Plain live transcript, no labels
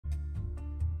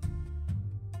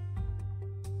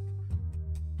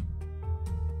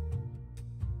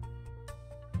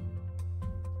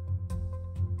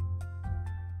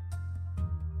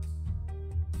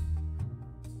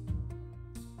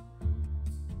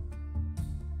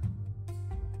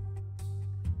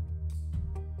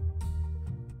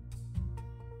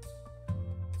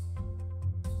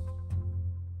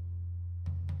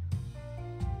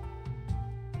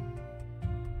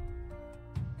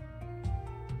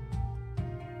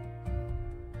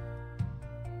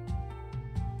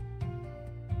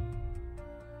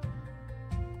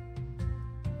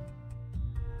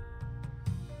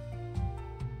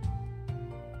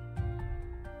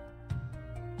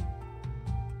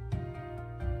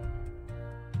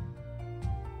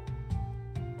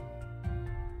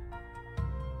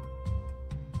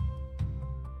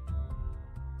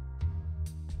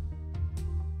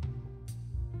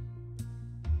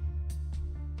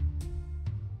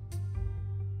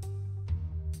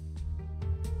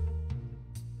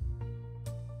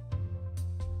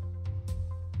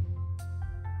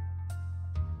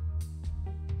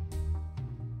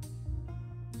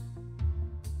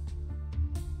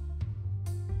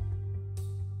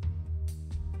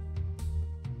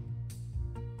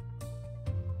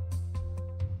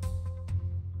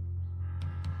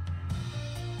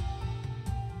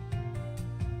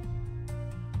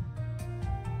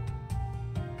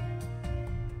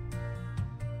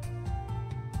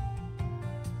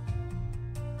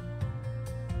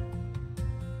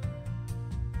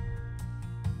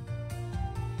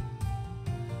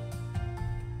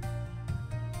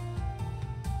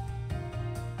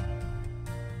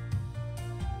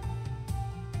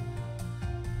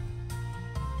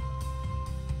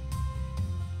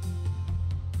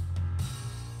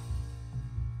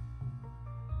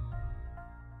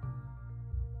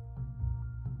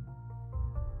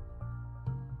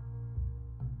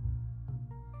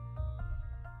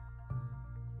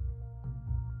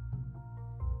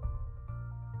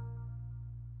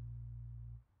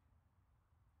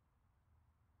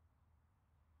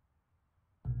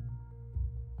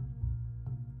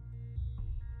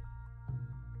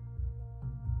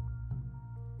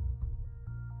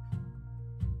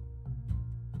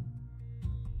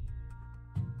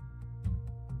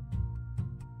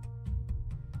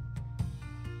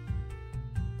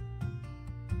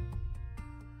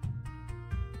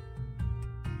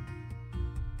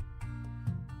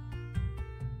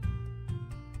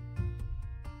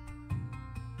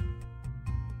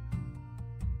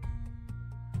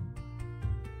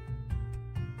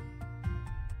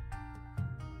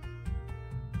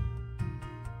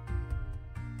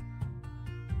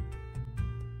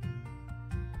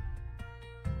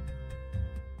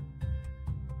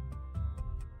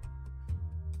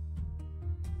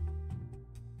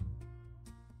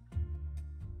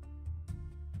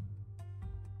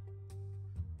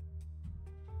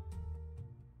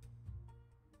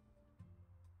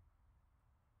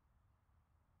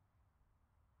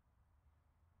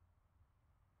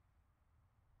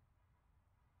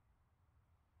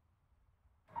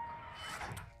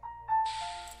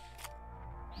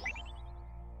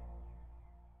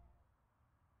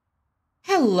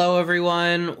Hello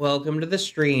everyone, welcome to the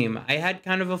stream. I had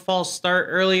kind of a false start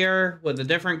earlier with a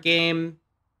different game.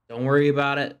 Don't worry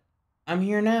about it. I'm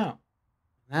here now.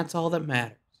 That's all that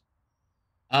matters.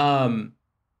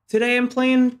 Today I'm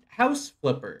playing House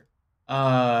Flipper.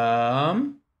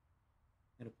 I'm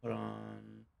gonna put on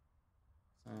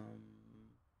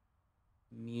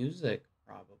some music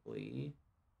probably.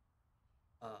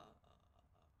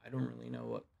 I don't really know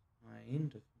what kind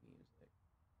of music.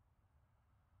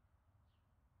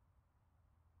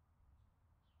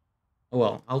 Oh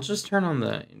well, I'll just turn on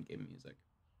the in-game music.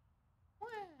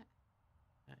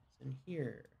 That's in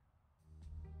here.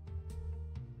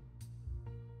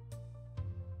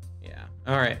 Yeah.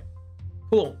 All right.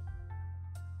 Cool.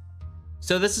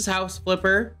 So this is House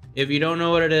Flipper. If you don't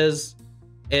know what it is,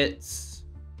 it's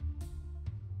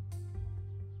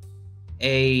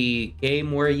a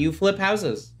game where you flip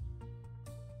houses.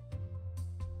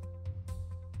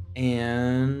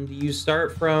 And you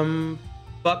start from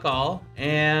fuck all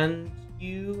and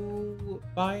you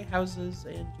buy houses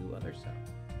and do other stuff.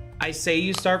 I say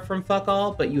you start from fuck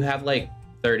all, but you have like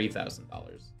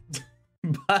 $30,000.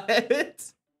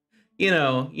 But you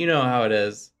know how it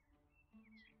is.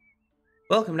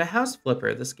 Welcome to House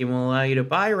Flipper. This game will allow you to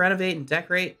buy, renovate, and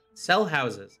decorate, sell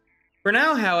houses. For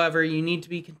now, however, you need to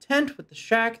be content with the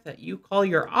shack that you call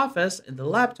your office and the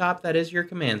laptop that is your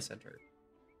command center.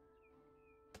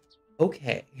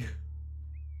 Okay.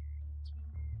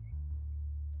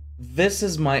 This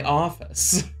is my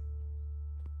office.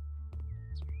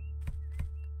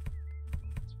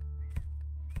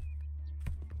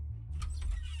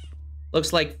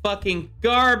 Looks like fucking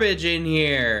garbage in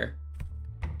here.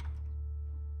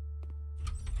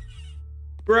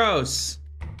 Gross.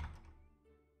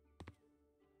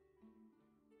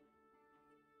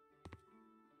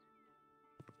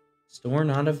 Store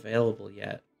not available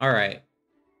yet. All right.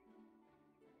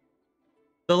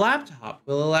 The laptop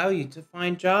will allow you to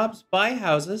find jobs, buy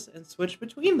houses, and switch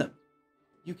between them.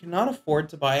 You cannot afford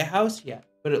to buy a house yet,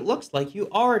 but it looks like you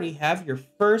already have your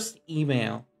first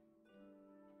email.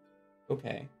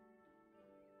 Okay.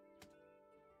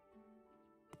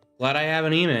 Glad I have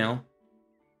an email.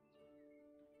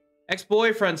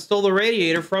 Ex-boyfriend stole the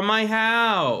radiator from my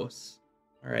house.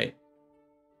 All right.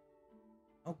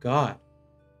 Oh, God.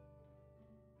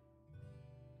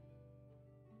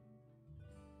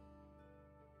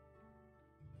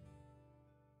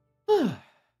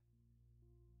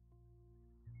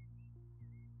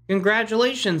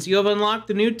 Congratulations, you have unlocked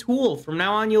a new tool. From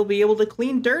now on, you'll be able to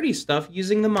clean dirty stuff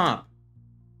using the mop.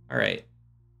 All right.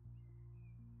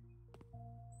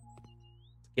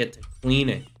 Let's get to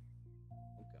cleaning.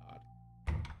 Oh, God.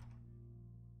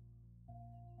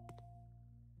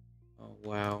 Oh,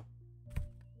 wow.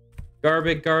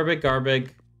 Garbage, garbage, garbage.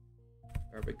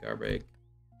 Garbage, garbage.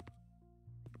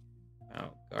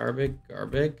 Wow, garbage,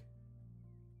 garbage.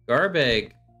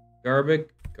 Garbage, garbage,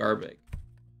 garbage.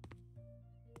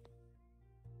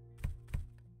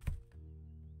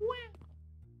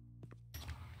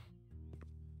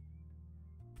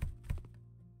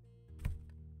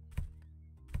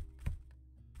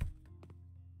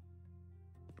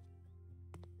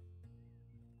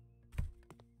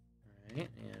 Alright,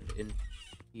 and in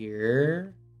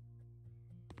here.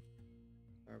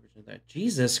 Garbage in there.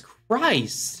 Jesus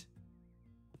Christ!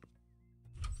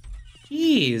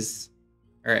 Jeez.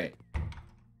 Alright.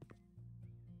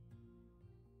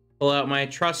 Pull out my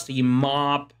trusty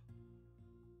mop.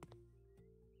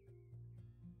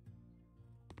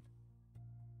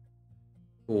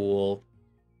 Cool.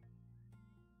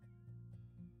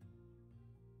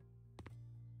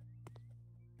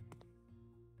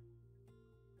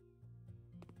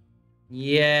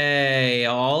 Yay,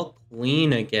 all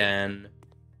clean again.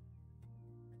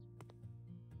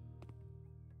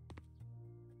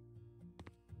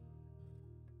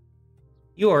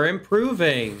 You are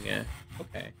improving.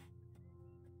 Okay.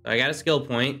 So I got a skill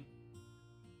point.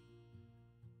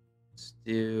 Let's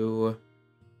do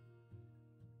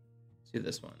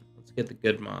this one. Let's get the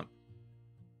good mop.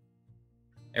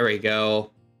 There we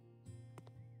go.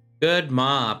 Good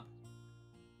mop.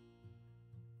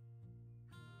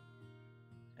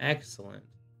 Excellent.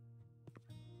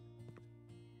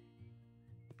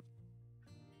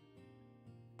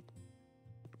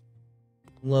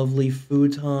 Lovely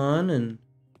futon and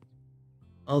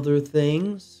other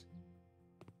things.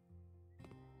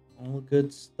 All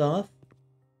good stuff.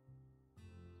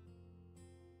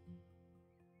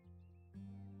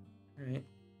 All right.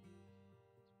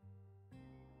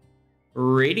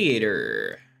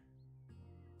 Radiator.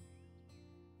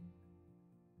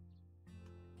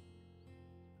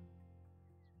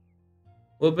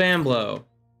 Wabam blow.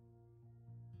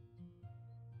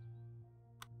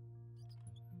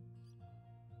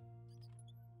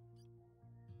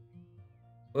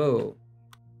 Whoa.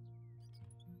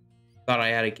 Thought I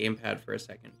had a gamepad for a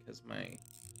second because my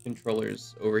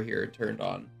controller's over here turned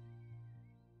on.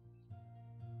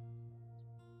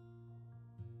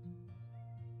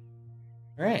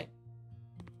 All right.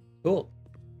 Cool.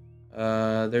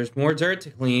 There's more dirt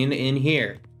to clean in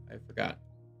here. I forgot.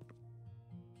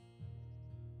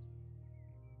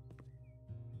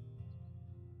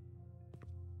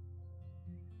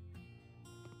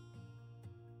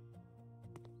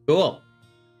 Cool.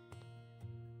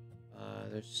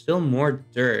 There's still more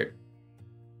dirt.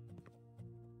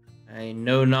 I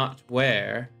know not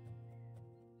where.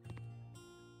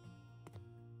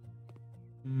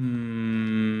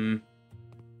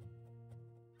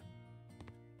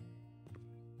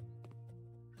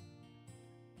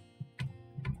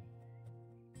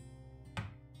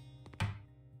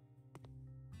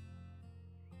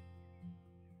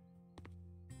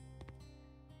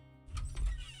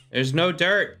 There's no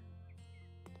dirt.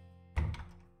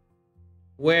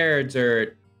 Where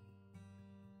dirt?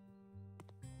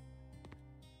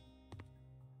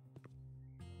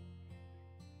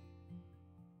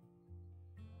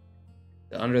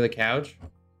 Under the couch?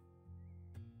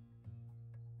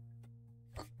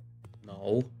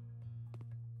 No.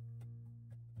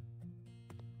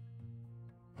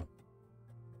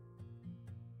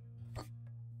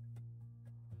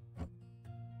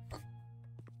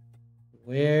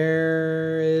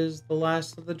 Where is the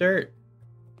last of the dirt?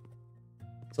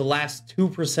 It's the last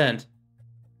 2%.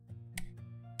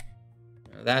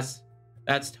 That's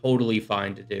totally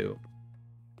fine to do.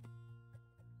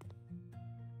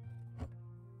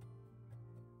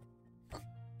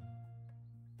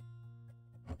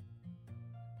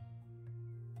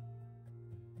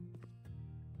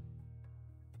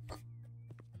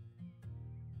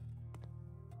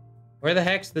 Where the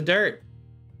heck's the dirt?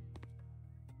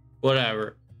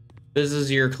 Whatever. This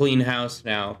is your clean house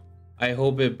now. I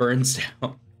hope it burns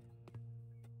down.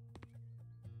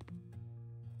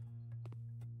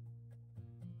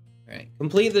 Alright,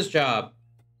 complete this job.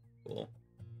 Cool.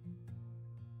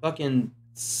 Fucking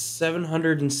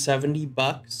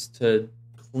 $770 to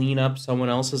clean up someone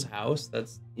else's house?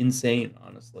 That's insane,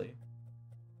 honestly.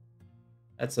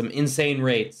 That's some insane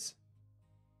rates.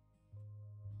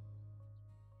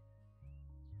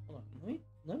 Hold on,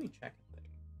 let me check a thing.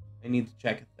 I need to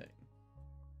check a thing.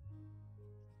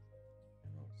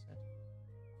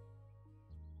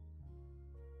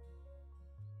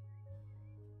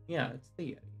 Yeah, it's the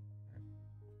Yeti.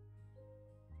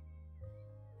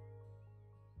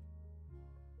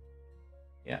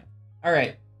 Yeah. All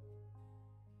right.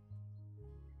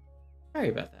 Sorry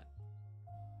about that.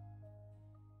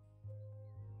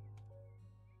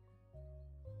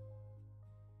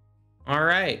 All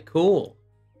right, cool.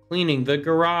 Cleaning the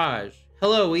garage.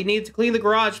 Hello, we need to clean the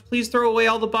garage. Please throw away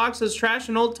all the boxes, trash,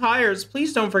 and old tires.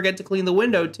 Please don't forget to clean the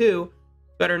window, too.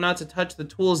 Better not to touch the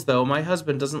tools, though. My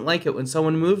husband doesn't like it when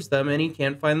someone moves them and he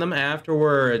can't find them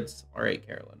afterwards. All right,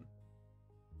 Carolyn.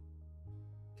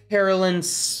 Carolyn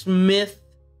Smith.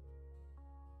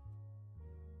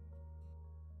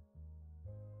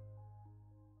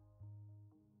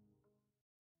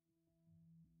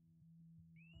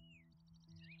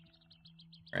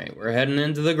 All right, we're heading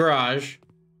into the garage.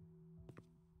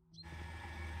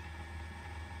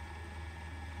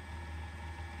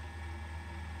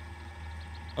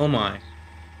 Oh my.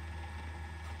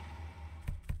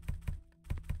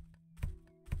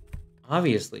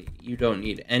 Obviously, you don't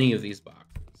need any of these boxes.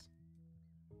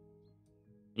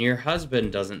 Your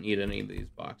husband doesn't need any of these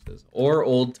boxes or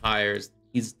old tires.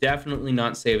 He's definitely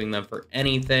not saving them for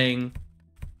anything.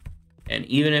 And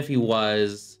even if he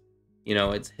was, you know,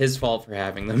 it's his fault for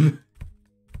having them.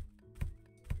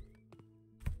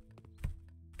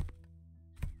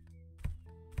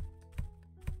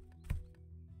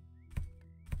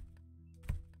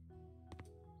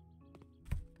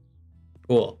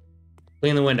 Cool.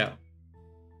 Clean the window.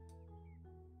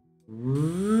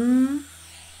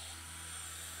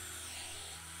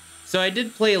 So I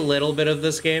did play a little bit of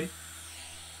this game.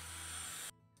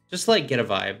 Just like get a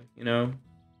vibe, you know?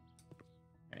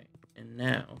 All right, and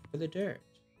now for the dirt.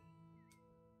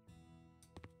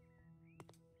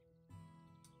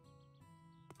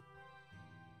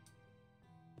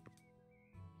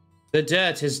 The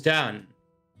dirt is done.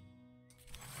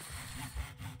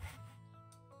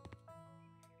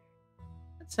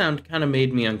 That sound kind of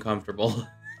made me uncomfortable.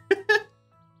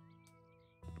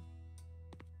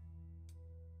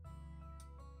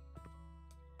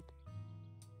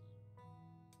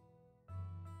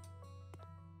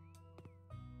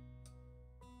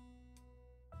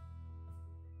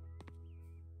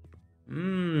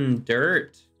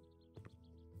 Dirt.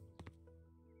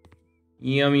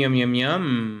 Yum, yum, yum,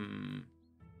 yum.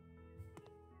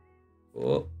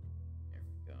 Oh, there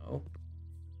we go.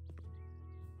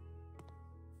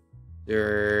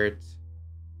 Dirt.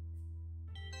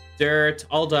 Dirt.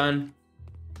 All done.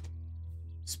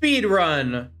 Speed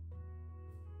run.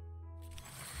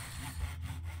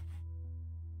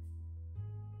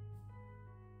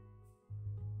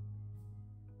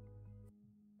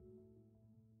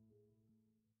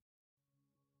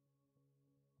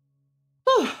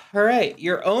 All right,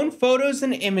 your own photos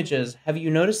and images. Have you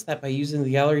noticed that by using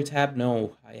the gallery tab?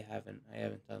 No, I haven't. I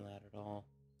haven't done that at all.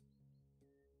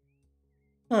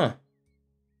 Huh.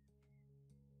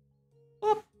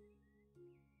 Oh.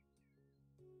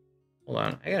 Hold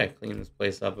on, I gotta clean this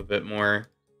place up a bit more.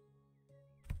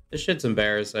 This shit's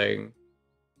embarrassing.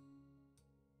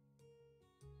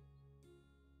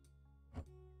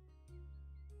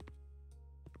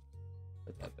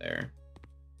 Put that there.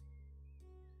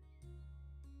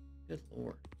 Good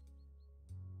lord.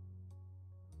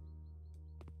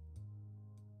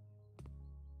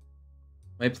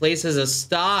 My place is a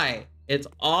sty. It's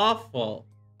awful.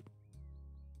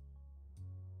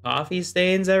 Coffee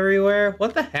stains everywhere.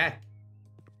 What the heck?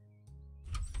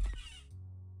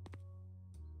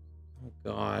 Oh,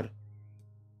 God.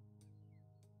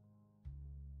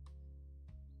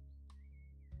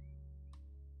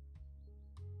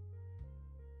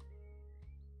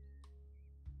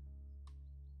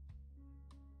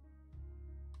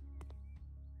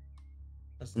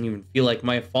 Doesn't even feel like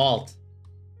my fault.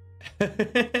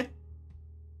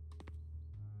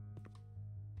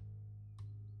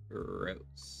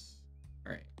 Gross.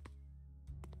 All right.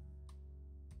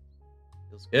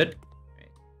 Feels good. All right.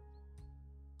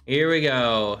 Here we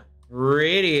go.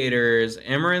 Radiators,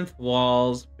 amaranth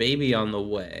walls, baby on the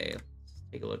way. Let's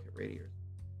take a look at radiators.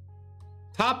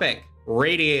 Topic: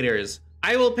 radiators.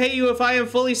 I will pay you if I am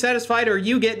fully satisfied or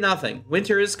you get nothing.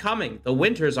 Winter is coming. The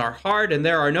winters are hard and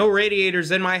there are no radiators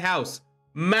in my house.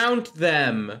 Mount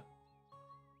them.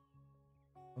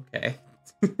 Okay.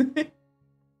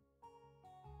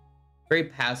 Very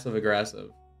passive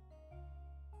aggressive.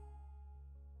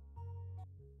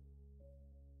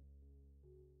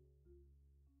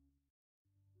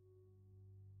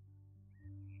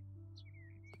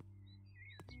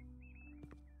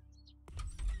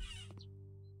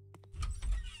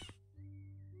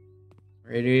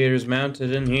 Radiators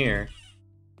mounted in here.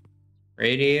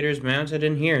 Radiators mounted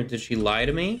in here. Did she lie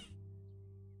to me?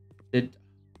 Did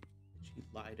she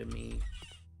lie to me?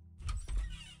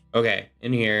 Okay,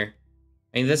 in here.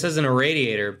 I mean, this isn't a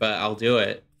radiator, but I'll do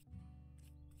it.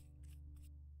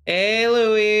 Hey,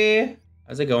 Louie.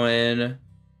 How's it going?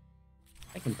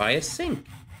 I can buy a sink.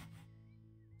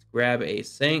 Let's grab a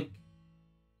sink.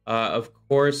 Of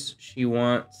course, she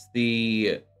wants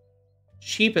the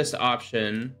cheapest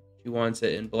option. She wants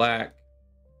it in black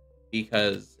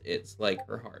because it's like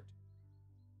her heart.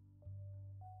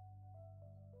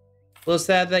 A little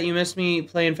sad that you missed me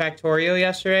playing Factorio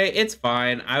yesterday. It's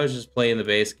fine. I was just playing the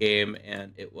base game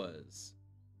and it was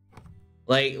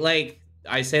like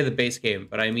I say the base game,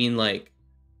 but I mean like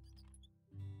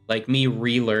me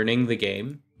relearning the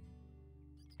game.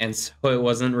 And so it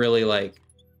wasn't really like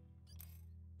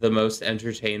the most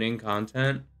entertaining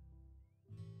content.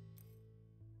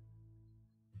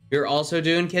 You're also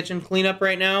doing kitchen cleanup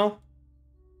right now?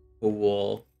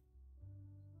 Cool.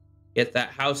 Get that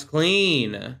house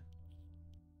clean.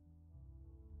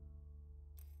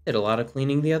 Did a lot of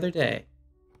cleaning the other day.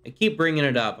 I keep bringing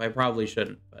it up. I probably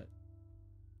shouldn't, but...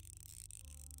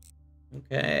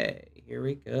 Okay, here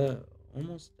we go.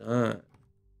 Almost done.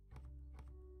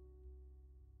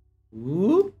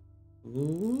 Whoop.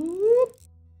 Whoop.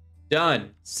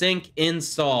 Done. Sink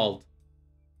installed.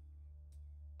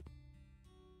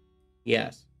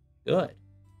 Yes. Good. All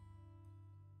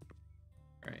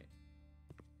right.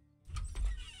 All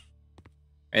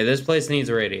right, this place needs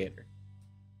a radiator.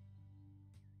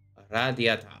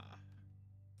 Radiata.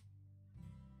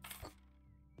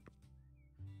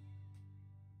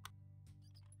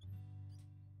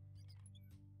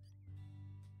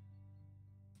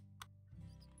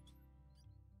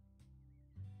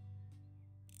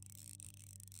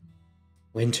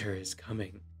 Winter is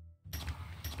coming.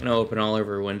 I'm gonna open all of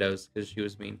her windows because she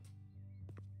was mean.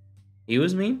 He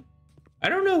was mean? I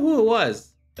don't know who it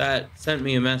was that sent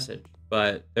me a message,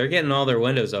 but they're getting all their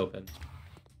windows open.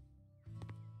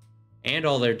 And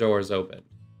all their doors open.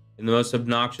 In the most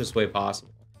obnoxious way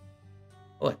possible.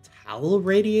 Oh, a towel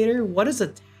radiator? What is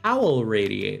a towel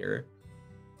radiator?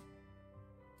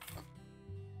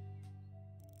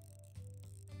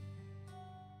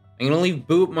 I'm gonna leave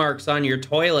boot marks on your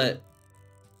toilet.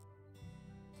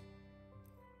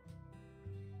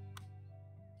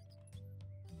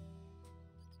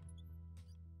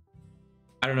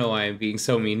 I don't know why I'm being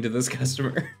so mean to this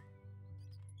customer.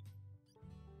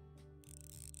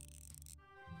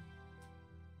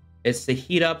 It's to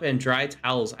heat up and dry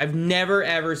towels. I've never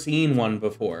ever seen one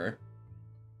before.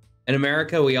 In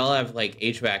America, we all have like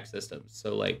HVAC systems.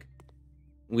 So like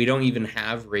we don't even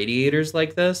have radiators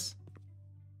like this.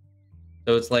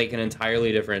 So it's like an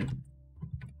entirely different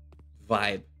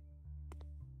vibe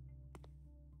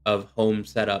of home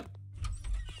setup.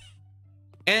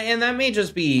 And that may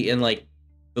just be in like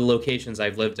the locations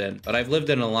I've lived in, but I've lived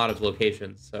in a lot of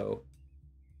locations, so.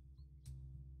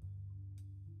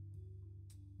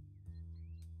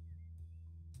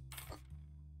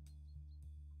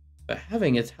 But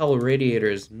having a towel radiator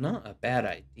is not a bad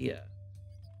idea.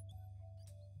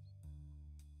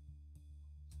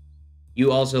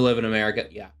 You also live in America?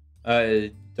 Yeah.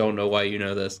 I don't know why you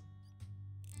know this.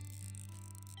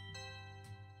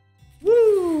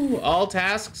 Woo! All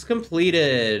tasks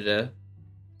completed.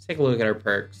 Let's take a look at our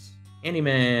perks.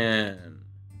 Handyman.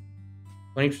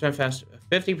 20% faster,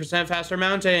 50% faster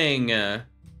mounting.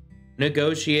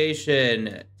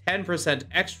 Negotiation. 10%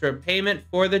 extra payment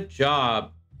for the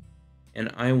job.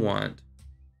 And I want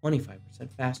 25%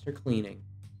 faster cleaning.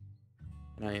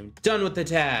 And I am done with the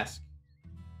task.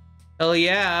 Hell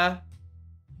yeah.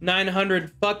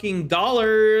 $900 fucking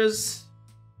dollars.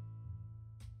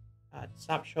 God,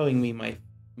 stop showing me my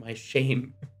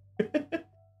shame.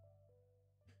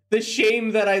 The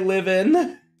shame that I live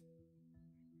in.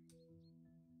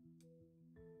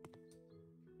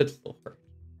 Good Lord.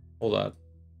 Hold on.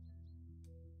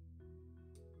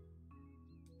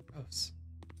 Gross.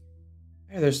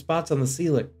 Why are there spots on the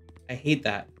ceiling? I hate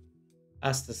that.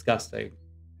 That's disgusting.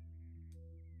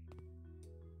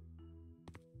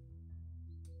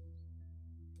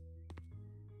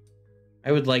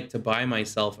 I would like to buy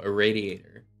myself a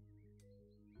radiator.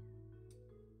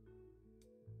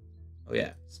 Oh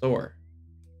yeah, store.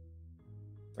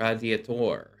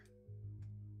 Radiator.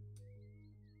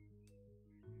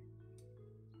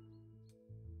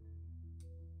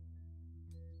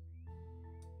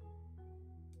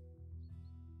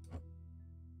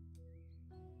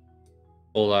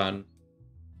 Hold on.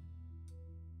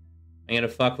 I'm gonna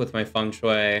fuck with my feng shui.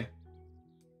 If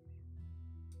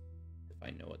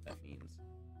I know what that means.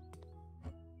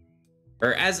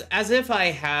 Or as if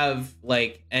I have,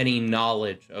 like, any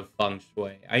knowledge of feng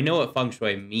shui. I know what feng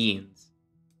shui means.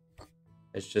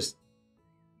 It's just...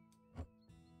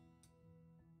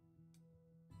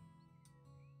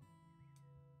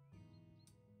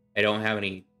 I don't have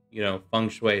any, you know, feng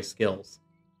shui skills.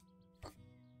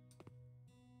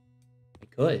 I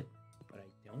could, but I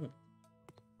don't. I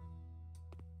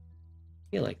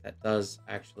feel like that does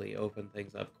actually open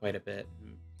things up quite a bit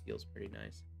and feels pretty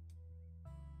nice.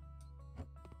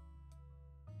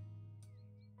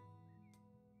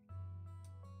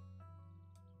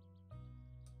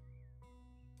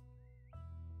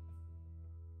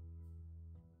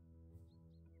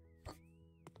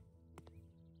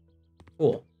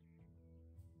 Cool.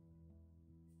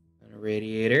 And a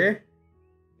radiator.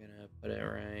 I'm gonna put it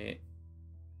right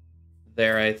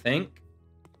there, I think.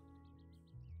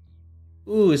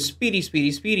 Ooh, speedy,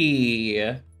 speedy, speedy.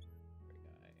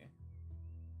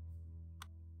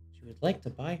 She would like to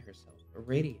buy herself a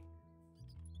radiator.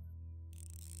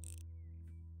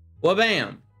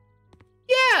 Wha-bam!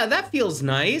 Yeah, that feels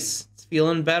nice. It's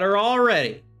feeling better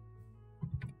already.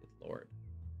 Good Lord.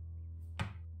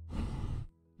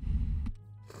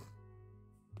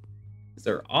 These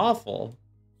are awful.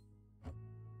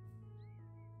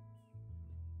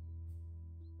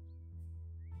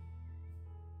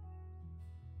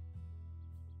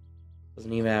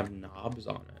 Doesn't even have knobs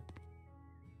on it.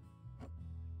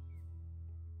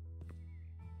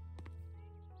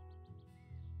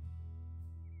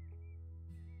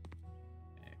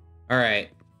 Okay. All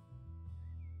right.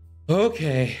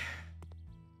 Okay.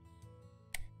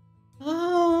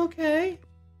 Oh, okay.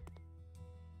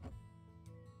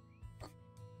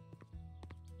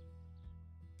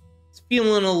 It's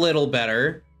feeling a little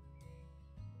better.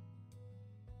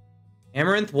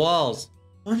 Amaranth walls.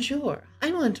 Bonjour.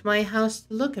 I want my house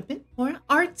to look a bit more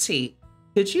artsy.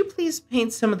 Could you please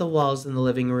paint some of the walls in the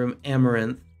living room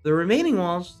amaranth? The remaining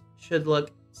walls should look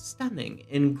stunning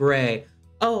in gray.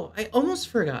 Oh, I almost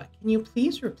forgot. Can you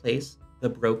please replace the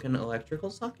broken electrical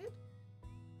socket?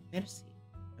 Merci.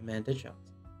 Amanda Jones.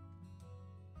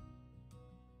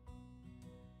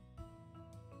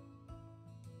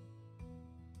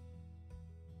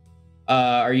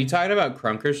 Are you talking about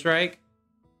Crunker Strike?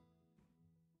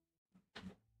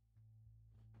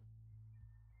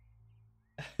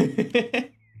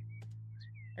 I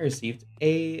received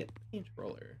a paint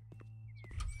roller.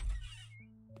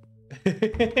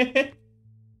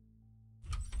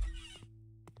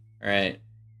 All right.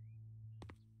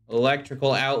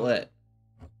 Electrical outlet.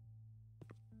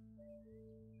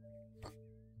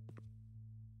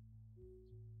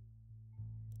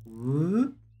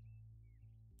 Whoop.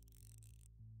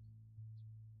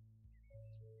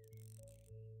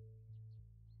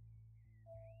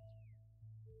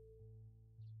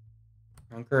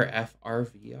 Conquer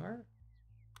FRVR?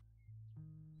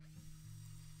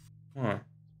 Huh.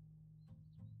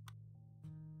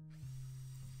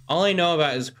 All I know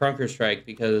about is Crunker Strike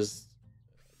because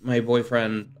my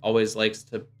boyfriend always likes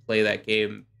to play that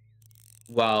game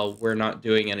while we're not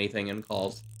doing anything in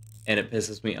calls, and it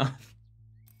pisses me off.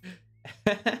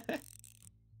 There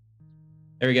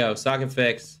we go. Socket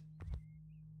fix.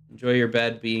 Enjoy your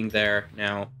bed being there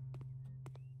now.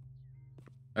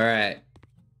 All right.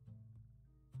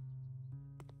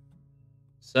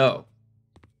 So,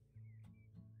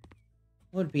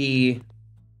 what would be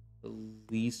the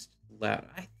least loud?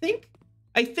 I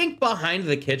think behind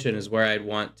the kitchen is where I'd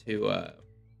want to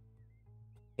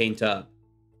paint up.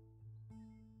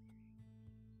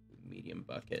 Medium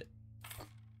bucket.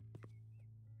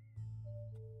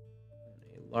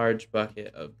 And a large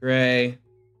bucket of gray.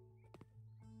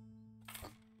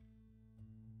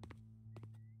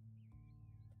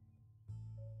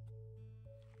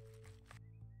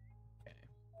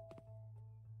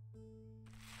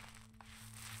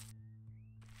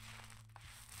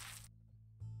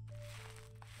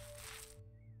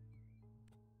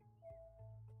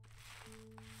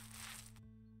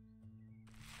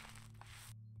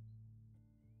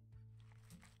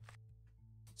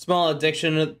 Small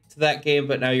addiction to that game,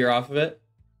 but now you're off of it.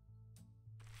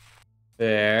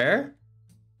 Fair.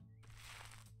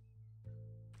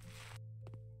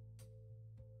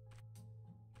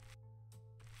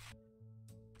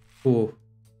 Ooh.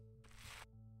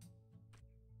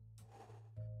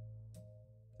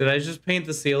 Did I just paint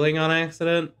the ceiling on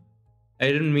accident? I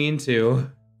didn't mean to.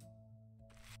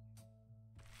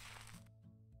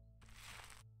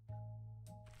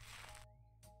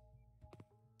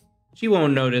 She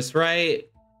won't notice, right?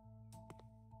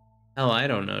 Hell, I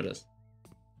don't notice.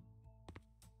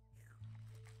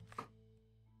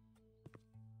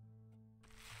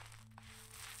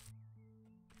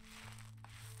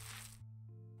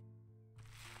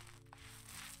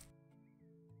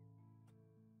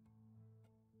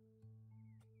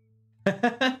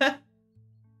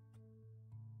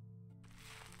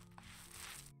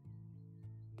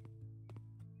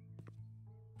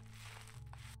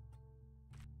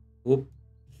 Whoop.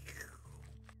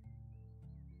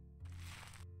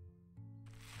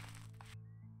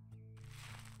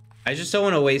 I just don't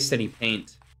want to waste any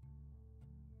paint.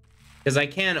 Because I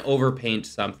can overpaint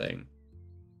something.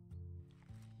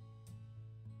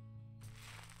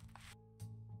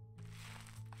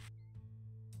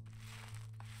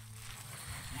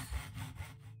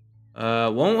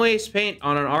 Won't waste paint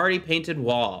on an already painted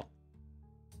wall.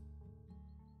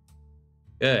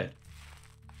 Good.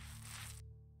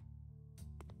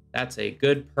 That's a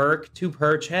good perk to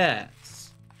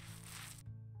purchase.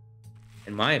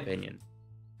 In my opinion.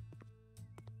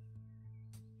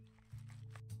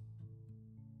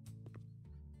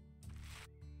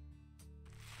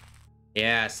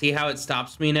 Yeah, see how it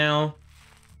stops me now?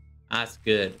 That's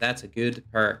good. That's a good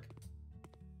perk.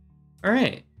 All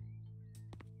right.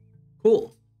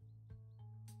 Cool.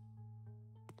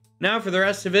 Now for the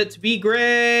rest of it to be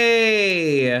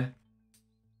gray.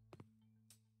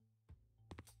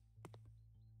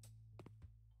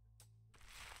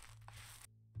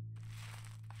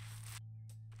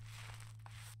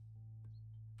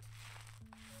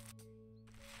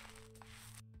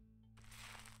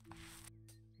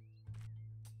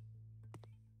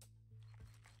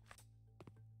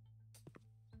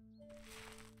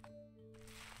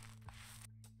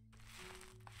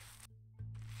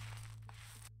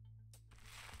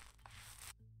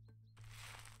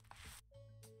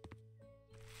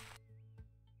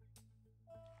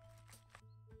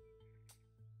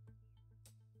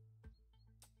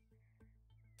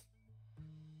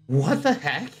 What the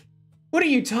heck? What are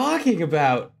you talking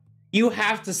about? You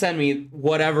have to send me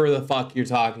whatever the fuck you're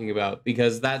talking about,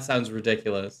 because that sounds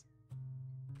ridiculous.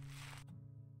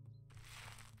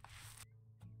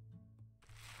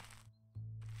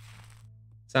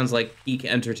 Sounds like peak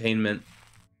entertainment.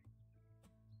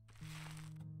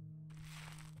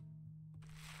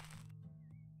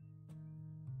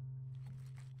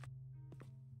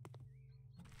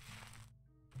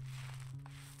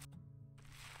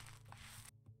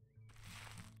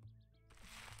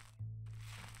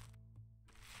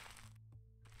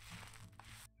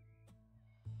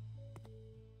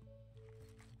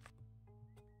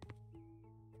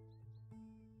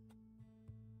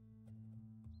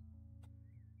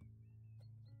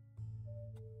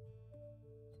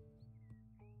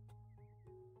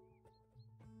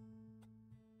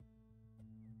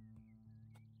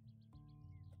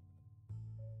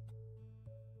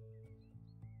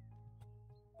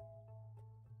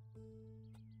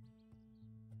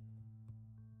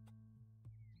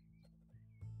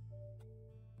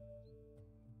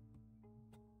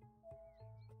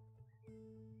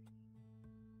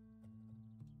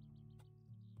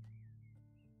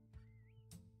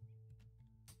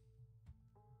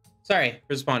 Sorry,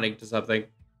 responding to something.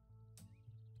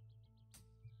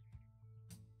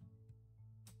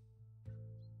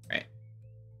 Right.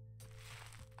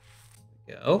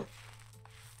 Go.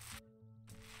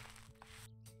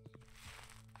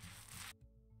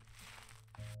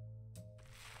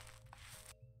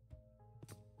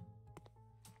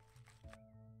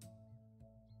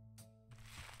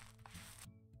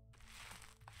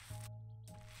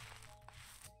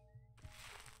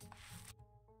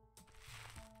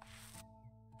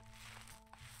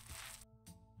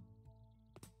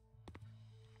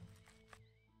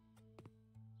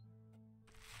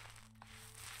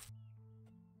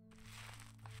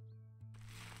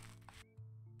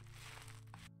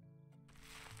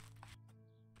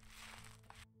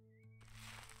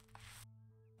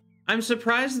 I'm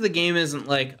surprised the game isn't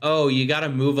like, oh, you gotta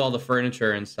move all the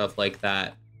furniture and stuff like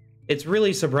that. It's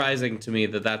really surprising to me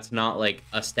that that's not like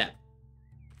a step.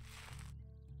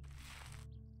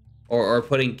 Or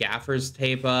putting gaffer's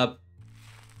tape up.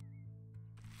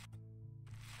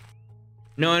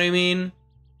 Know what I mean?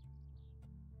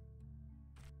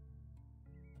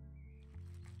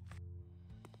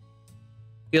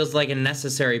 Feels like a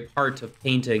necessary part of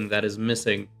painting that is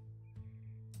missing.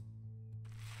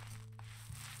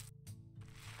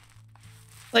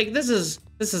 Like, this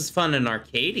is fun and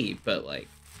arcadey, but like,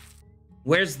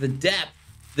 where's the depth?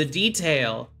 The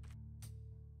detail?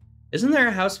 Isn't there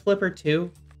a house flipper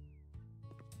too?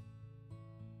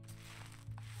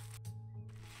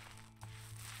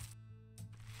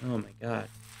 Oh my god.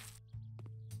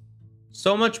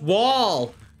 So much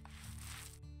wall!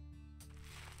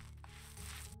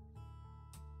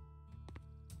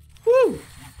 Woo!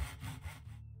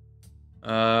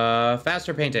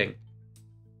 Faster painting.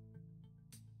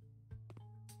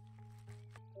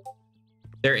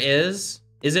 There is?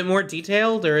 Is it more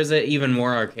detailed or is it even more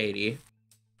arcadey?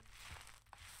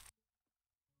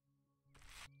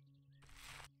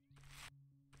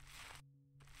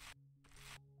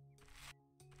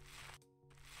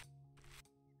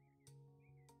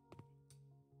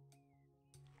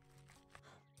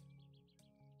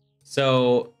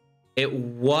 So, it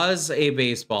was a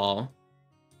baseball.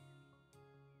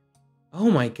 Oh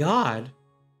my god.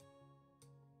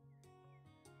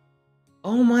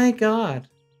 Oh my god.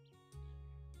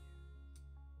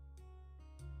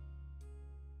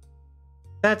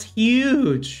 That's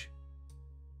huge.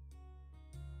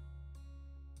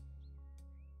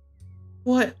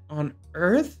 What on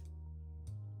earth?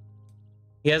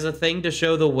 He has a thing to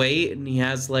show the weight, and he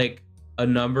has, like, a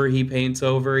number he paints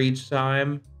over each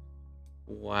time.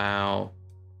 Wow.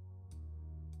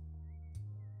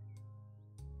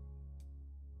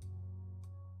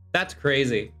 That's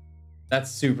crazy. That's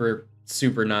super,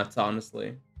 super nuts,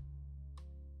 honestly.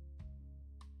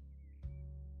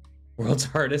 World's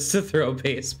hardest to throw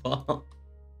baseball.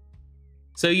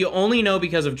 So you only know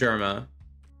because of Germa.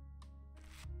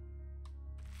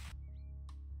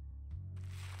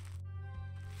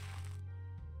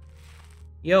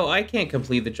 Yo, I can't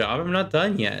complete the job. I'm not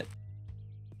done yet.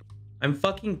 I'm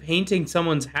fucking painting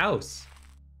someone's house.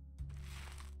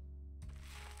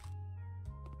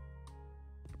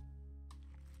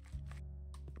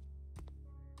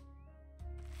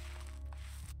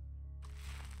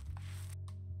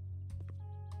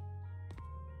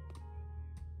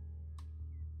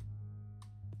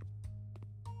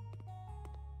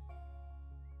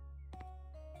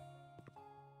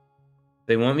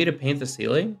 They want me to paint the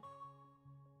ceiling?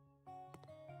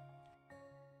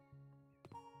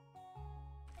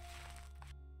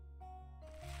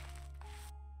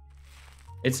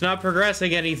 It's not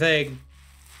progressing anything.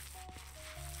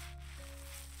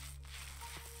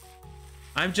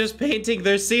 I'm just painting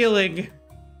their ceiling.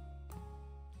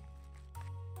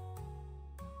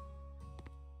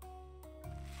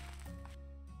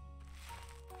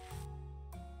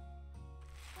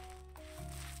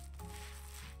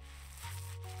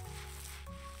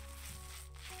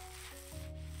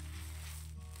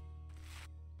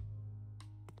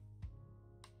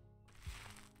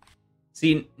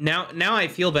 See, now I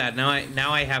feel bad. Now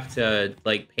I have to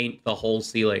like paint the whole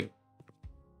ceiling.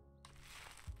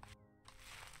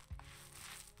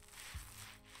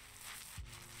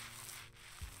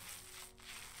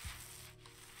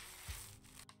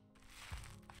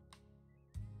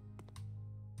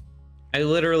 I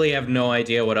literally have no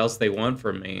idea what else they want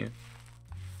from me.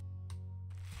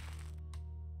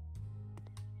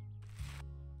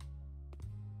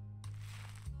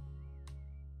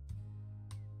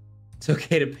 It's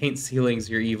okay to paint ceilings,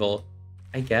 you're evil.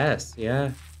 I guess, yeah.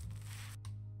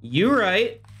 You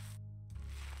right.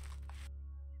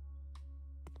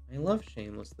 I love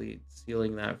shamelessly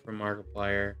stealing that from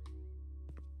Markiplier.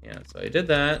 Yeah, so I did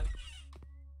that.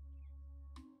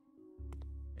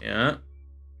 Yeah.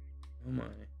 Oh my.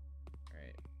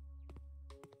 Alright.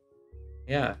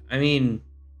 Yeah, I mean,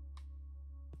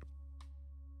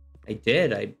 I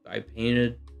did. I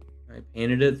painted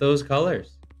it those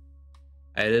colors.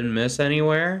 I didn't miss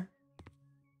anywhere.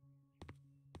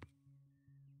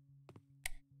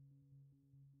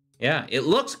 Yeah, it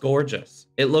looks gorgeous.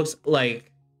 It looks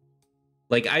like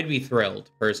I'd be thrilled,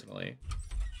 personally.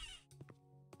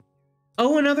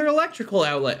 Oh, another electrical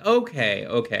outlet. Okay,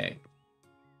 okay.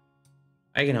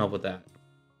 I can help with that.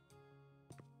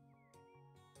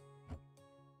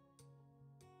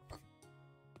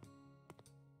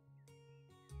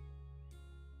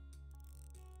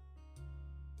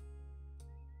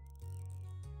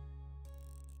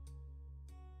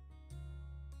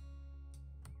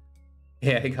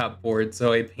 Yeah, I got bored,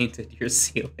 so I painted your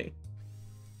ceiling.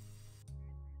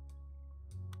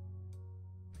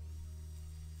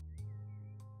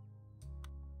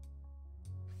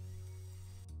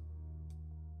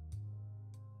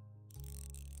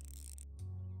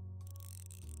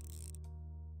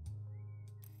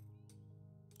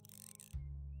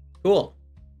 Cool.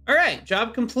 All right,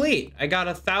 job complete. I got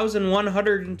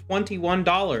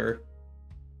 $1,121,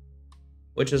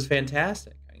 which is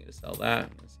fantastic. I'm gonna sell that.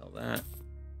 I'm gonna sell that.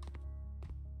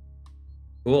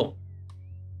 Cool.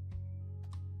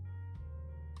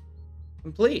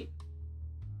 Complete.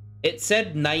 It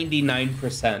said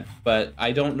 99%, but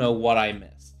I don't know what I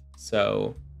missed.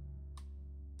 So,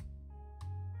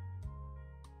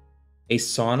 a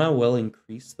sauna will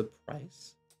increase the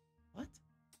price? What?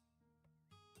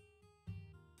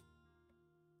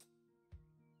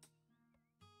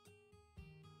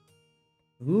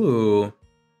 Ooh.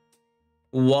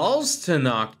 Walls to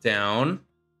knock down.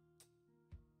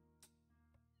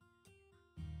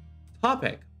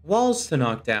 Topic. Walls to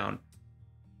knock down.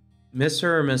 Mr.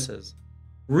 or Mrs.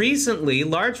 Recently,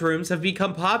 large rooms have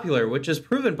become popular, which is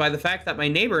proven by the fact that my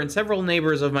neighbor and several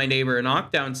neighbors of my neighbor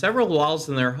knocked down several walls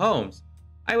in their homes.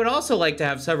 I would also like to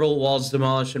have several walls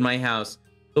demolished in my house.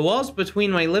 The walls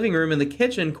between my living room and the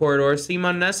kitchen corridor seem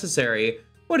unnecessary.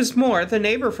 What is more, the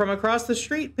neighbor from across the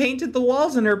street painted the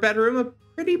walls in her bedroom a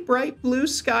pretty bright blue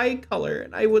sky color,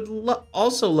 and I would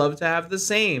also love to have the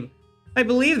same. I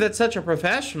believe that such a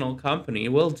professional company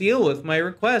will deal with my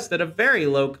request at a very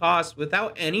low cost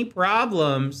without any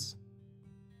problems.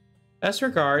 Best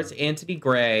regards, Anthony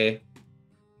Gray.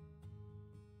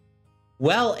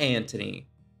 Well, Anthony,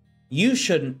 you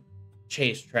shouldn't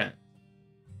chase trends.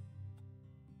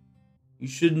 You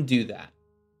shouldn't do that.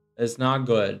 That's not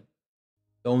good.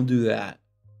 Don't do that.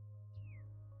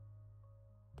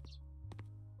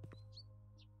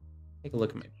 Take a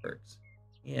look at my perks.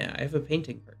 Yeah, I have a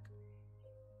painting perk.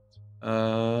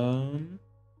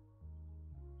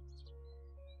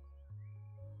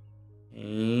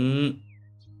 Paint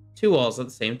 2 walls at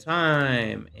the same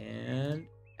time and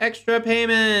extra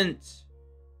payment.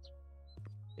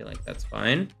 Feel like that's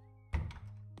fine. All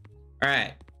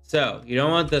right, so you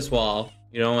don't want this wall.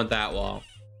 You don't want that wall.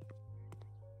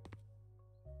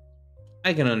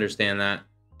 I can understand that.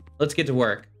 Let's get to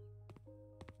work.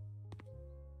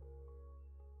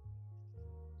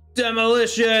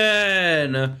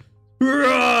 Demolition!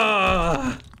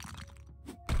 Rah!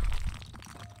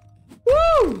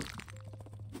 Woo!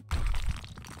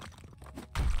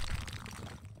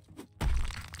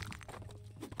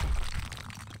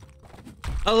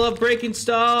 I love breaking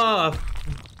stuff.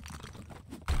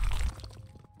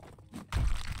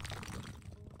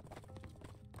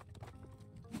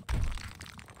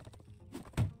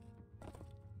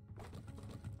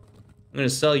 I'm gonna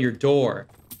sell your door.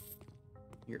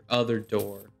 Your other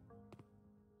door.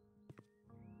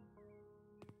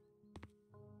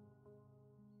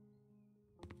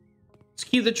 Let's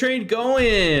keep the train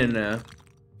going.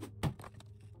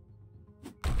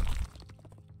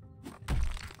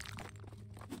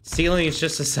 Ceiling is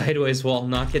just a sideways wall.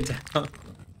 Knock it down.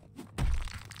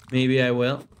 Maybe I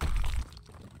will.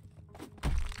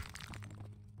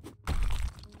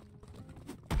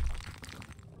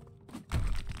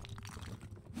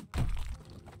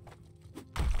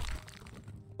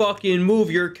 Fucking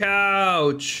move your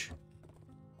couch.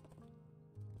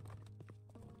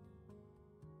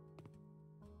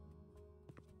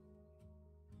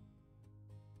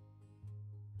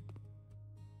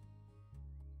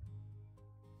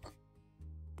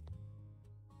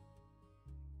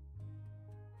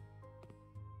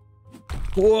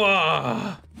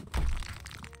 Whoa.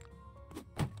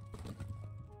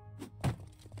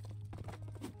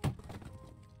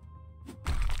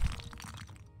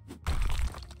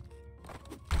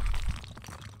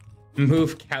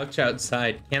 Move couch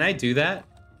outside. Can I do that?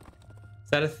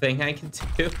 that a thing I can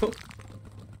do?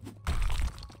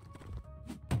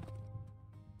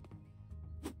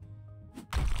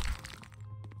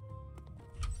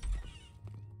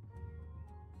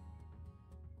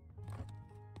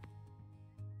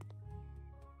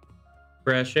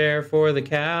 Fresh air for the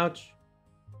couch.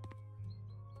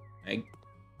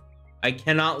 I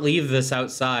cannot leave this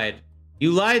outside.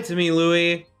 You lied to me,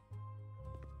 Louis.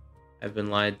 I've been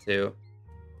lied to.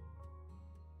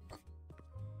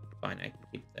 Fine, I can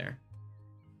keep it there.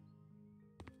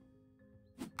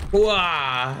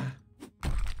 Wah!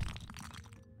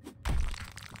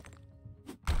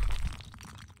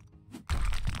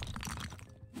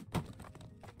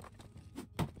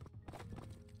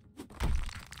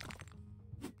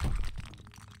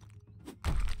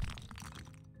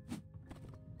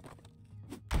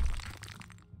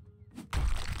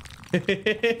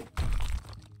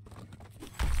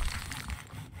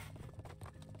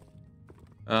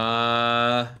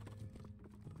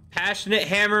 Passionate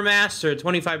Hammer Master,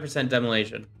 25%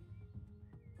 demolition.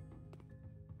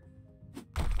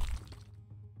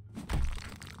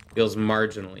 Feels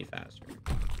marginally faster.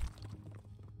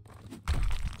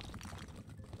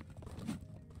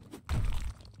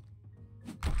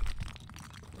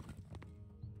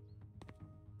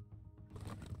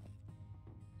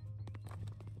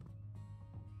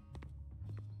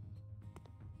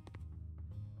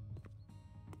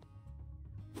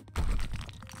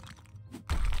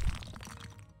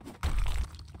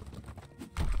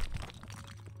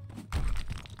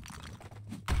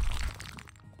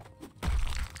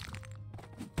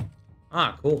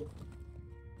 Ah, cool.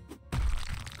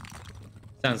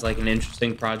 Sounds like an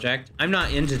interesting project. I'm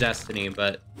not into Destiny,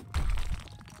 but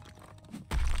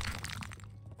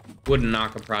wouldn't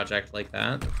knock a project like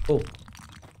that. That's cool.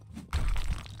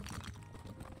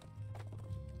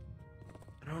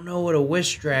 I don't know what a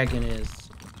wish dragon is.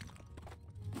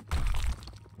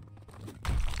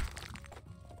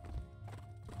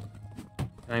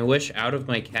 Can I wish out of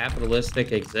my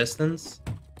capitalistic existence?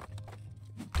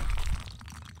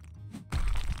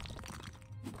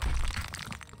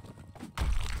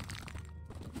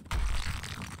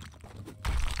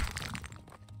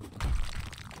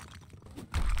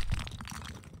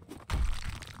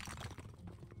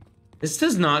 This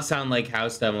does not sound like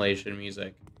house demolition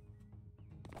music.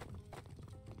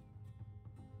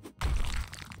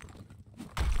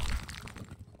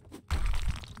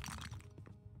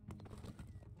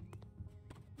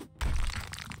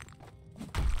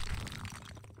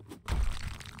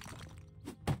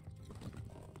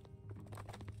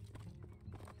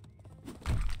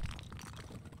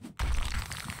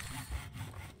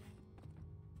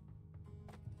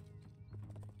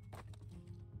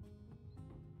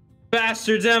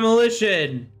 Faster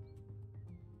demolition!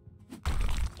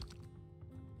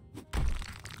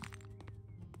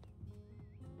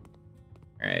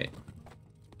 Alright.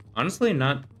 Honestly,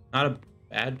 not a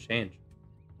bad change.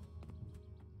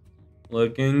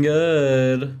 Looking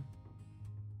good.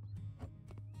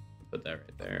 Put that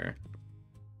right there.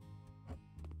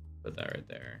 Put that right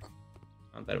there.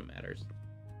 Not that it matters.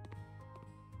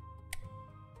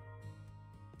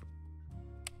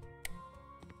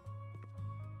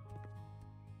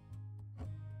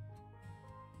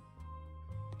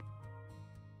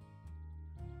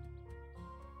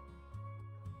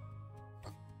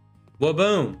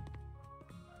 Waboom!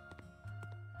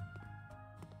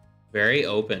 Very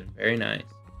open, very nice.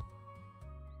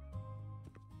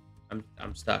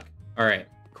 I'm stuck. All right,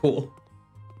 cool.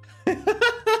 All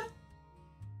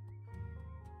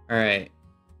right,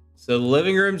 so the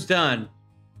living room's done.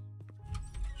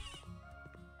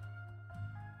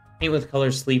 Paint with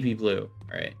color sleepy blue.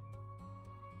 All right.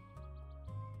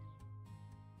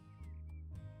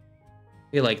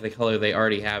 I feel like the color they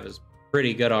already have is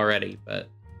pretty good already, but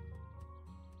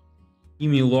give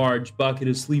me a large bucket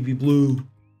of sleepy blue.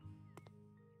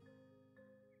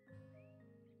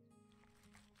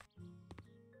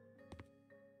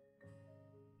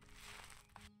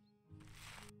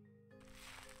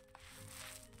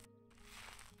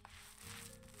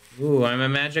 Ooh, I'm a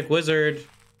magic wizard.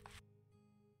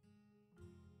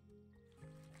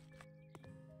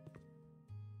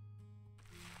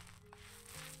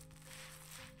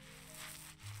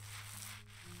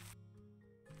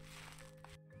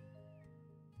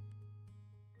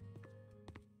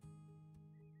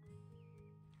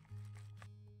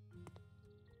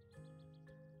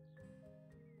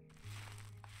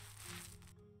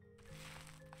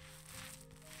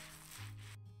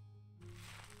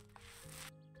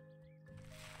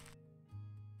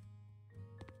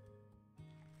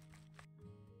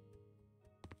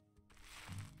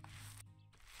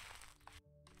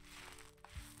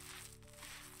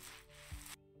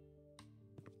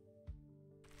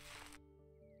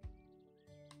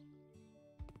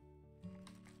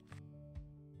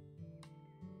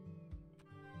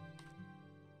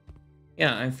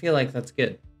 Yeah, I feel like that's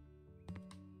good.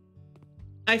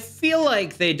 I feel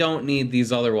like they don't need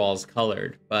these other walls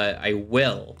colored, but I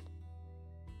will.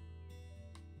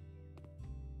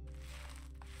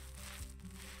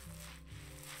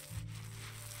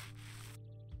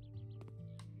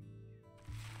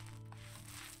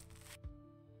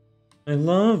 I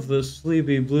love the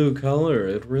sleepy blue color.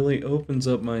 It really opens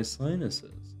up my sinuses.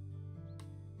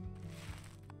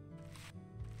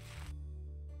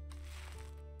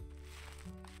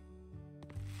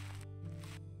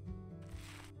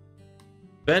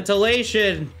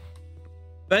 Ventilation.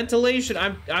 Ventilation.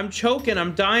 I'm choking.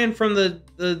 I'm dying from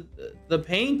the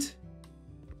paint.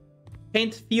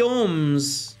 Paint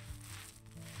fumes.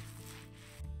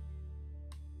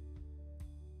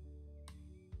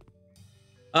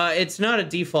 It's not a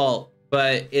default,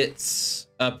 but it's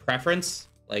a preference.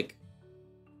 Like,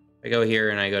 I go here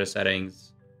and I go to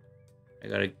settings. I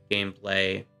go to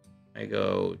gameplay. I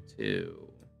go to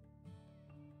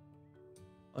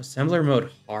assembler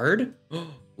mode hard.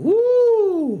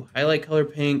 Ooh, I like color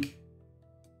pink.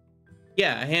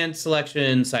 Yeah, hand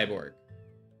selection cyborg.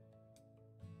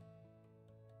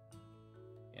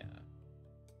 Yeah.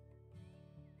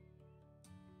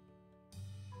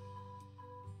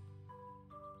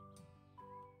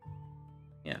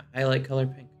 Yeah, I like color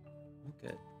pink.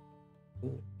 Good.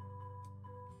 Cool.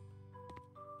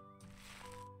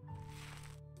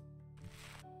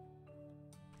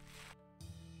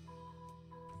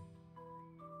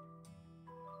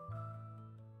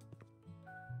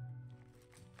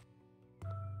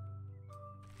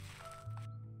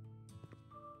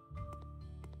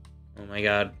 Oh my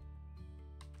god.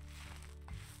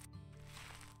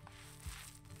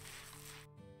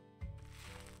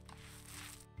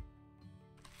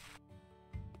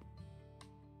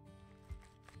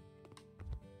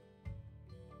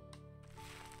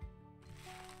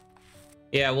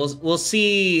 Yeah, we'll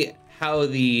see how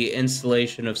the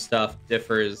installation of stuff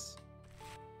differs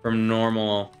from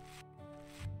normal.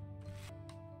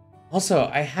 Also,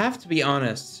 I have to be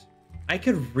honest. I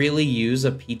could really use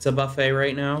a pizza buffet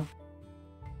right now.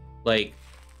 Like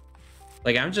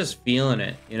I'm just feeling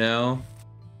it, you know?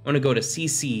 I want to go to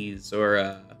CC's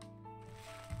or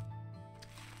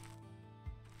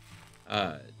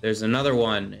there's another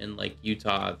one in like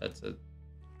Utah it's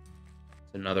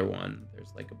another one.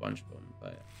 There's like a bunch of them,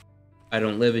 but I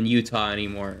don't live in Utah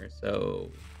anymore, so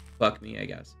fuck me, I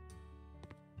guess.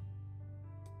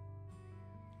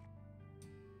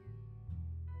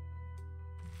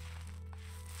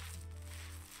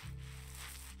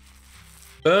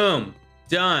 Boom.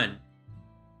 Done.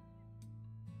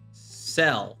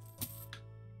 Sell.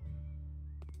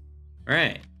 All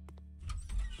right.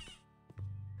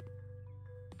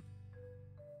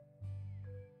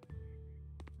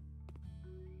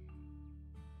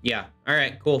 Yeah. All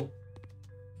right, cool.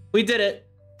 We did it.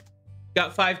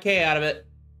 Got 5K out of it.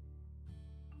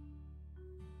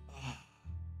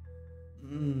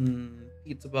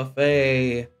 Pizza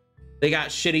buffet. They got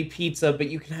shitty pizza, but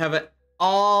you can have it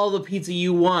all the pizza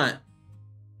you want.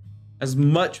 As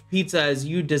much pizza as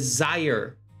you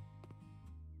desire.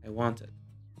 I want it.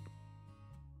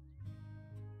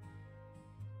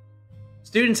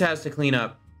 Students has to clean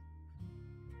up.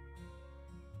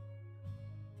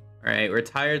 All right,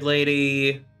 retired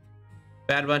lady.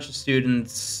 Bad bunch of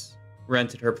students.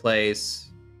 Rented her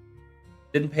place.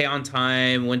 Didn't pay on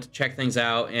time. Went to check things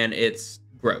out, and it's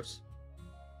gross.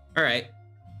 All right.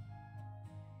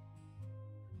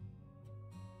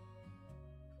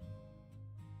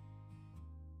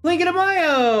 Lincoln de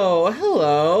Mayo!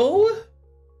 Hello!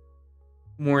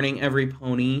 Morning, every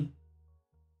pony.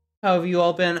 How have you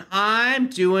all been? I'm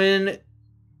doing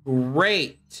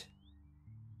great.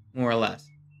 More or less.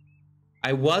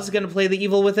 I was going to play The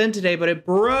Evil Within today, but it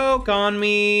broke on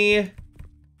me.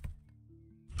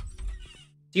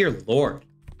 Dear Lord.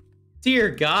 Dear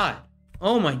God.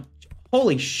 Oh my...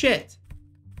 Holy shit.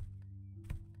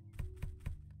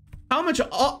 How much...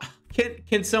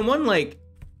 Can someone, like...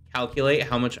 calculate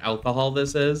how much alcohol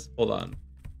this is? Hold on.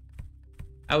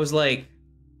 I was like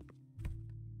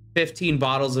 15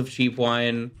 bottles of cheap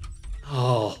wine.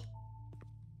 Oh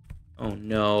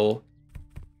no.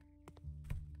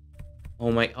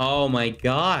 Oh my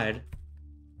god.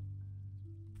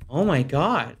 Oh my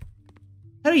god.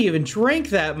 How do you even drink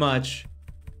that much?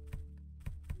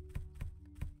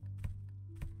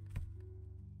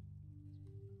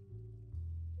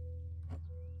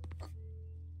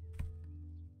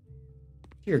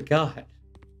 Dear God.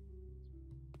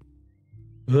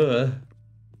 Ugh.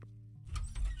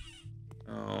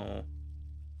 Oh.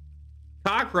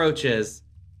 Cockroaches.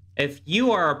 If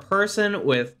you are a person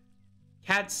with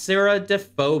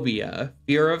Catsiridophobia,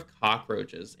 fear of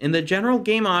cockroaches. In the general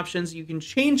game options, you can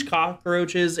change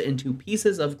cockroaches into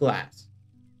pieces of glass.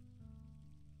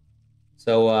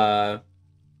 So,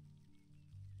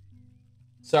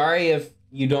 sorry if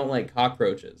you don't like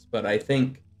cockroaches, but I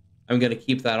think I'm going to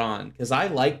keep that on because I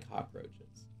like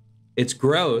cockroaches. It's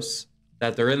gross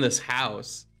that they're in this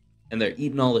house and they're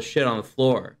eating all the shit on the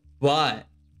floor, but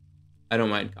I don't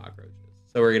mind cockroaches.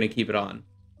 So we're going to keep it on.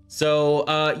 So,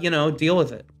 deal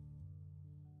with it.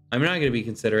 I'm not going to be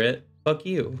considerate. Fuck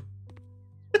you.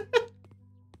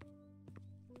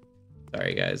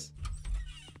 Sorry, guys.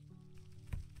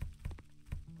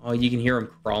 Oh, you can hear him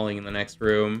crawling in the next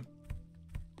room.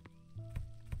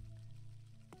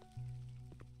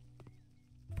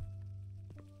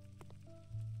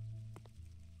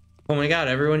 Oh my god,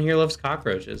 everyone here loves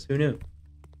cockroaches. Who knew?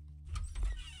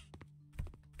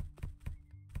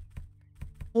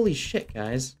 Holy shit,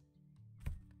 guys.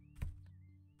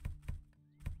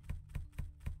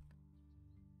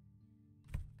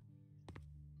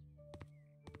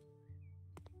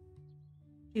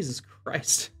 Jesus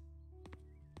Christ.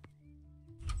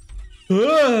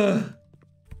 Ugh.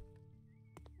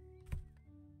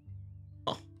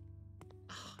 Oh,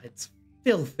 it's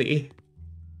filthy.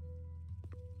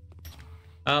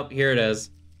 Oh, here it is.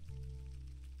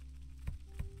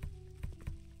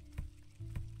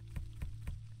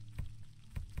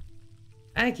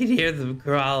 I can hear them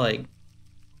crawling.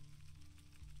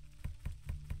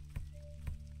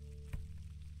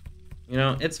 You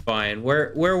know, it's fine.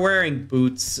 We're wearing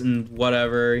boots and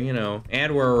whatever, you know,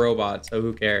 and we're a robot, so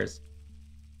who cares?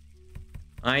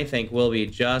 I think we'll be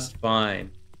just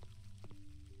fine.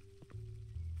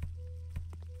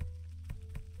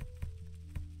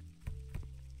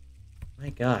 My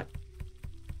god.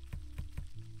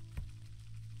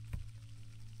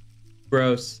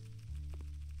 Gross.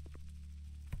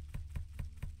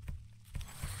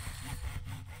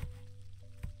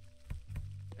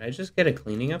 Did I just get a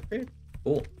cleaning upgrade?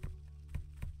 Cool.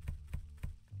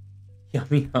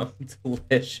 Yummy, yum,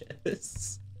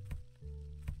 delicious.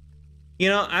 You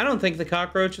know, I don't think the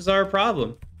cockroaches are a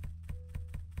problem.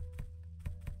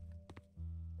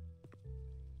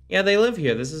 Yeah, they live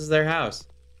here. This is their house.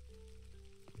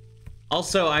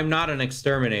 Also, I'm not an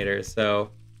exterminator,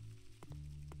 so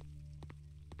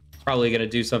probably gonna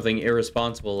do something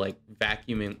irresponsible like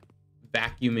vacuuming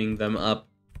them up,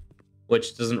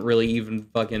 which doesn't really even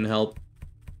fucking help.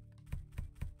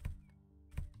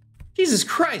 Jesus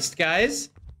Christ, guys!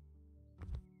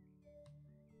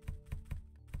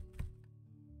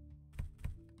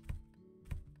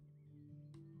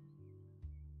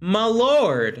 My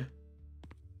lord!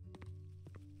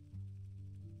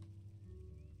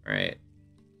 Alright.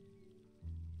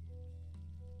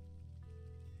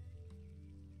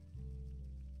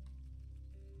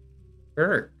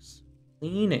 Perks.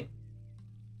 Cleaning.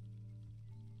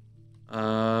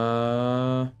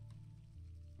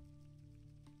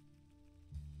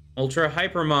 Ultra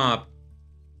Hyper Mop.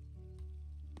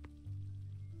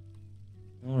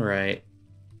 Alright.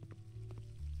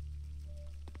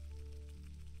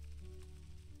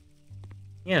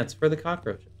 Yeah, it's for the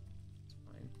cockroaches. It's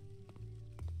fine.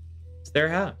 It's their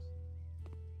house.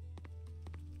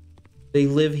 They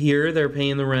live here, they're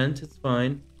paying the rent, it's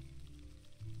fine.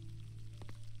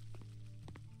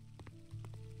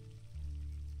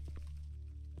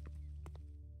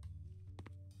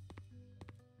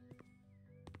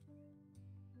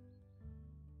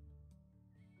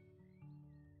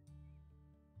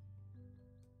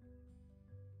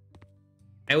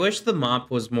 I wish the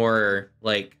mop was more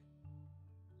like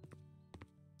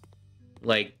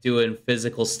doing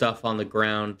physical stuff on the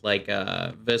ground, like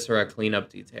Viscera cleanup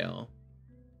detail,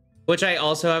 which I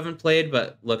also haven't played,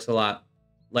 but looks a lot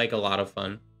like a lot of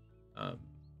fun.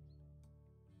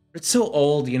 It's so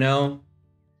old, you know.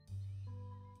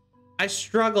 I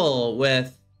struggle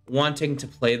with wanting to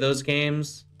play those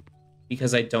games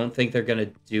because I don't think they're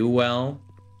gonna do well,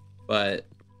 but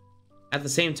at the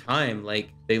same time, like,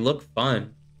 they look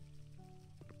fun.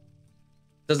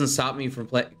 Doesn't stop me from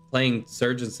playing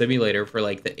Surgeon Simulator for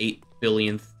like the 8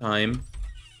 billionth time.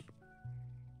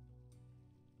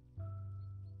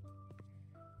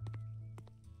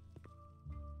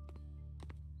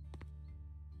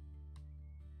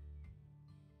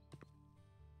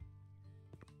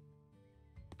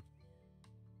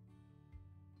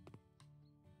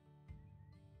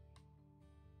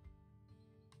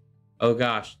 Oh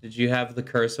gosh, did you have the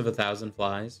curse of 1,000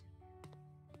 flies?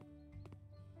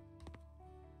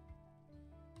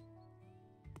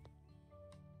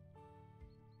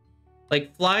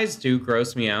 Like, flies do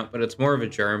gross me out, but it's more of a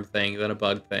germ thing than a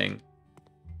bug thing.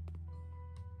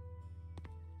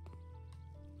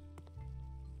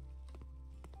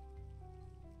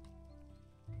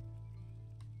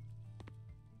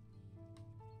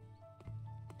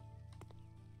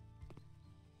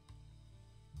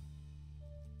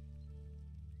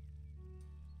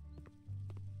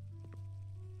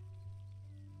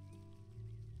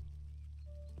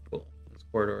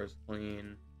 Corridors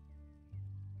clean.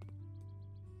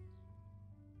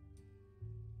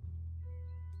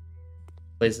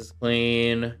 Place is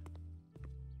clean.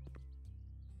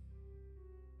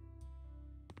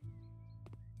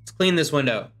 Let's clean this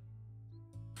window.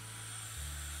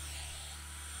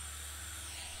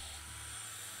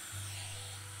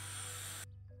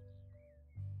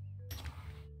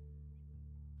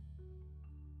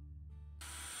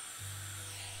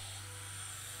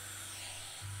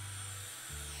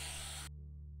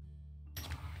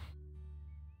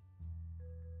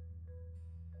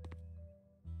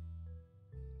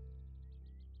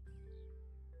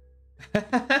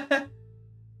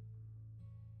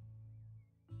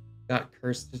 Got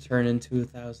cursed to turn into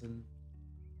 1,000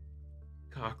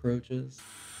 cockroaches.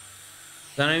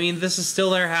 Then I mean, this is still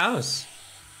their house.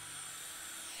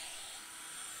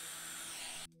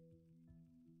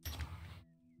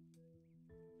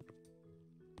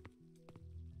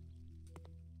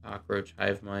 Cockroach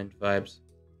hive mind vibes.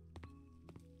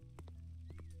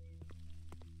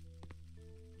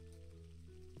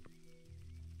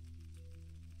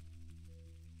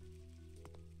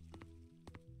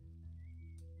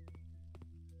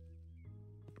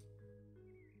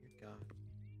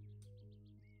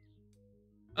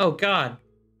 Oh, God.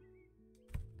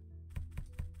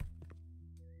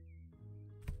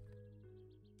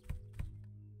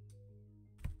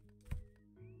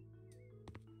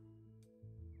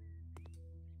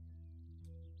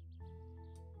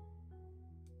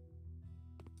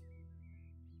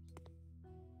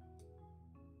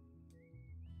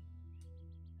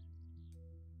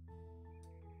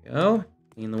 Go.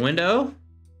 Clean the window.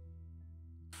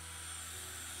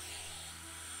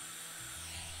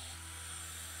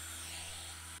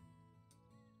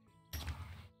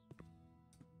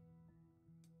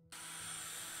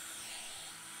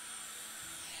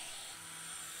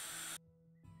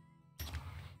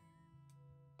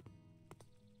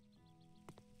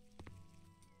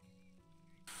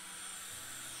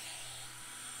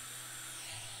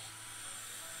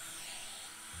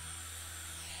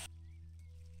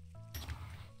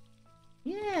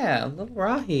 Yeah, little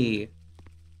Rahi.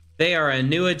 They are a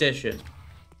new addition.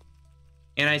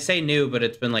 And I say new, but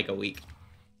it's been like a week.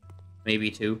 Maybe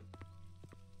 2.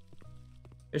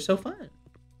 They're so fun.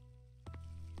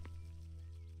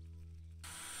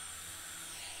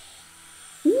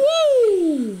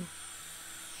 Woo!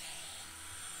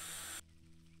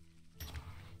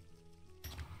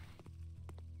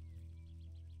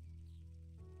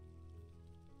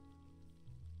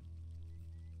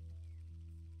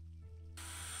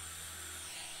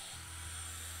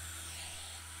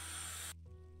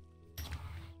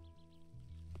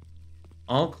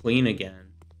 All clean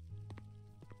again.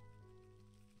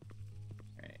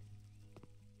 Alright.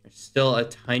 There's still a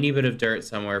tiny bit of dirt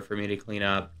somewhere for me to clean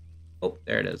up. Oh,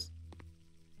 there it is.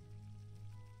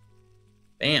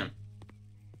 Bam.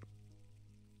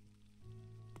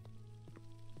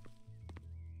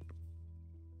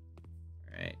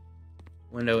 Alright.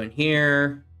 Window in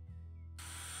here.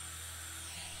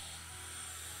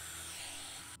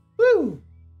 Woo!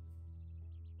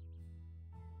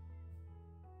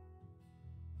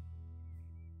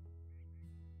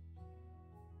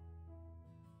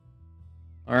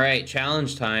 All right,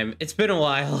 challenge time. It's been a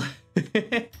while.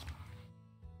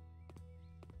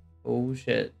 Oh,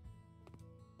 shit.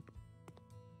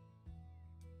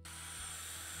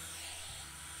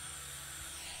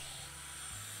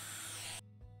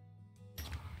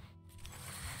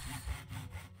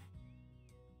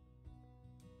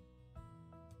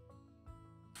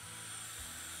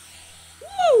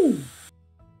 Woo!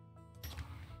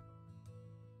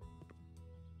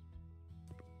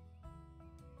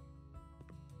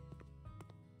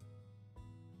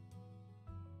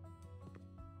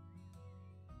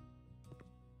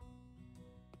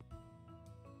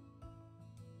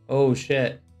 Oh,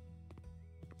 shit.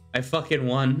 I fucking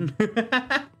won.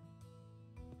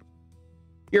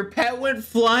 Your pet went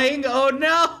flying? Oh,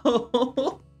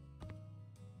 no!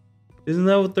 Isn't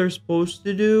that what they're supposed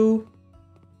to do?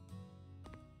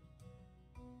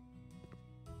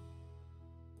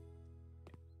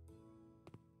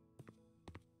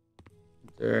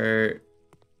 Dirt.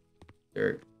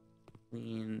 Dirt.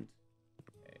 Cleaned.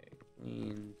 Okay,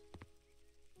 cleaned.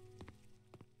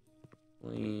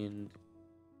 Cleaned.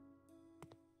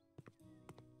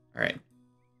 Alright.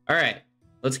 Alright.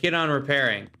 Let's get on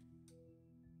repairing.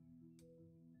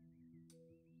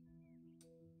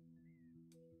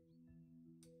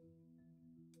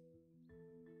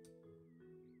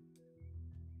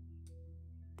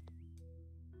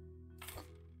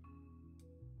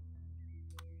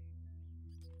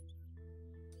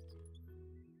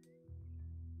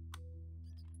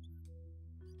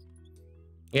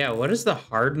 Yeah, what is the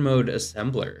hard mode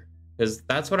assembler? Because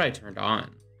that's what I turned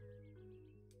on.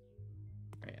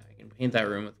 Alright, I can paint that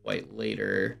room with white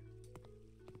later.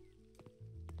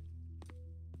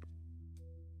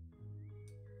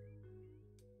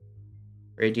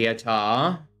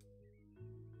 Radiata.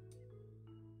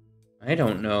 I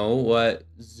don't know what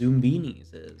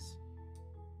Zumbinis is.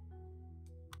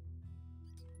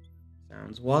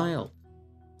 Sounds wild.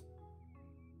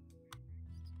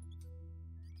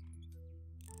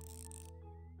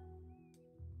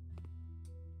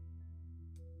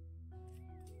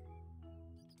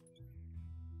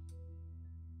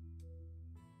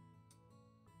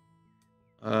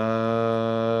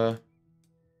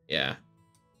 Yeah.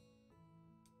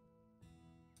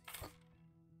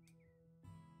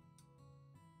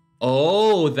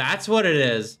 Oh, that's what it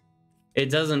is. It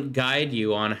doesn't guide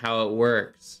you on how it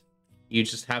works. You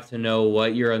just have to know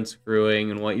what you're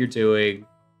unscrewing and what you're doing.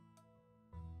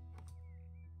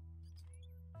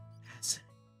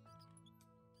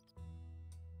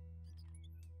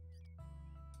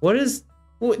 What is...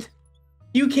 What?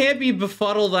 You can't be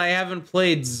befuddled I haven't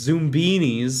played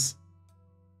Zumbinis.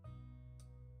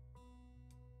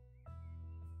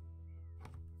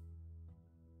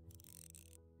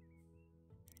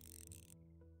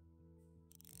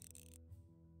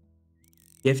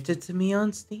 Gifted to me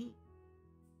on Steam.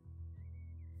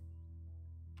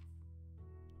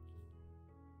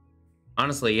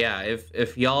 Honestly, yeah,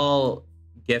 if y'all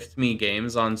gift me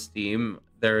games on Steam,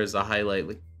 there is a high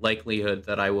likelihood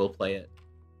that I will play it.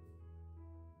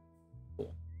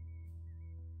 Cool.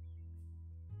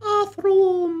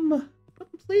 Bathroom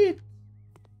complete.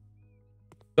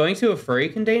 Going to a furry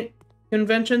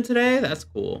convention today? That's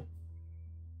cool.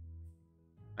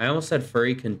 I almost said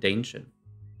furry convention,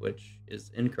 which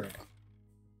is incorrect.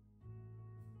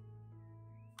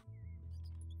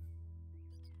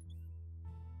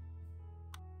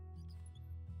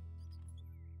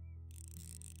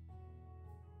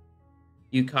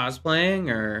 You cosplaying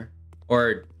or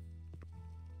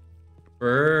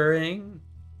furring?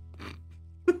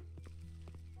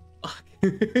 Fuck.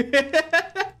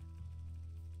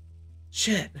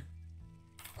 Shit.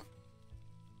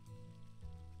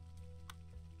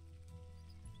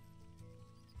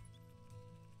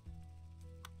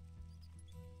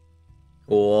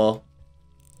 Cool.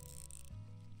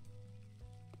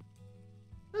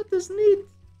 That is neat.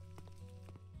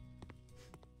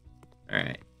 All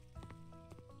right.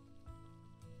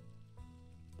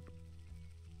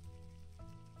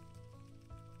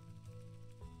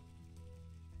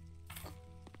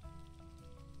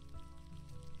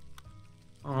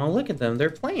 Oh, look at them. They're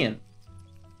playing.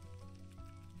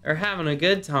 They're having a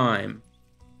good time.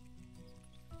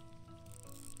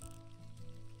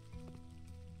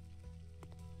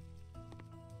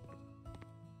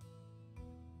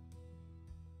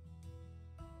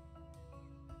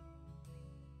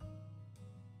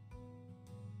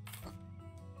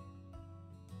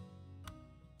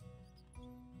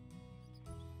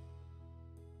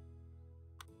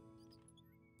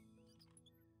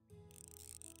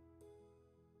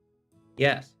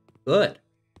 Yes. Good.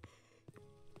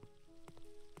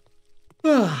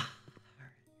 Oh.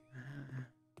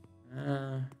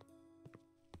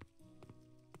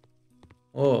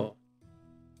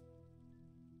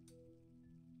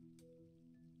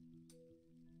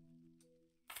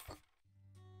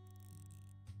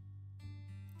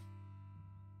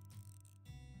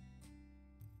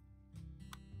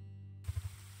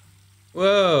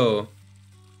 Whoa.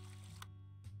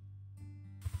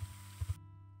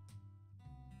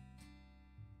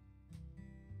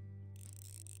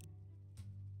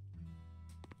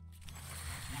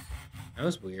 That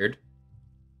was weird.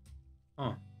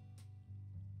 Huh.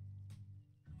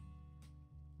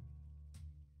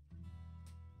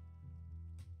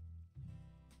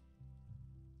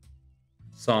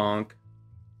 Sonk.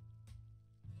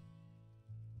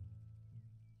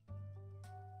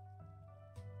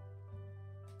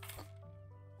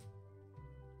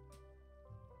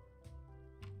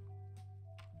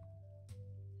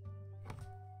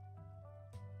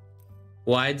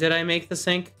 Why did I make the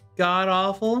sink god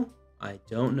awful? I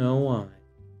don't know why.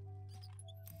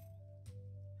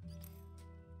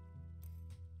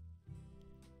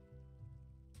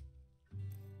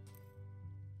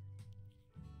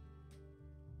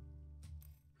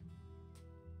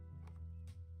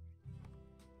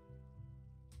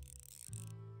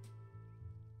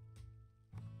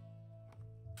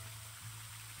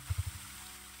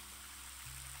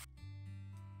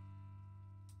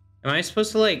 Am I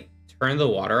supposed to, like, turn the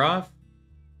water off?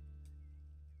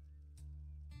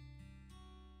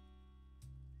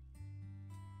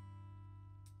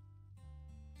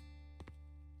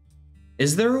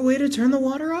 Is there a way to turn the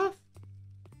water off?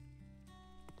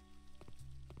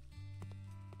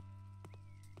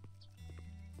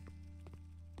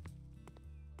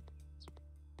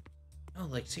 No,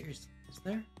 like seriously, is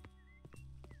there?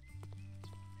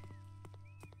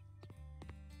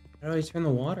 How do I turn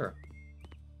the water off?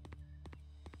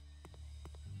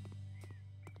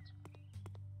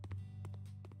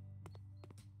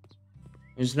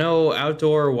 There's no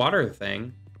outdoor water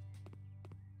thing.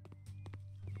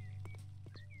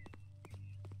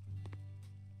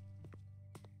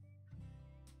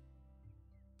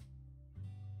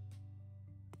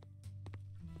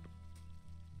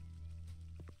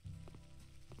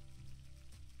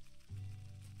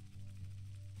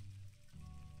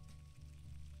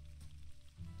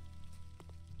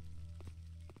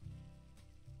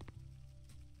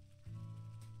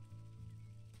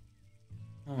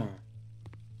 Oh.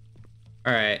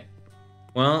 Alright.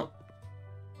 Well,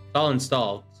 it's all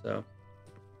installed, so.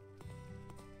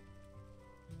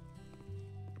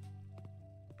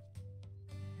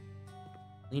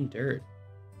 Clean dirt.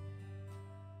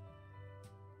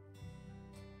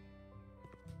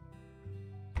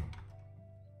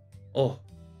 Oh.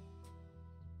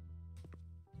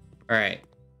 Alright.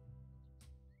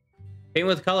 Paint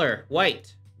with color.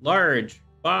 White. Large.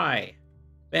 Buy.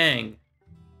 Bang.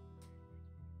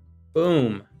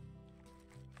 Boom.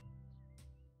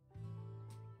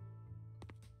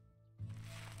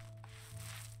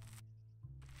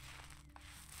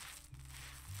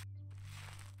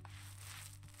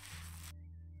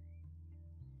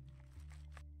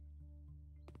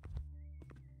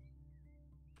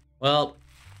 Well,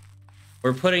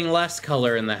 we're putting less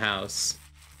color in the house.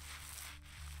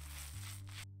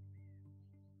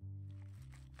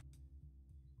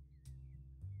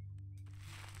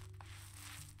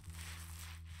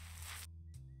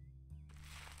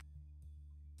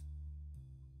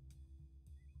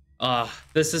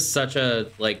 This is such a,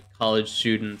 like, college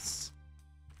student's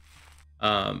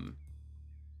paint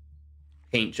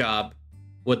job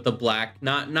with the black,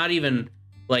 not even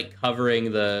like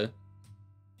covering the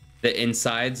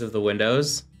insides of the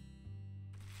windows.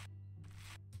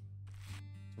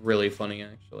 It's really funny,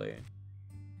 actually.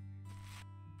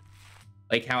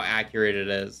 Like how accurate it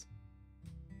is.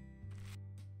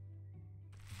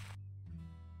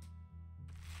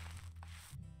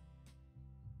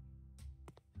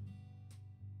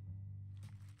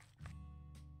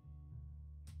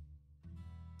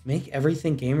 Make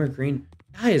everything gamer green.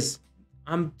 Guys,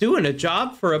 I'm doing a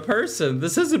job for a person.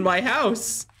 This isn't my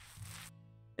house.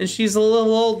 And she's a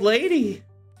little old lady.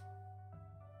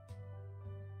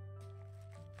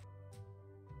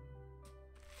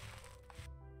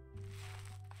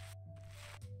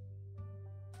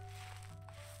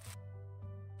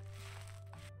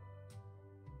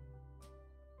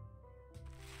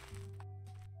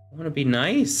 I want to be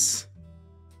nice.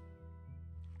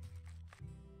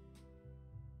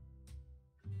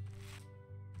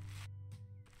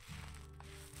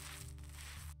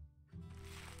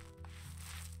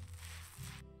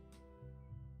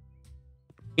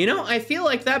 You know, I feel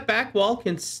like that back wall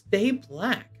can stay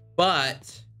black,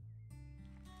 but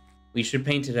we should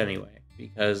paint it anyway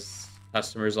because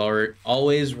customers are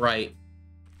always right.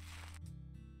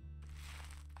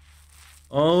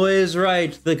 Always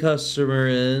right, the customer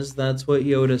is. That's what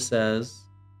Yoda says.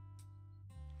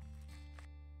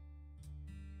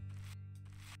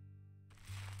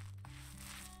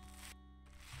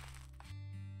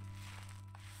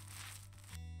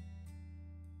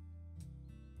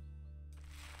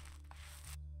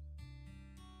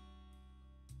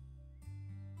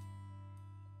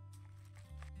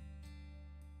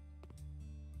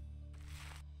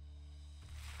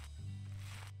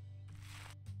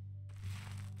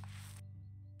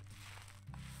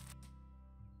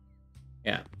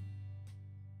 Yeah.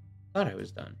 Thought I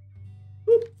was done.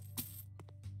 Boop.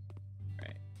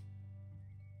 Right.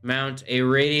 Mount a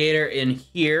radiator in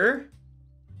here.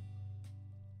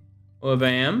 Oh,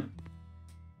 bam.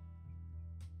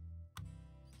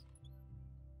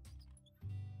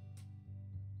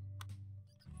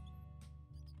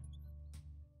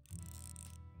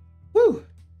 Whew.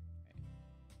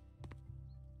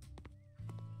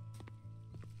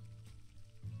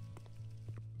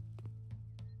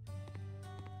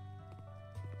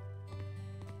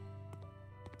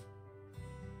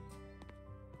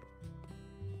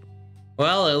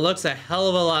 Well, it looks a hell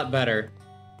of a lot better.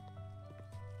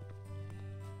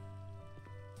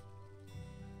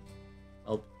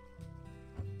 Oh.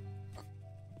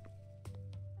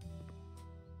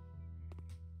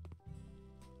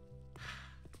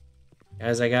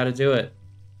 Guys, I gotta do it.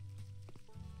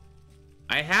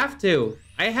 I have to.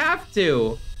 I have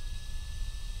to.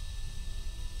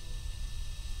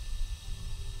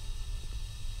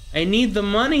 I need the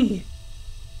money.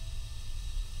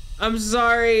 I'm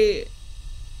sorry.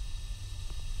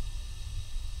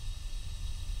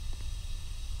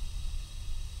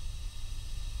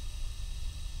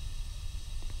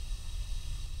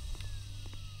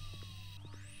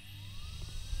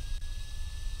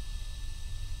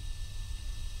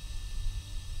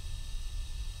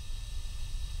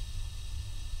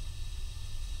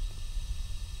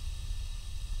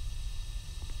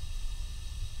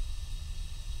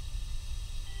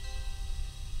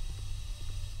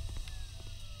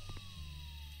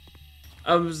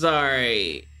 I'm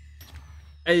sorry.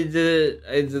 I did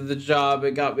the job.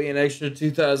 It got me an extra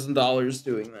 $2,000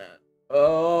 doing that.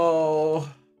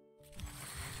 Oh.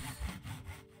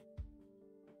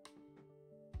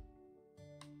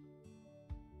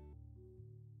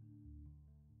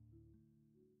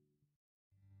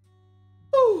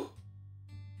 Whew.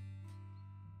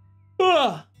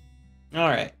 Ugh. All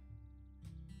right.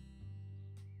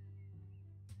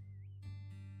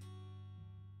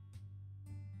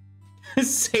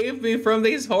 Save me from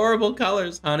these horrible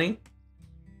colors, honey.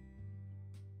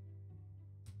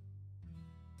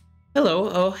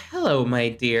 Hello, oh, hello, my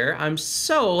dear. I'm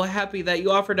so happy that you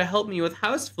offered to help me with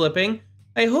house flipping.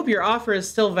 I hope your offer is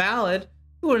still valid.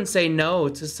 You wouldn't say no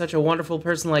to such a wonderful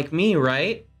person like me,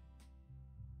 right?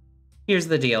 Here's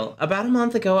the deal. About a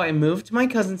month ago, I moved to my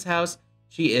cousin's house.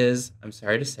 She is, I'm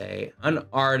sorry to say, an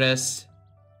artist.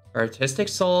 Her artistic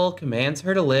soul commands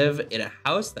her to live in a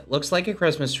house that looks like a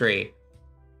Christmas tree.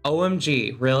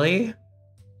 OMG, really?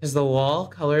 Because the wall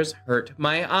colors hurt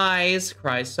my eyes,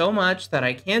 cry so much that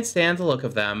I can't stand the look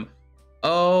of them.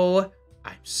 Oh,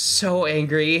 I'm so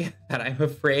angry that I'm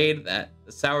afraid that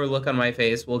the sour look on my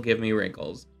face will give me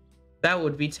wrinkles. That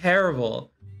would be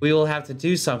terrible. We will have to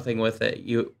do something with it.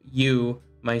 You,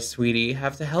 my sweetie,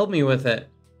 have to help me with it.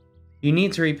 You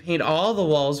need to repaint all the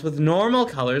walls with normal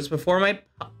colors before my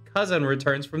cousin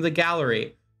returns from the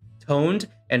gallery. Toned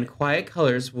and quiet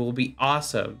colors will be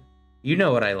awesome. You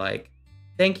know what I like.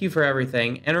 Thank you for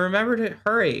everything, and remember to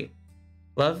hurry.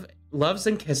 Loves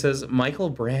and kisses, Michael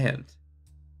Brandt.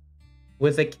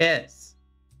 With a kiss.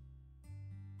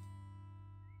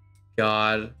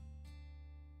 God.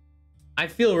 I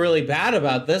feel really bad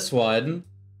about this one.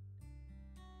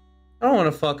 I don't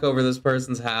want to fuck over this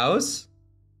person's house.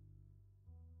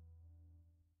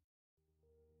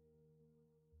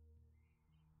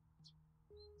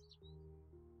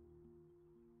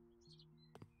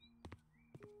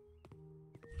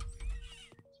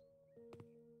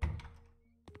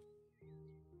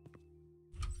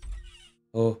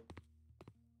 Oh.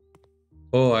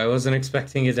 Oh, I wasn't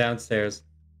expecting it downstairs.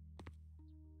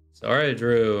 Storage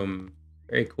room.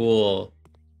 Very cool.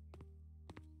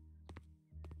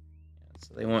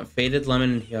 So they want faded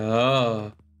lemon.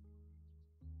 Oh.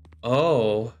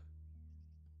 Oh.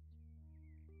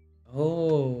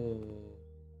 Oh.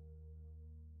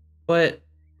 But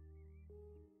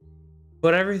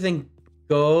everything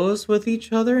goes with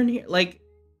each other in here. Like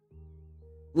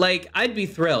I'd be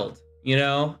thrilled, you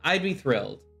know? I'd be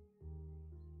thrilled.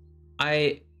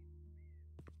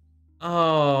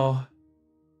 Oh.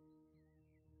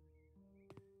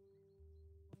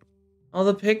 All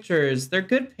the pictures. They're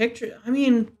good pictures. I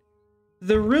mean,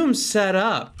 the room's set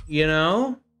up, you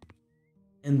know?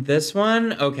 And this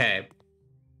one, okay.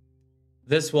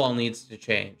 This wall needs to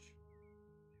change.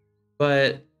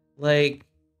 But, like,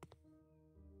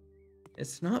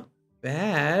 it's not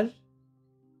bad.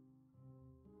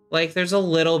 Like, there's a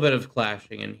little bit of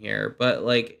clashing in here, but,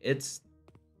 like, it's...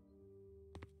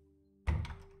 Oh,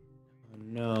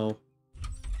 no.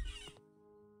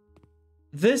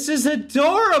 This is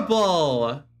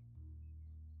adorable!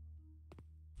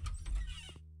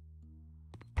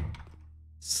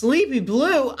 Sleepy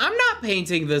blue? I'm not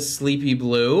painting this sleepy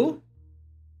blue.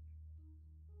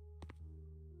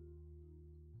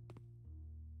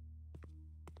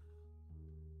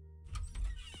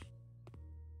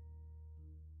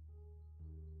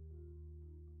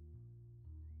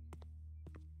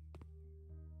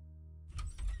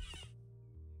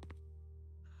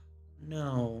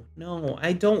 No,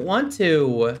 I don't want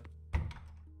to.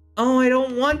 Oh, I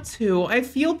don't want to. I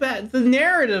feel bad. The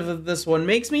narrative of this one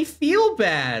makes me feel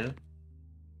bad.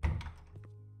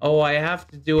 Oh, I have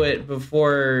to do it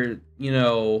before, you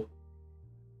know,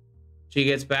 she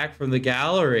gets back from the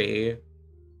gallery.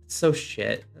 It's so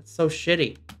shit. That's so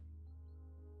shitty.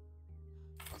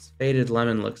 This faded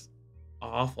lemon looks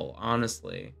awful,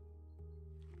 honestly.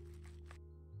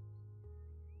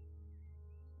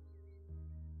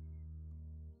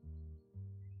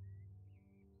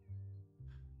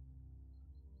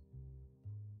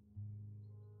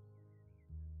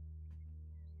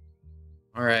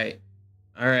 All right.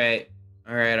 All right.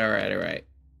 All right, all right, all right.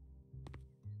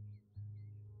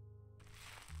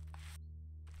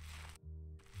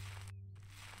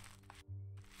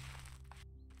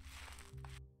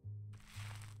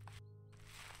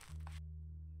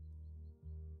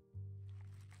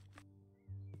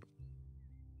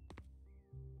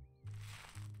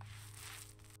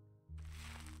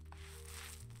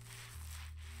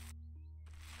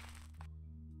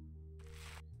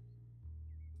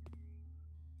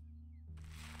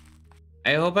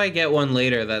 I hope I get one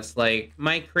later that's like,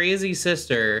 my crazy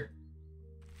sister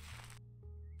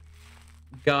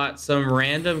got some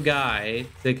random guy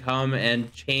to come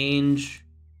and change,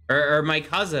 or my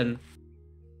cousin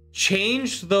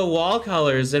changed the wall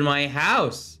colors in my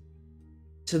house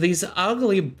to these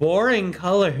ugly, boring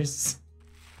colors.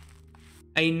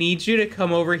 I need you to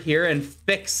come over here and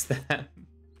fix them.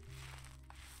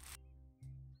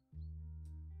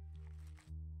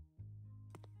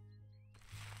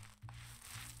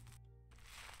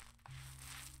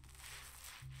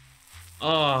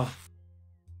 Oh,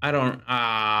 I don't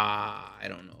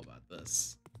know about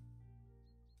this.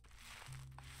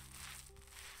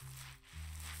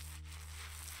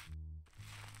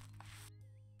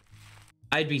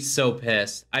 I'd be so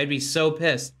pissed. I'd be so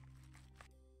pissed.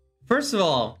 First of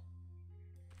all,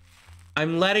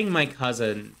 I'm letting my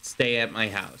cousin stay at my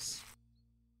house.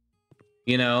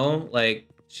 You know, like,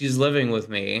 she's living with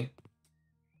me.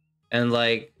 And,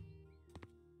 like,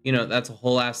 you know, that's a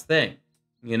whole ass thing.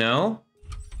 You know?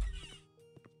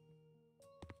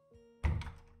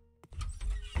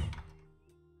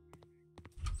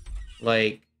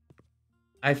 Like,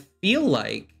 I feel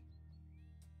like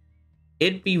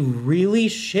it'd be really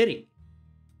shitty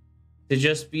to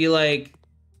just be like,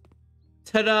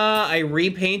 ta-da, I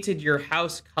repainted your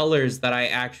house colors that I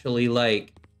actually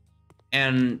like.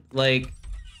 And, like,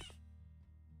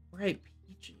 right,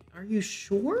 PG, are you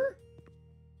sure?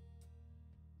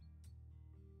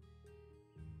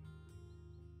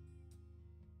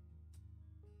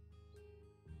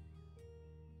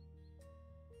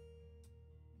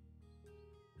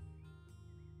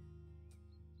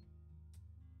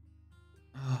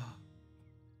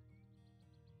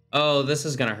 Oh, this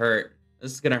is gonna hurt.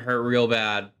 This is gonna hurt real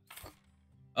bad.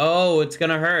 Oh, it's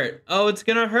gonna hurt. Oh, it's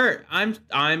gonna hurt.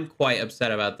 I'm quite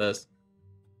upset about this.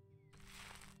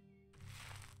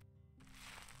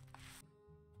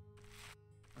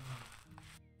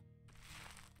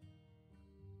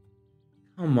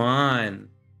 Come on.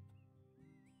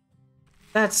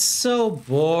 That's so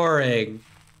boring.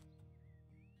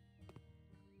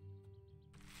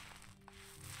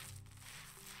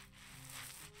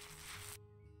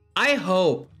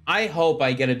 I hope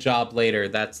I get a job later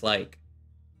that's like,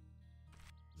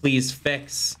 please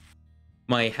fix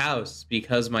my house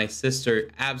because my sister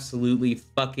absolutely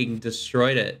fucking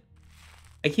destroyed it.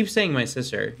 I keep saying my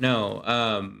sister. No,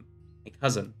 my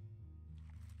cousin.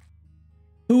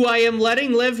 Who I am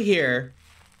letting live here.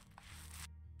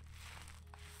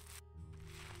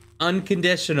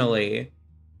 Unconditionally.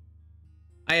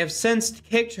 I have since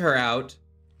kicked her out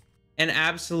and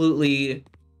absolutely,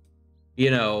 you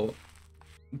know,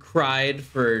 cried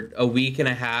for a week and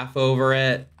a half over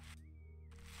it.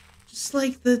 Just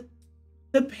like the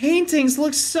paintings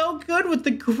look so good with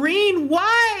the green.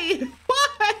 Why?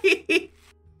 Why?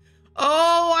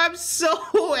 Oh, I'm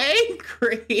so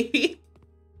angry.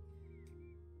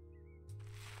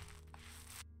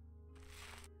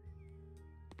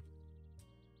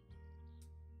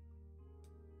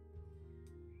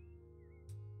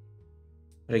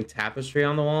 Putting tapestry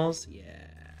on the walls? Yeah.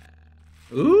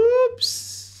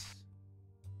 Oops.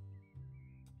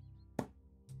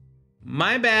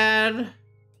 My bad.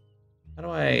 How do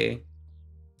I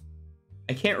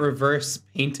can't reverse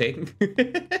painting.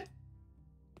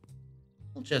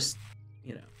 We'll just,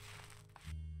 you know,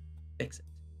 fix it.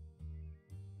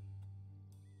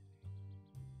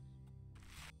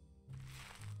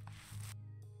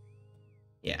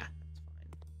 Yeah, that's fine.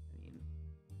 I mean,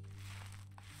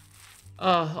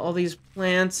 oh, all these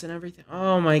plants and everything.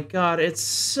 Oh my god, it's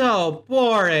so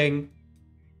boring.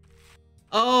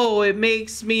 Oh, it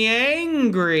makes me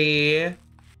angry.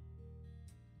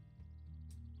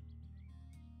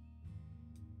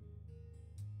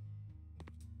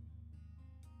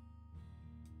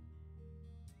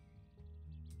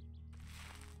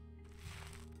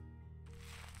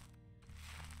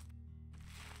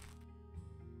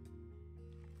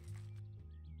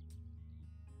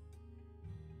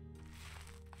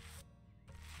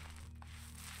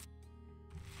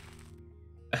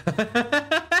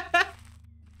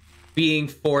 Being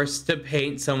forced to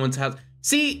paint someone's house.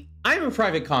 See, I'm a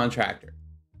private contractor.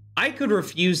 I could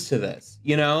refuse to this,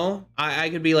 you know? I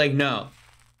could be like, no,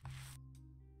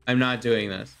 I'm not doing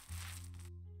this.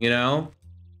 You know?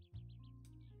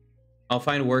 I'll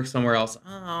find work somewhere else.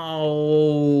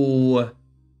 Oh.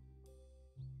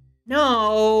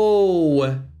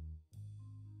 No.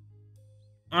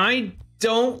 I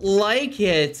don't like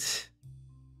it.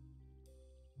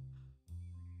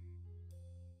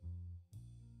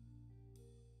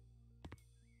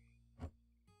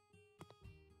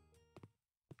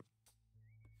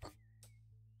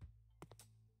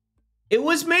 It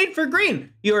was made for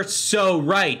green. You're so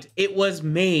right. It was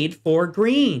made for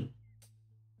green.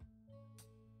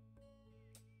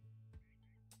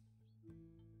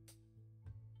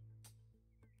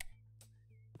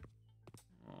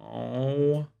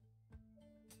 Oh.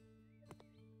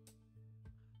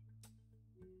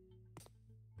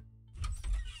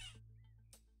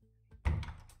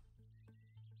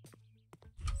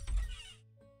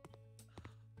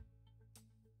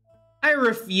 I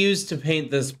refuse to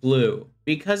paint this blue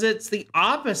because it's the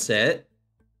opposite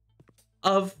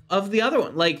of the other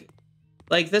one. Like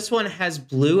this one has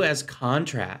blue as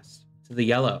contrast to the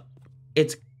yellow.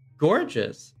 It's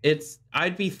gorgeous.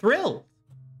 I'd be thrilled.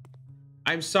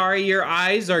 I'm sorry your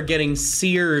eyes are getting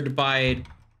seared by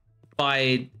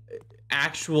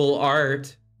actual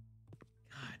art.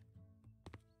 God.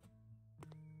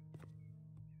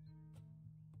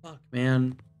 Fuck,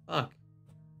 man. Fuck.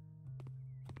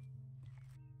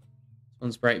 This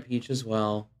one's bright peach as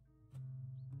well.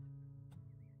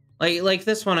 Like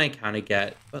this one I kind of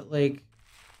get, but like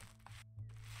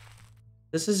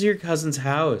this is your cousin's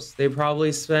house. They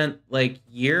probably spent like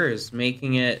years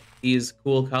making it these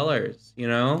cool colors, you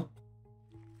know?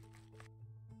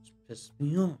 Just pissed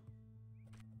me off.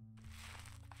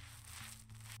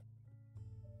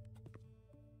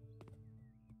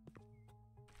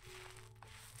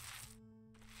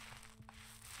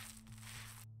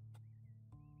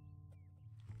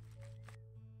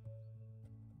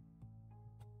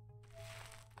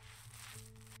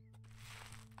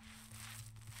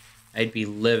 I'd be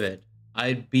livid.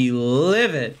 I'd be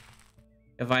livid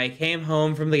if I came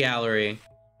home from the gallery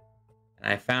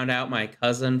and I found out my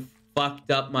cousin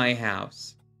fucked up my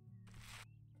house.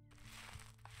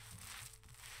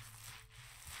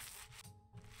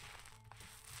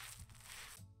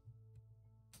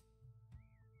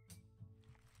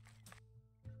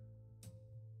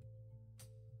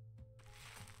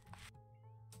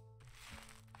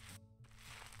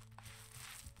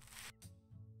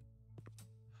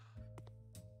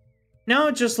 No,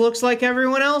 it just looks like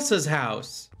everyone else's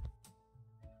house.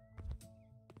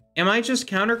 Am I just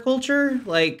counterculture?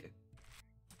 Like,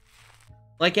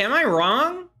 am I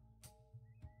wrong?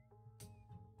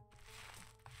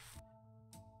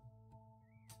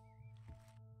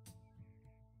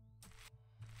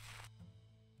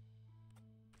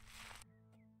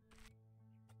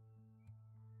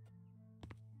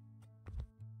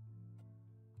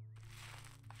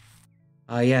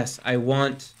 Yes, I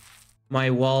want my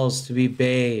walls to be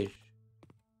beige.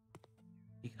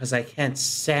 Because I can't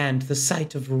stand the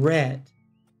sight of red.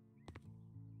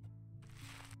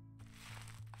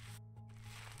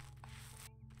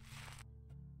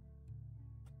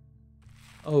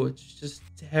 Oh, it's just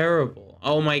terrible.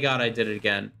 Oh my god, I did it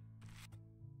again.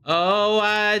 Oh,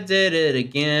 I did it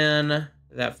again.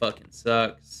 That fucking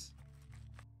sucks.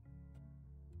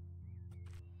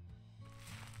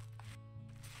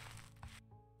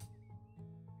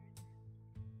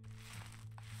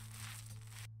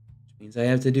 Means I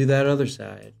have to do that other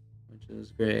side, which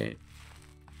is great.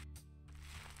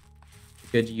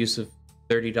 Good use of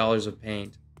 $30 of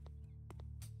paint.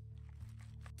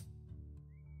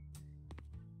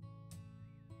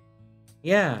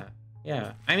 Yeah.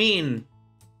 I mean,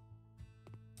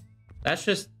 that's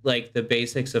just like the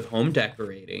basics of home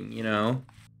decorating, you know?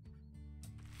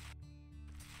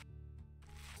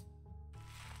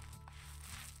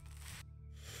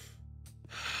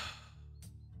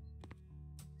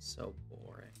 So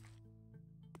boring.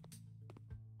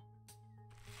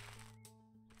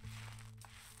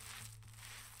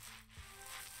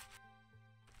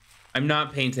 I'm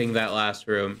not painting that last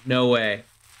room. No way.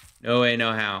 No way,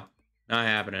 no how. Not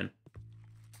happening.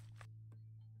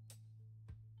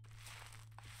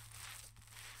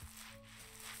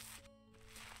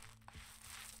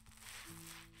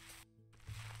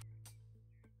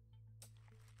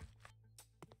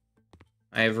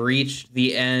 I have reached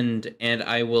the end, and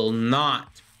I will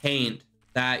not paint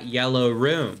that yellow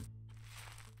room.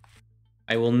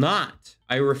 I will not.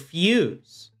 I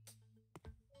refuse.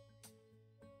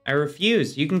 I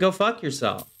refuse. You can go fuck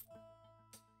yourself.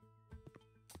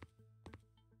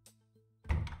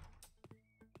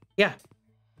 Yeah.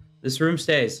 This room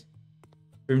stays.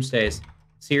 Room stays.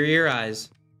 Sear your eyes.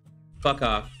 Fuck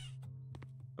off.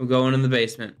 I'm going in the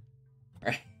basement.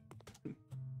 All right.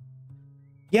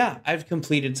 Yeah, I've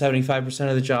completed 75%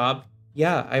 of the job.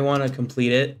 Yeah, I want to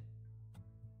complete it.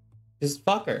 Just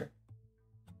fuck her.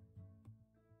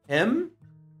 Him?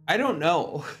 I don't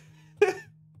know.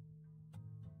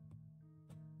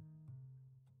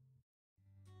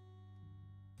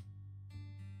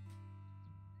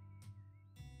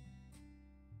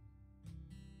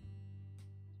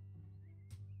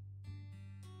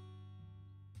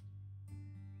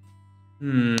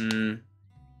 Hmm.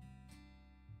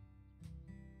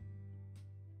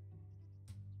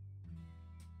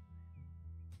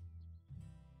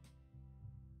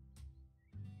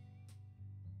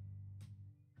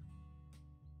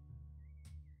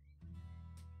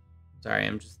 Sorry,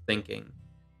 I'm just thinking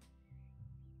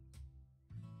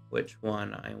which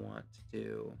one I want to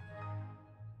do.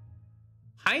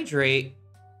 Hydrate?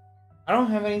 I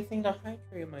don't have anything to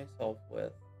hydrate myself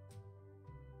with.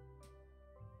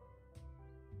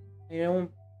 I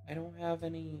don't have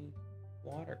any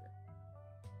water.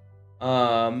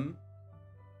 I'll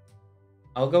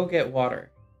go get water.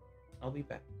 I'll be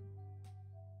back.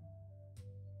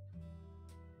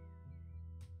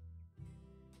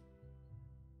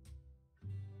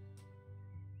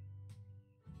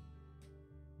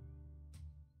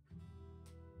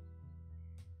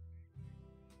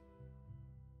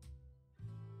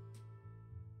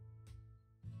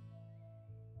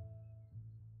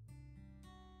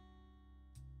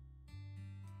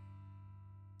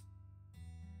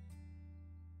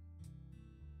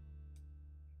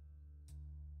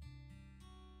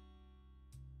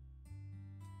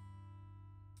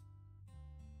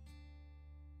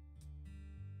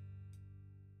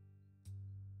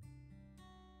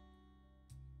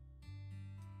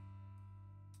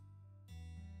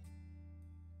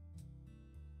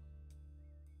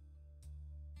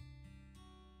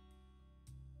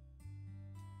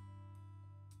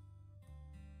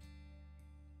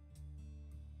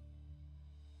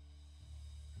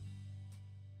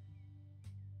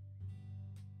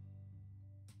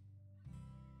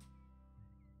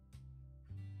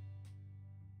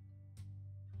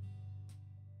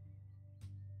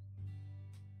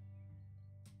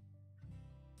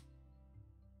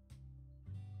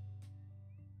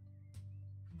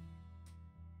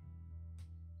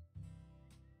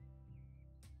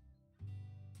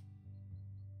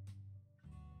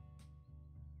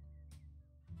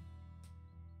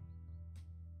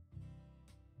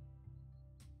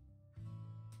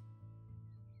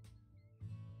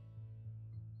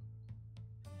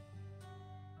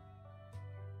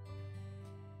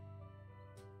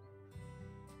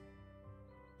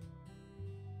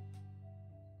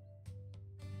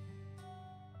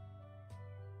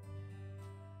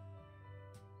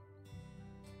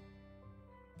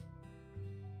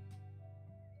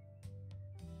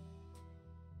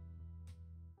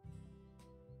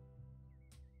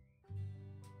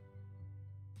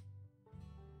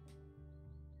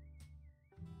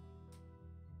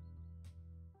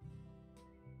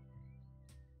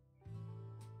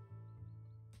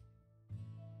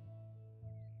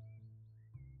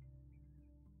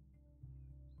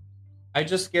 I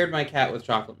just scared my cat with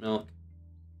chocolate milk.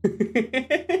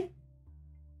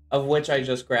 Of which I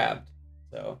just grabbed.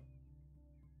 So.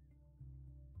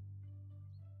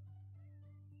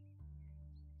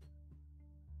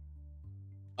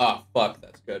 Oh, fuck,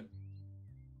 that's good.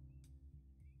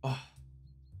 Oh,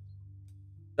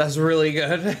 that's really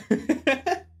good.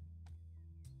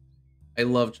 I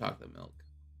love chocolate milk.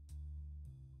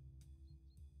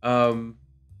 Um,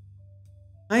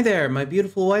 Hi there, my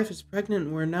beautiful wife is pregnant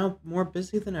and we're now more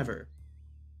busy than ever.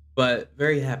 But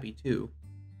very happy too.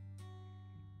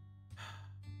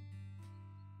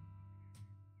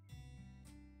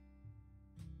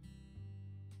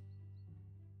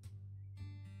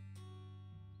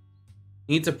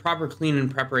 Needs a proper clean in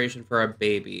preparation for a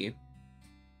baby.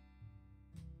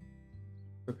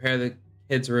 Prepare the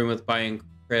kids' room with buying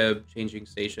crib, changing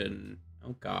station.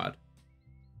 Oh god.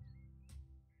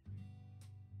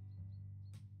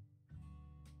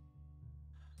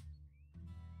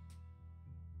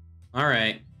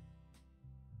 Alright.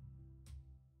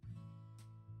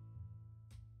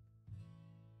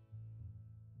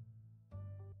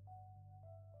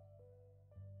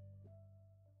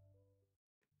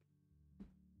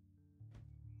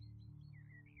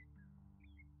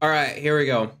 Alright, here we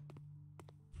go.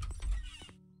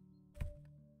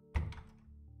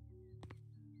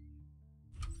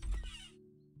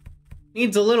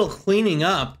 Needs a little cleaning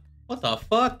up. What the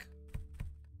fuck?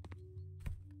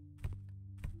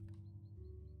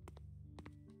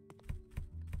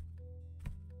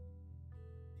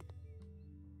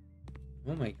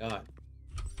 my god.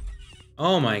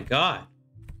 Oh my god.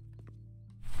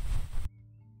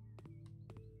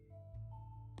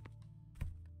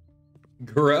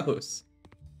 Gross.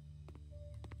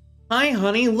 Hi,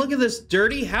 honey. Look at this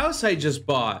dirty house I just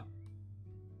bought.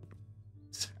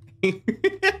 Sorry.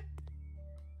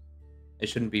 I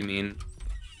shouldn't be mean.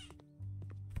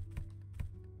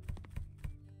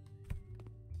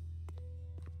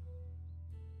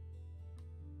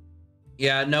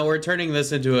 Yeah, no, we're turning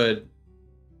this into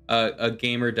a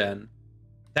gamer den.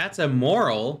 That's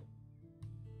immoral.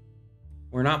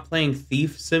 We're not playing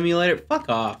Thief Simulator. Fuck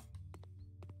off.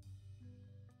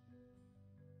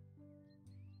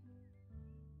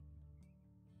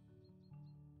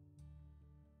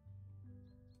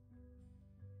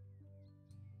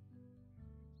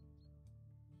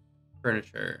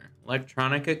 Furniture.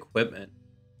 Electronic equipment.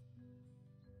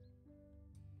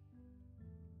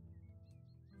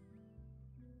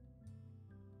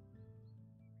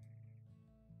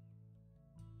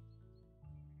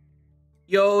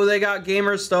 Yo, they got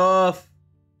gamer stuff.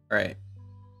 All right.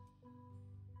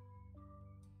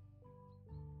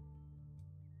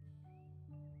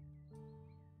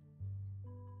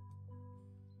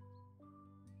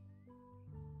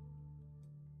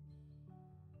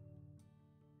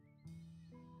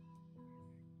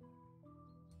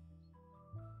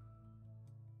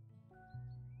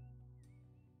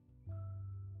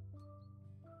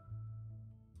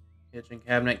 Kitchen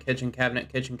cabinet, kitchen cabinet,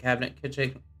 kitchen cabinet,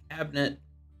 kitchen cabinet.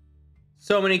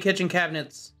 So many kitchen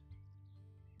cabinets.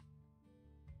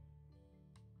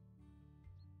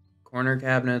 Corner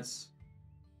cabinets.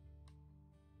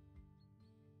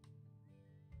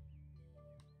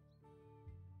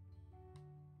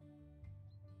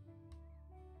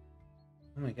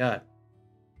 Oh my god.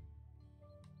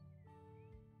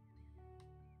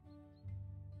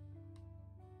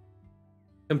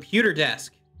 Computer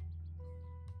desk.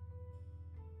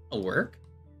 It'll work.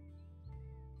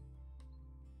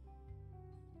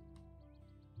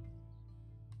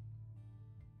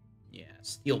 Yeah,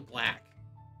 steel black.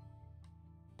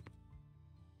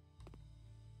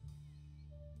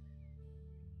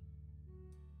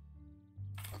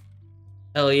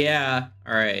 Hell yeah.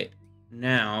 All right.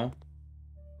 Now,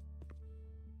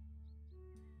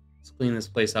 let's clean this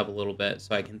place up a little bit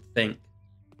so I can think.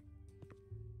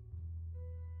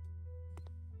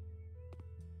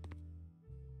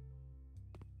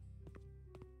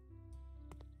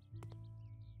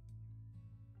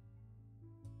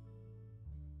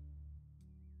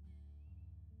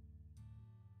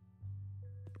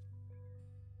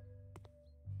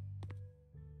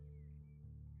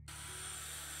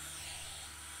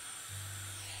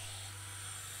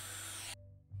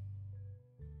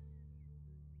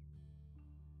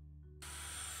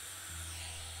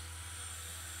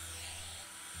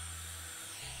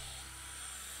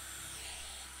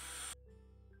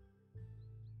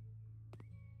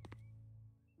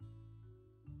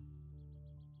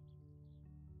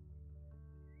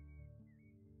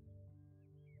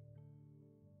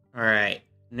 All right.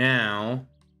 Now,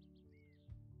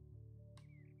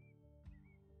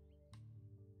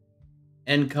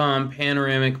 Encom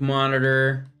panoramic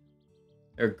monitor.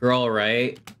 They're girl,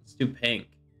 right? Let's do pink.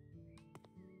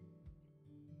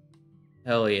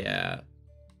 Hell yeah.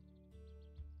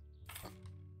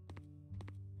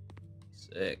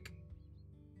 Sick.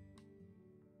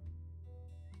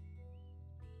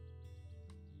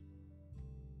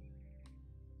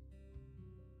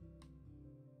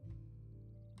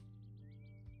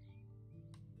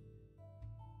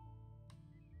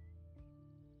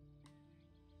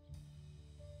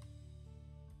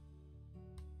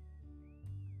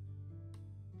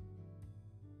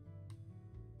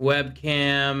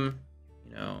 Webcam,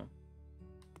 you know.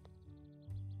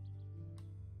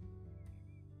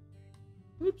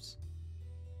 Oops.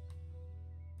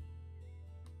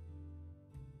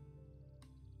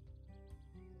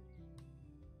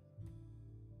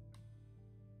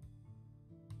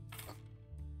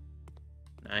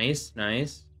 Nice,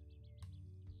 nice.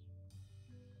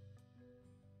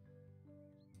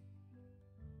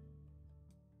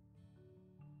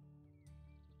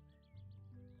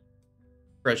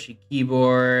 Brushy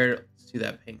keyboard. Let's do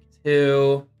that pink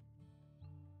too.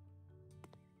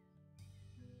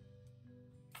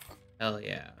 Hell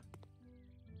yeah.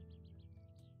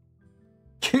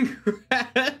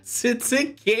 Congrats, it's a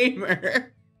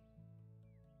gamer.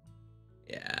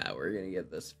 Yeah, we're gonna get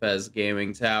this Fez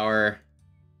gaming tower.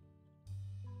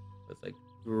 With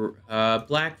like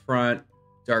black front,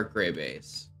 dark gray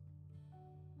base.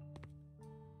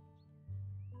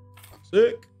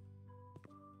 Sick.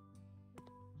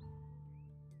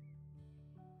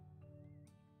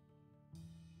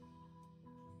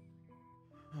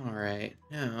 All right,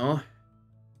 now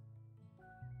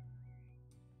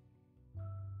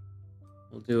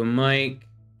we'll do a mic.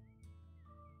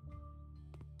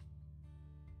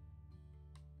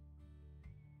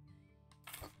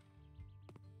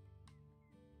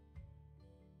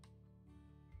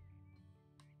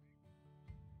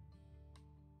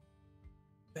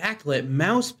 Backlit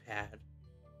mouse pad.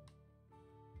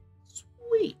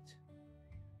 Sweet.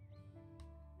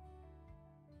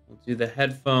 We'll do the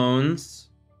headphones.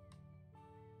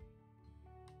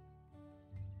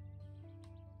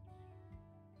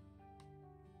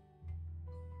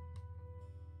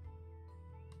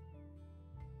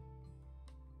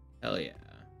 Hell yeah.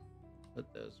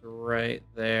 Put those right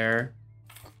there.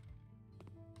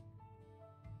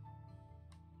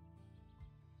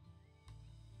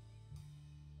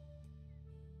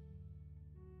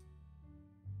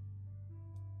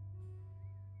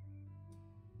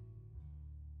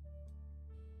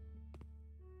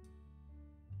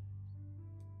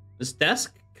 This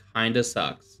desk kind of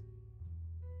sucks.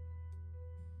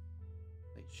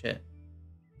 Like shit.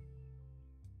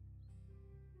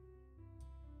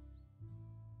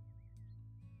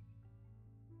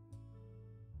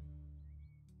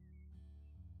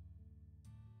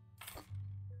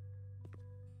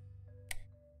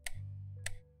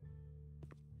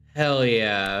 Hell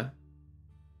yeah.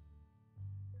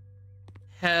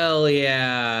 Hell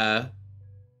yeah.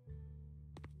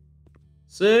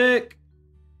 Sick.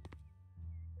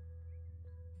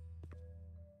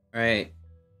 All right.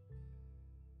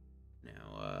 Now,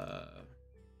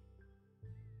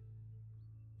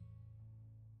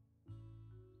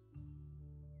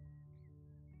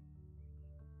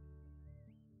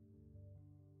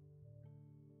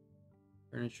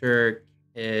 furniture,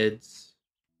 kids.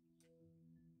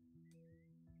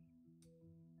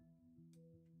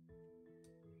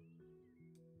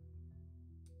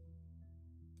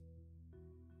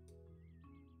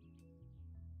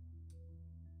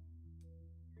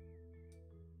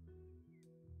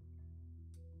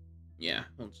 Yeah,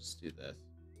 we'll just do this.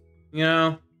 You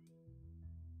know?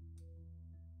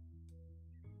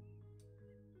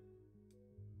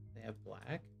 They have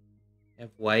black? They have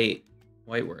white.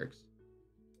 White works.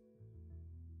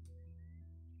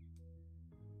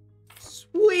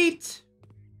 Sweet!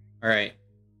 Alright.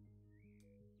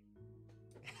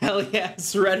 Hell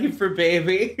yes, ready for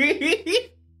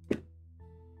baby.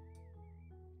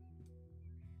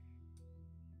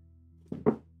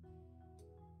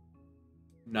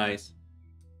 Nice.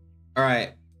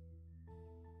 Alright.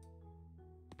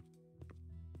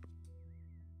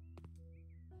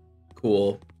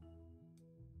 Cool.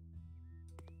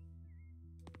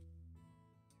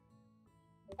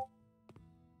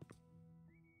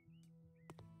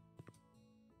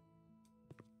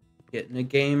 Getting a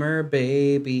gamer,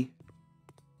 baby.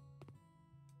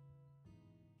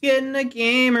 Getting a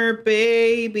gamer,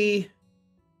 baby.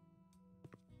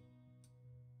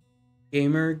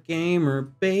 Gamer, gamer,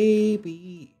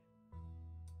 baby.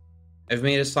 I've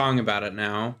made a song about it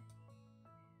now.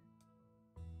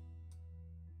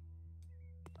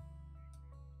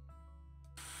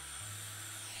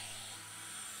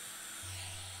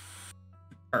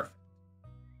 Perfect.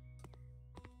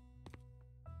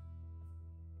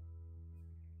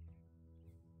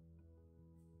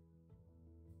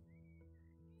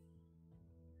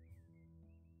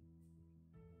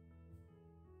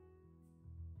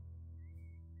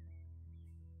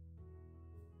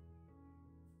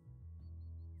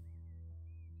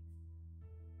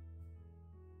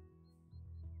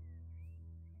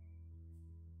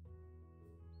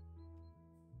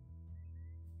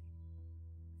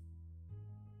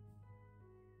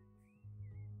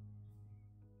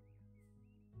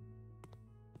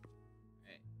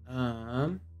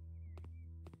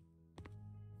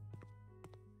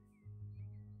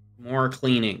 More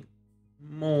cleaning.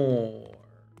 More.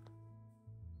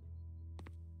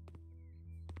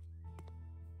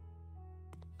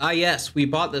 Ah, yes, we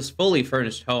bought this fully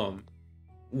furnished home,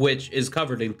 which is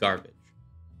covered in garbage.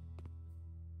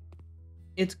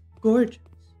 It's gorgeous.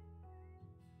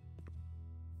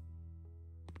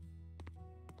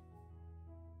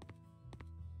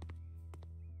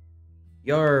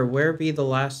 Yar, where be the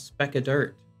last speck of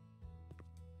dirt?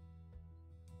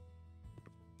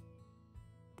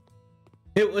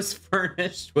 It was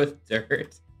furnished with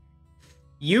dirt.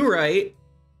 You right.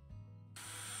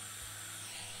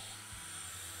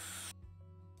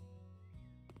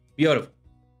 Beautiful.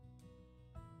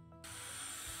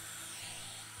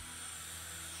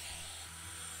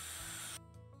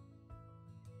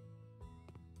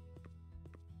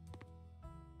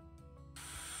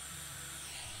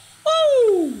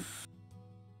 Woo!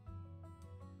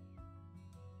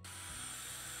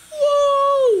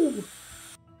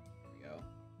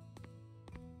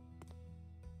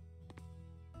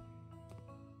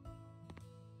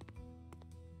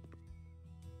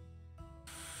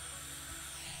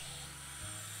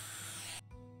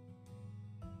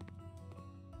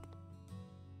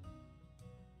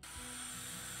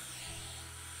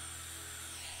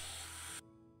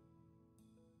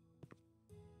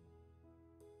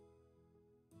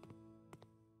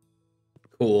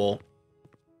 cool.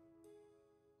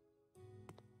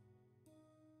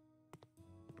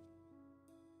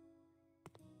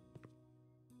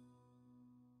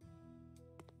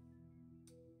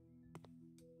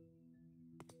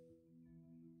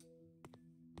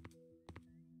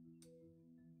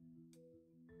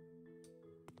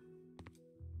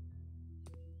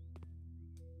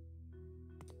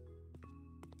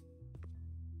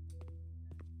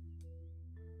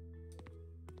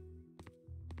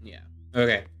 Yeah.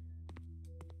 Okay.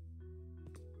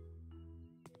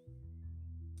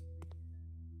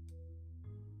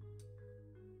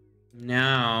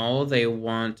 Now they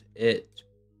want it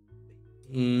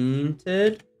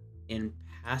painted in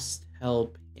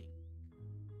pastel pink.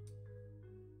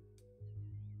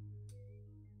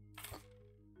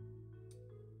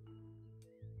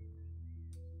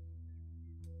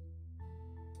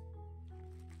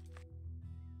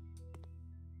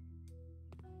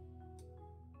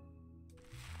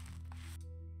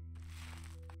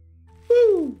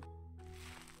 Woo!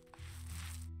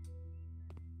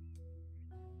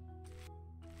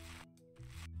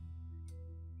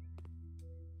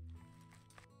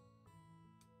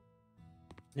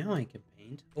 Now I can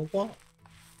paint a wall.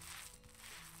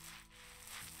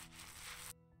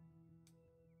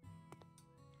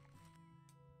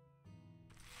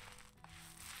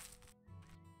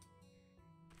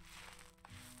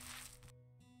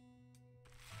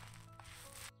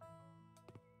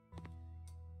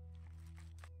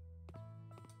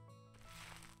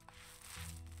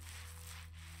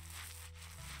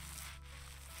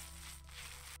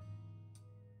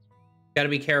 Got to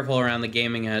be careful around the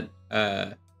gaming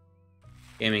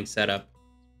setup.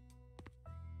 I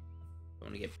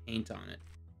want to get paint on it.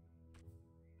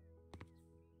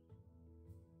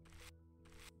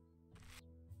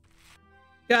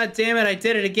 God damn it, I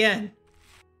did it again.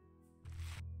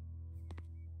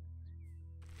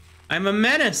 I'm a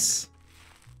menace.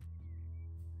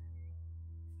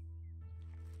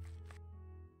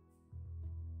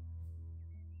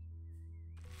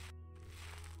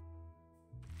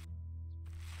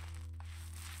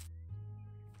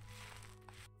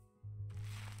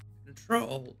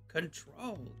 Control,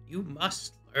 control. You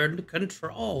must learn to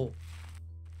control.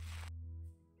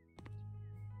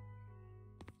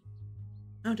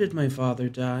 How did my father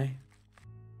die?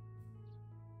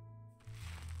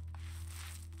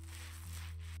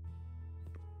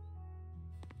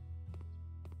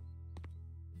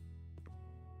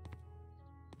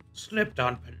 Slipped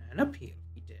on banana peel,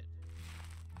 he did.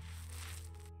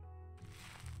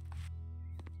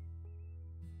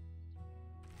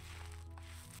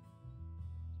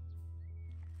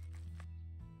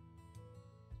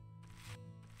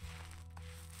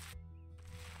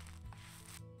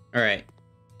 All right.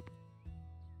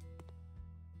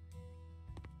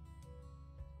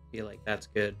 Feel like that's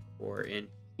good for in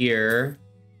here.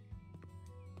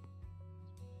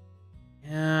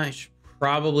 Yeah, I should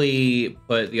probably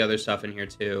put the other stuff in here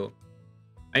too.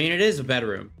 I mean, it is a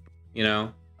bedroom, you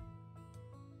know?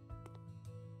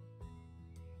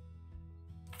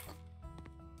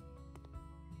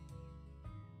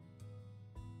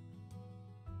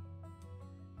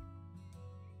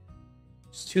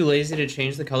 Just too lazy to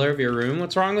change the color of your room?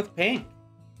 What's wrong with pink?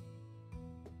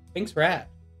 Pink's rad.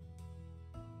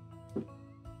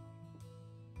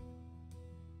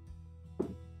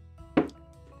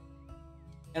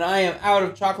 And I am out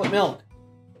of chocolate milk.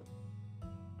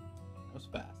 That was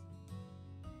fast.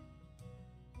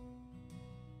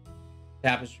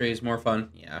 Tapestry is more fun.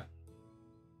 Yeah.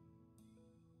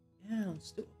 Yeah,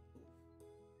 let's do it.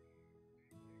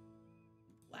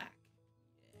 Black.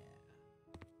 Yeah.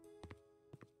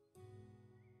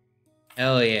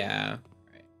 Hell yeah.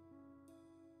 All right.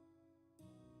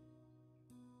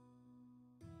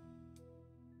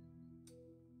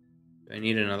 Do I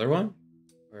need another one?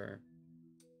 Or...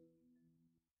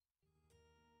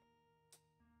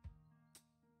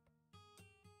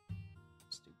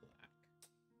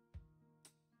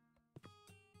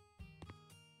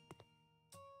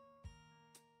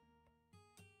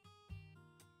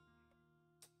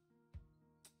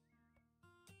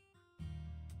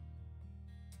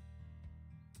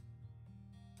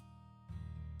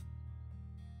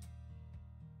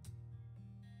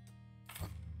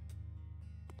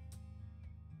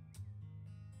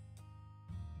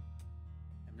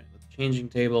 changing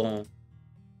table.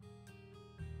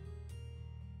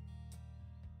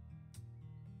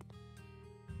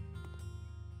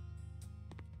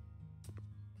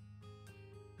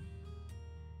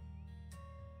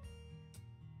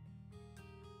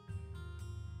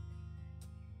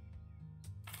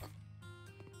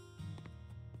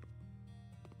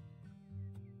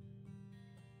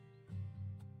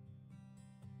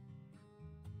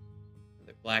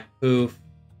 Another black poof.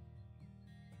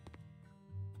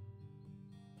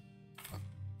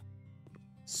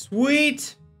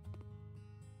 Sweet!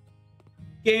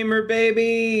 Gamer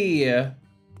baby!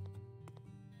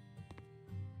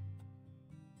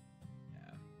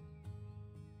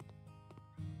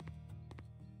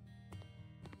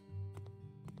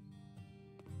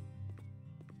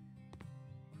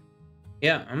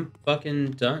 Yeah, I'm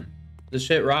fucking done. This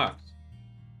shit rocks.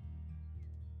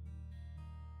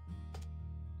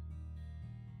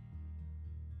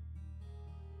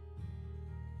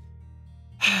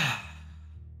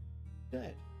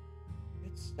 Good.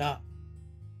 Good stuff.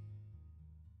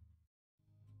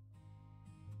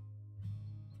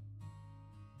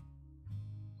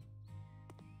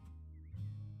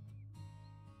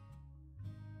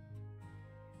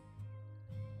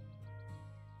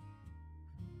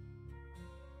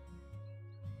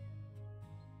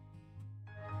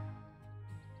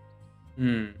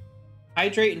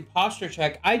 Hydrate and posture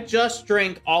check. I just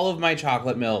drank all of my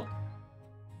chocolate milk.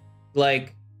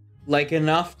 Like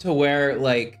enough to where,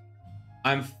 like,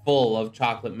 I'm full of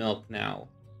chocolate milk now.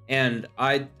 And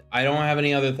I don't have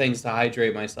any other things to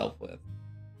hydrate myself with.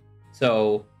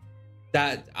 So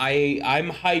that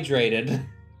I'm hydrated.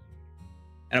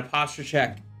 And a posture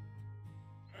check.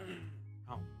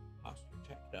 Oh, posture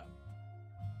checked up.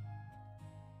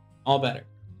 All better.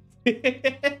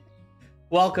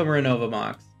 Welcome, Renova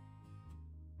Mox.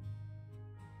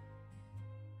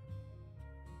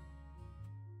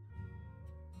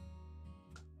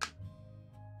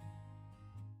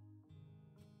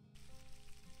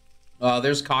 Oh,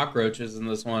 there's cockroaches in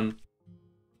this one.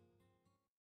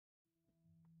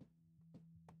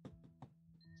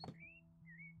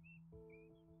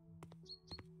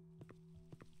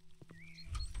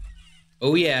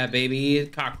 Oh yeah, baby.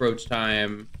 Cockroach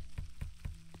time.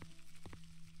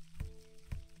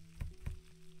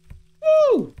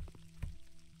 Woo!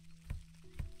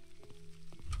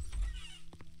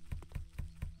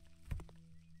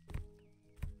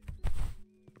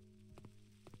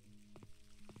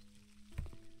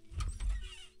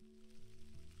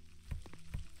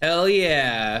 Hell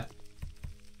yeah.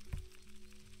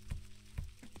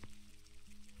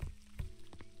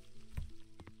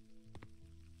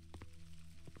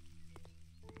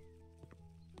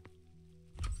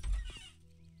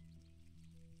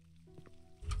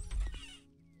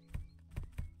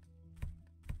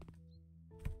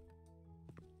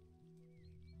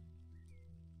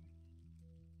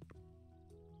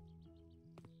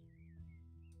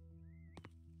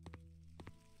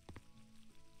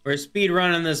 We're speed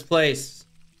running this place.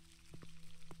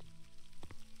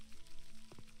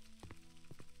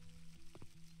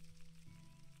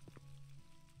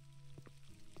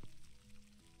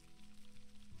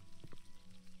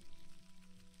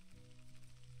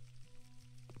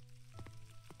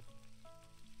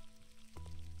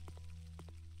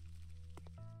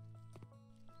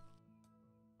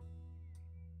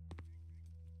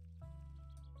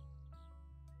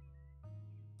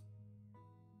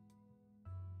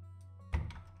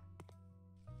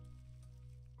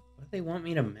 What do they want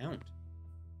me to mount?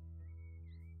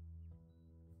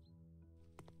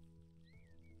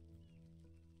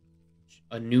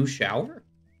 A new shower?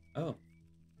 Oh.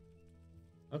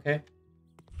 Okay.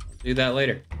 I'll do that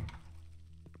later.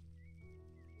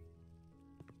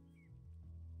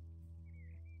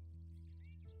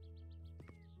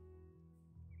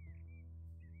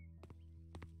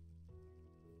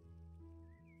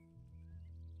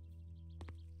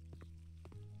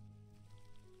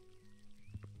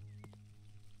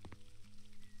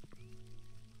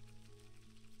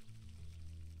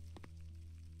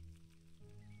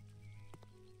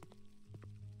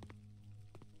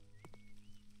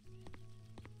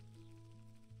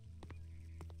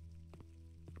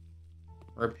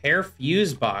 Repair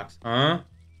fuse box, huh?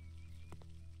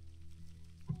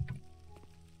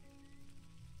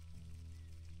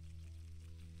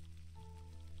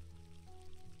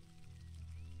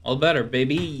 All better,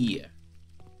 baby.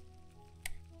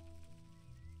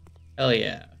 Hell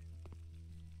yeah.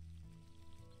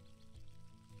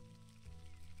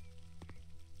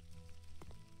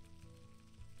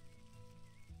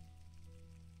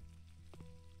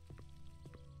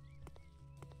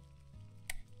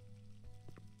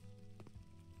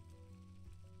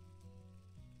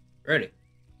 Ready.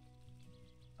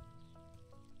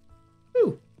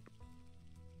 Woo.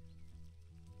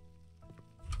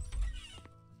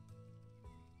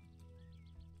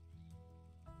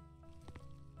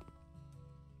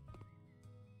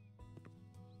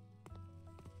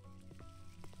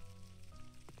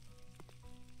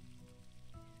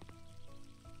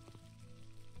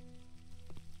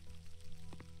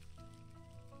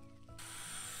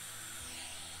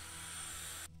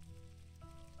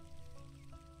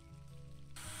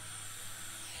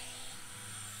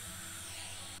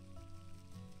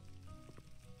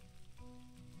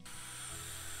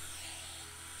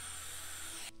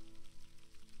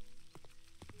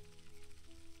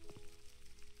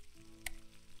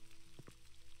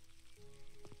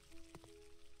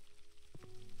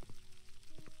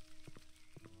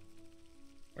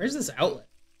 Where's this outlet?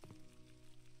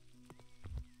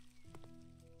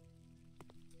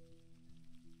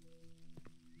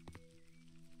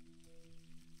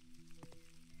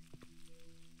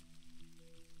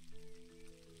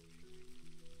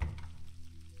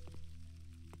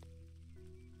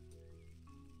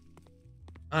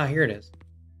 Ah, here it is.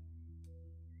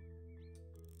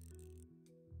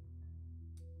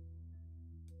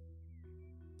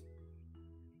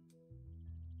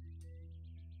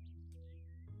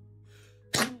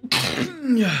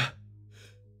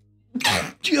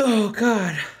 Oh,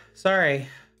 God. Sorry.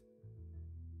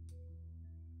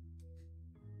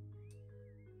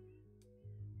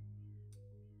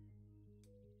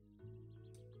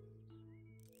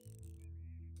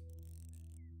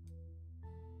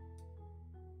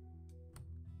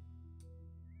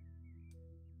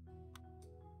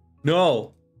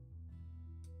 No.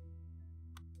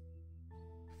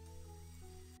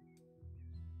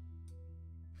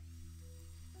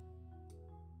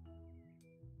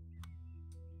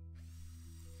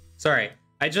 Sorry.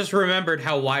 I just remembered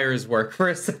how wires work for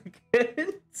a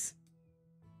second.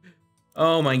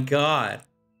 Oh my God.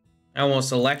 I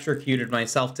almost electrocuted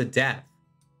myself to death.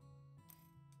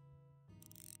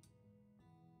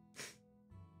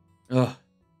 Ugh.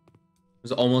 It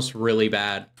was almost really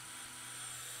bad.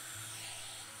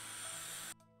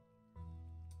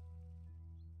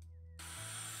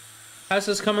 House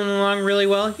is coming along really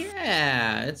well.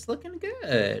 Yeah, it's looking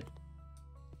good.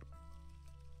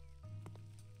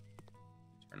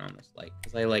 Turn on this light,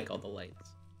 because I like all the lights.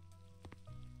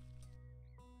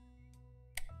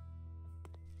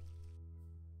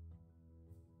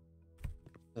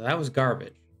 So that was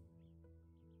garbage.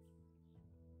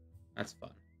 That's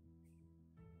fun.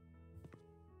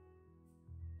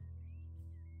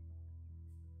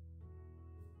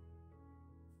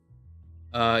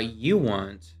 You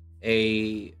want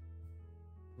a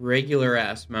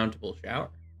regular-ass mountable shower.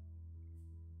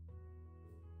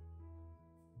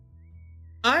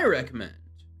 I recommend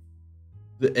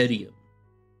the Edium.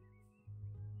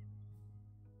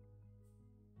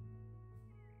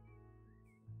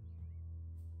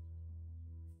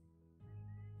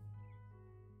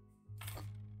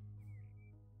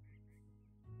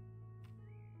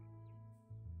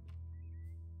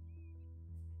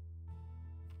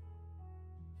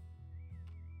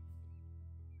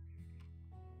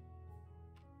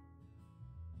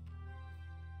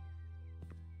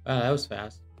 Wow, that was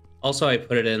fast. Also, I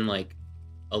put it in, like,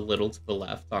 a little to the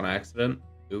left on accident.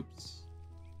 Oops.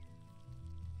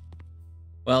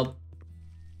 Well.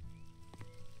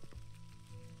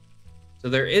 So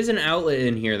there is an outlet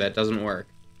in here that doesn't work.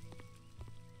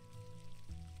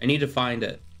 I need to find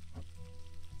it.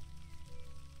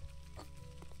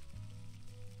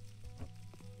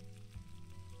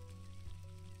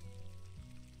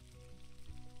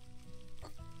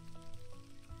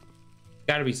 It's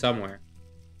gotta be somewhere.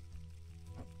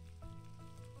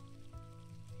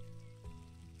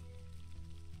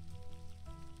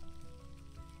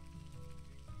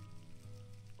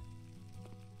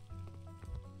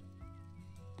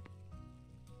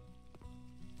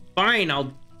 Fine,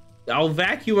 I'll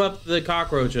vacuum up the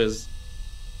cockroaches.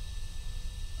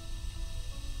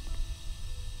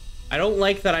 I don't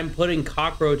like that I'm putting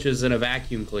cockroaches in a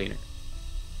vacuum cleaner.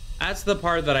 That's the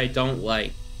part that I don't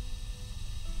like.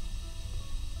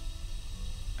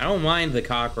 I don't mind the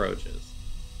cockroaches.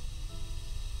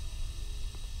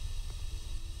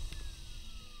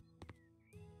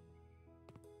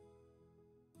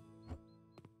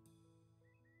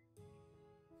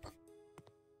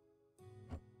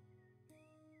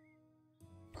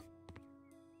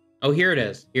 Oh, here it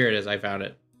is. Here it is. I found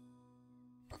it.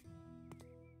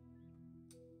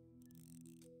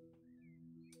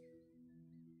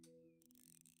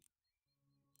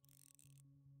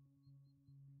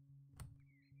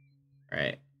 All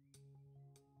right.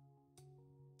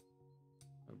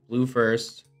 Blue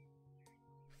first.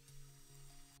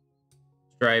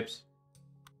 Stripes.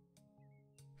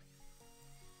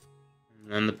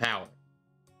 And then the power.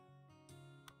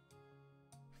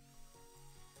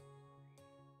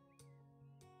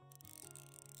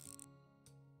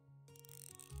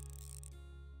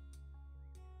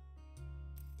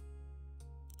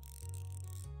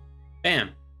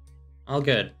 Bam. All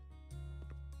good.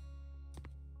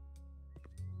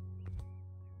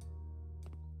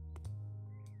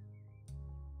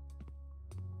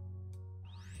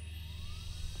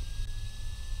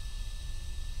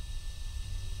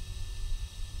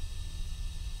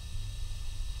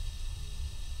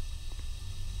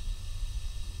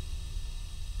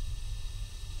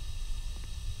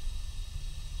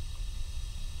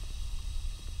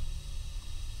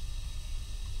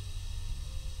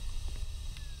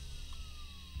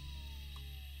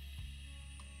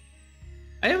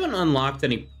 I haven't unlocked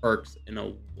any perks in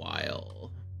a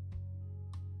while.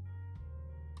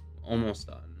 Almost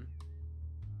done.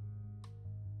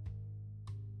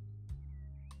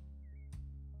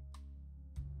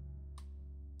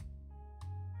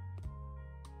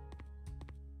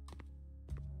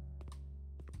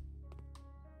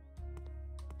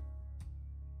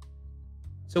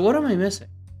 So what am I missing?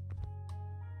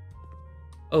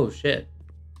 Oh shit.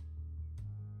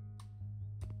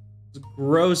 It's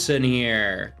gross in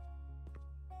here.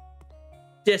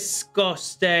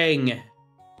 Disgusting.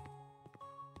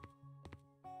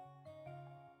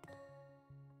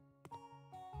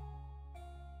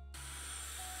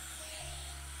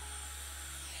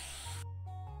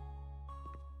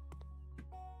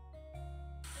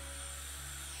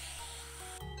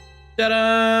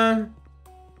 Ta-da!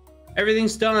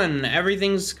 Everything's done.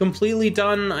 Everything's completely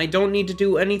done. I don't need to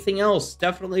do anything else.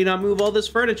 Definitely not move all this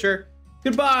furniture.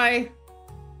 Goodbye!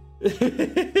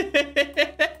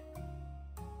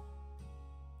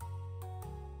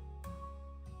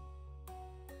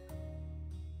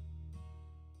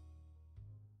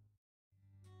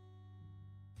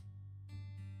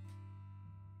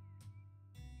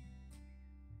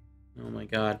 Oh my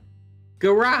god.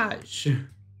 Garage!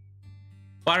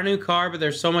 Bought a new car, but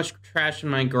there's so much trash in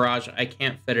my garage, I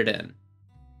can't fit it in.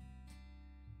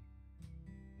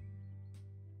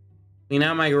 Clean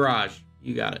out my garage.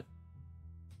 You got it.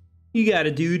 You got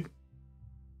it, dude.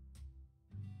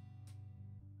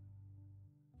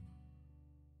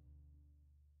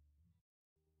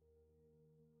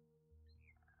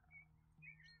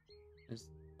 Is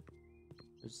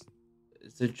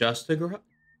it just a garage?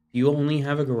 Do you only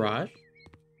have a garage?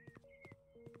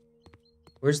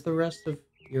 Where's the rest of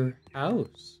your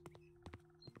house?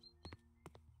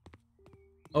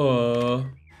 Oh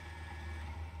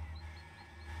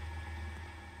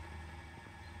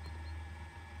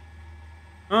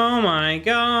my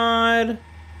god.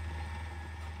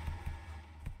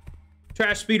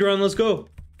 Trash speedrun, let's go.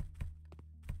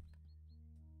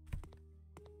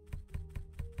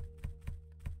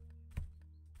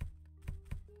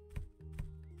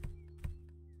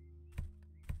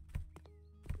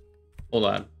 Hold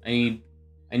on.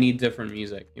 I need different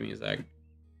music. Give me a sec.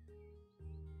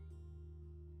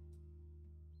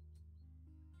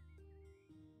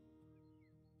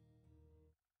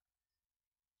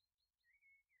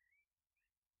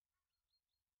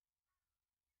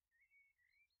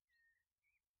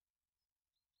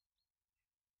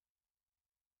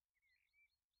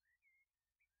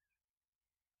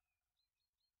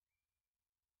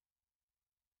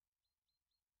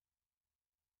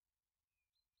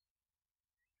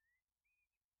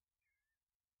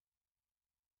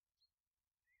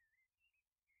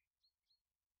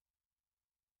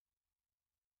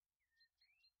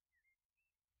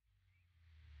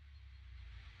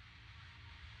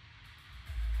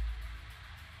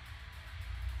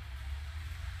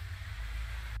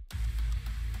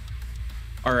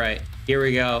 All right, here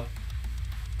we go.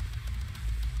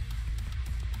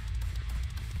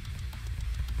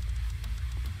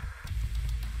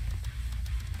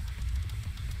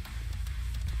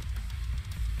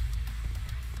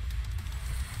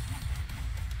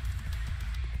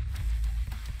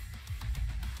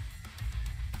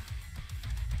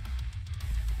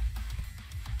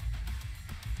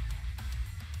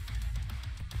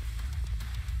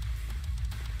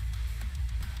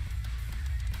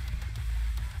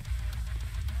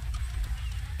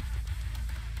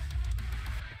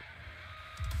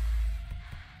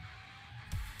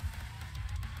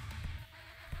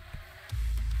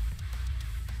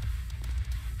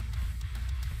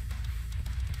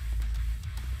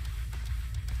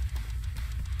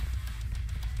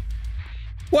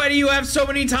 Why do you have so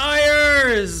many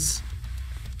tires?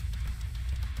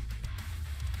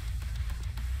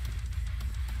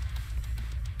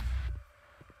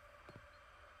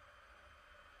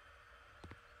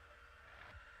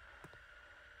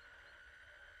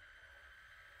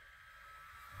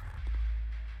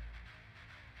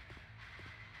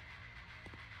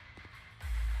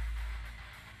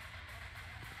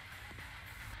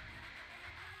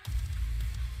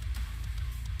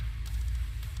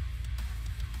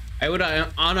 I would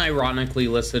unironically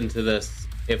listen to this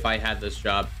if I had this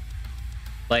job.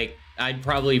 Like, I'd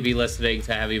probably be listening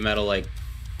to heavy metal, like,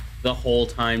 the whole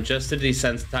time just to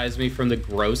desensitize me from the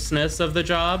grossness of the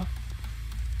job.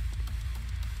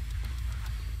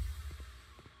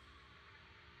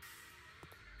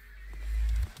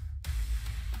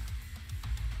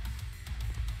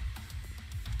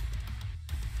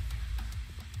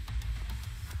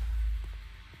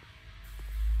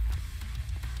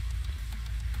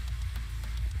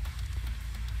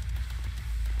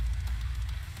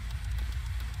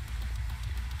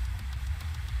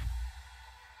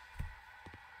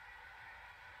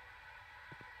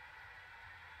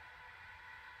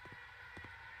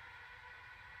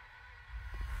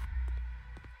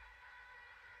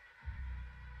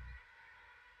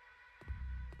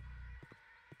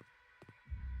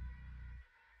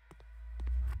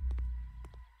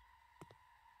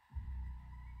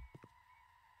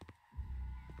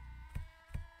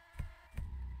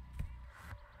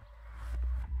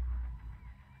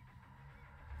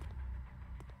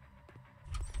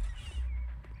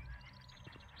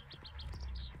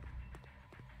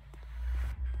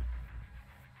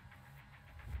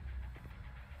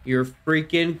 Your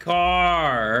freaking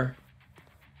car.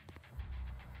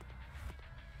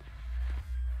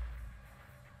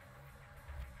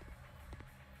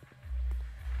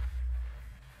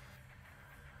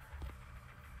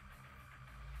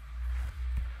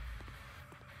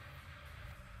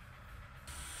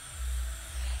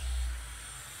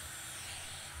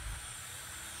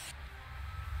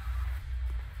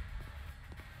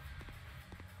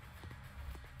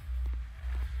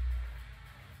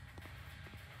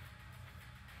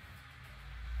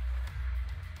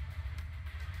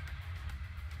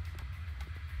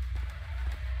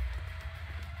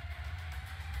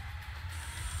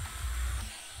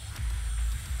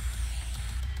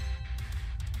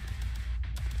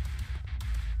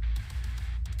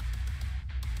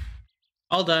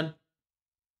 All done.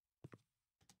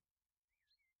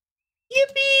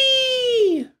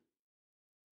 Yippee!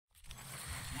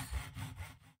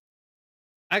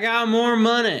 I got more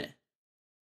money.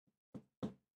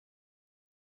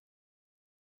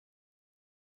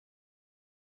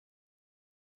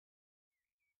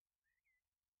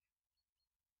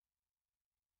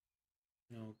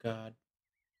 Oh, God.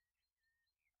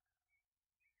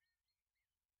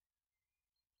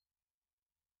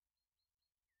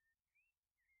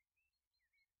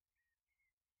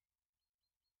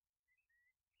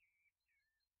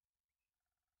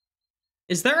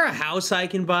 Is there a house I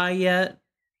can buy yet?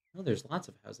 Oh, there's lots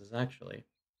of houses, actually.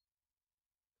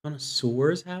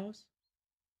 Connoisseur's house?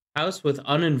 House with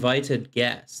uninvited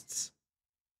guests.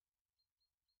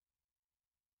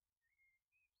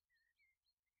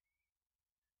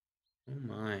 Oh,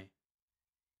 my.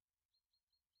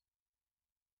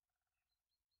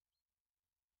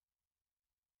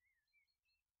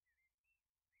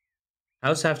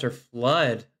 House after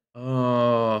flood.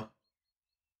 Oh.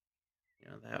 You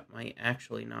know, that might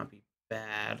actually not be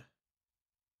bad.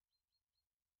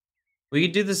 We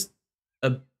could do this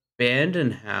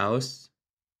abandoned house.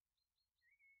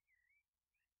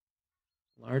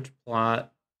 Large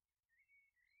plot.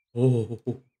 Oh.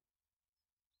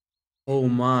 Oh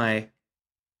my.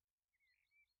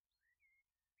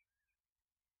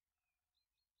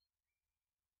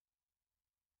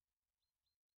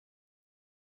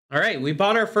 All right, we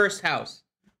bought our first house.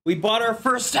 We bought our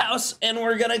first house and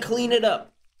we're gonna clean it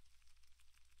up.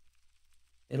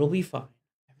 It'll be fine.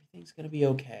 Everything's gonna be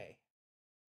okay.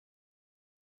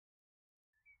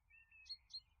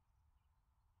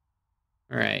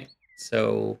 All right,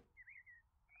 so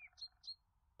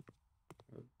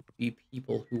be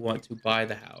people who want to buy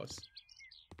the house.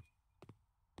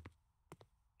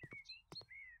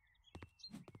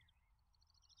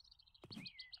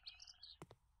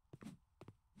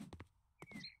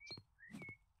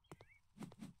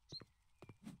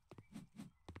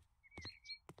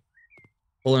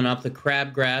 Pulling up the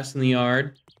crabgrass in the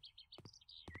yard.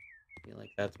 I feel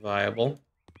like that's viable.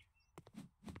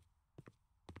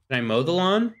 Can I mow the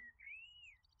lawn?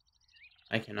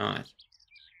 I cannot.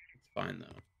 It's fine, though.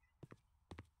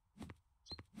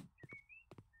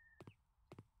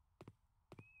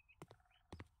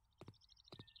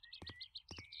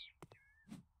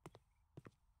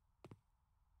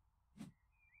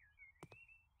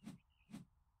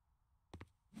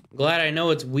 I'm glad I know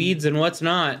what's weeds and what's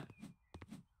not.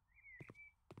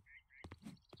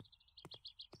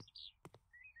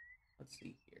 Let's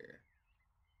see here.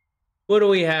 What do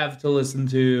we have to listen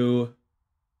to?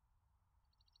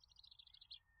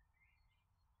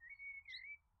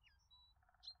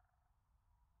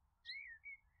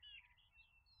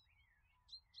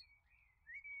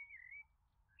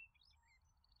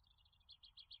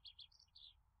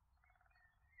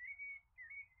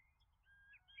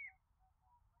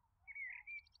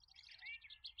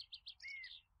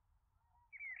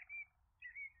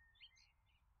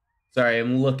 Sorry,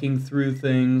 I'm looking through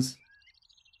things.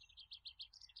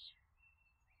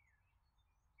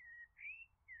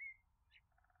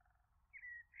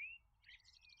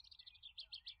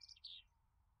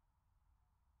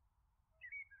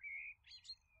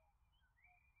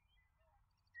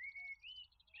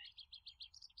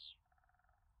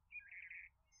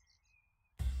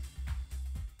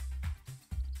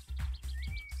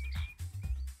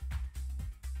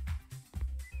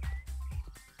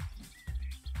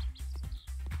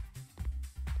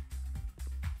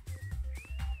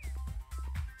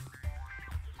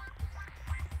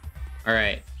 All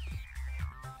right.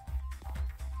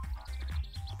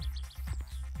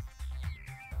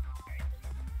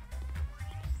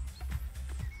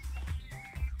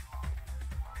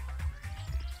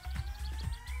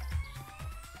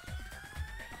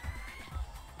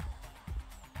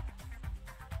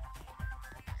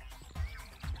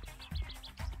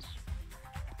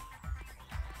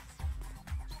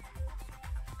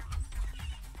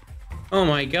 Oh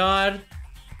my god.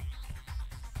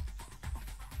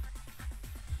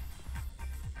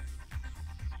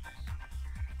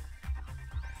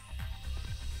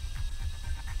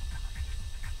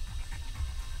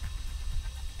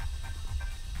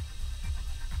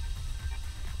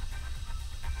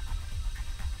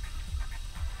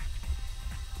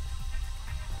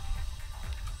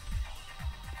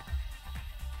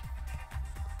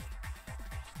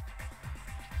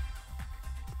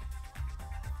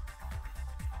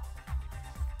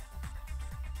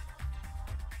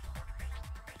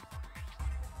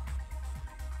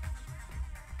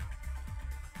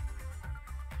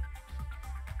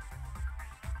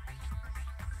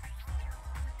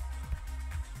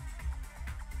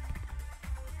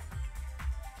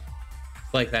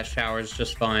 Like that shower's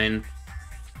just fine.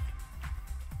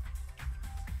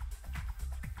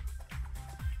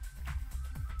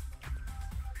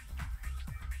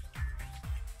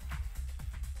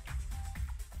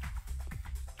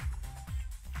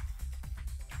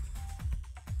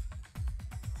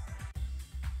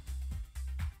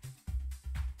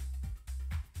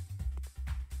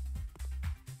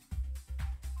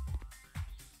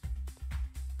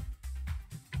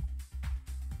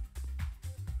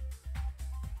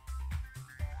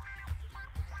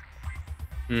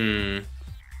 Hmm.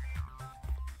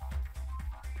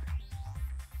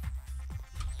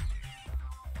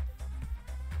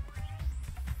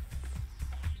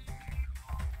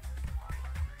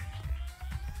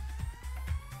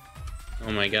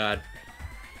 Oh my god.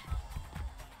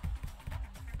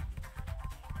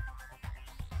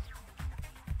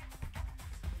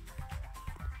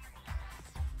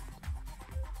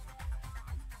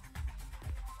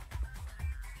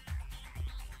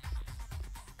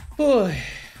 Boy.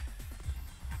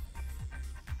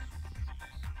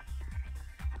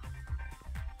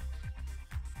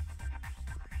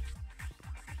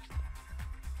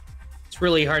 It's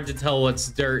really hard to tell what's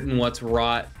dirt and what's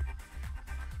rot.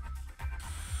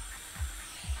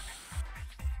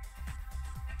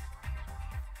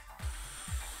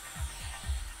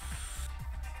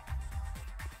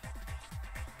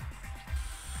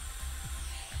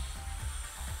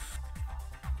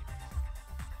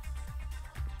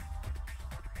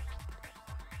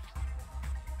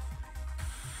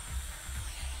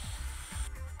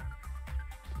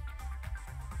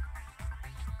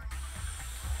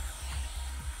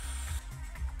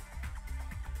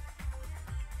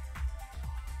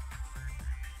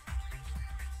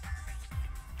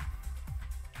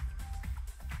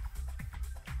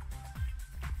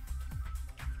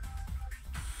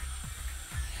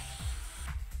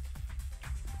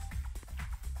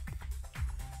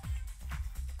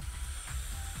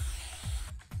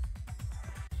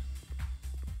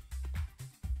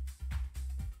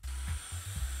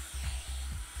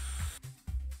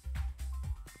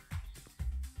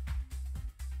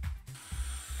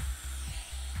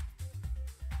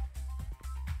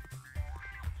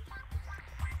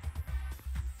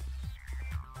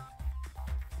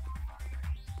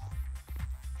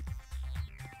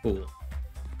 Cool.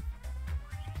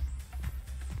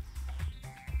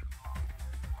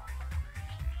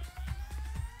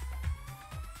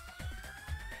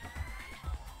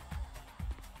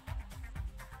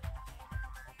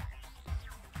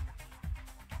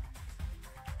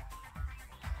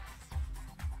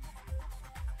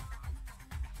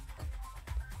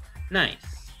 Nice.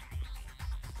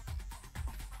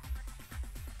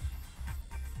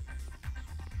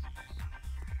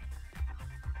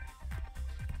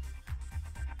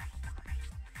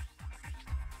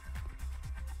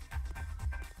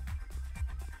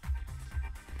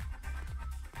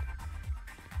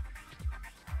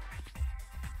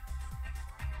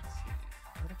 Let's see.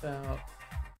 What about...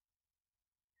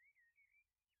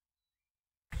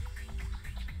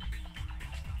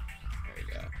 There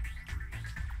we go.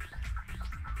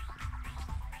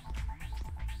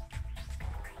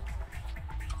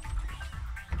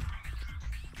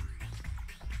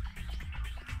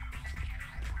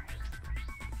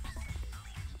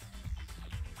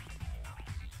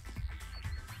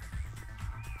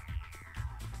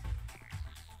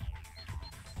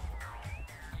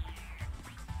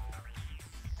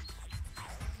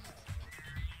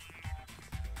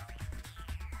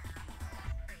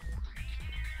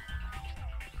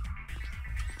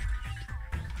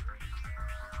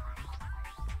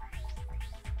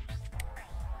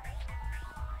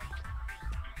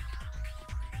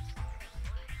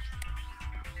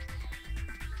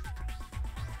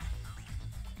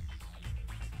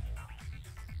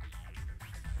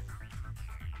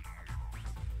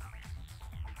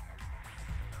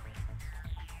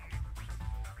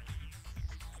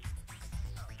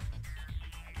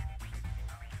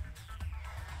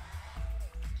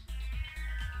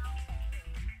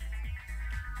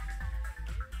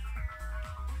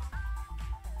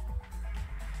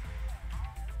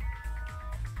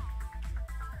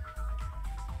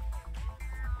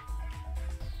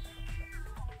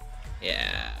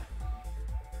 Yeah.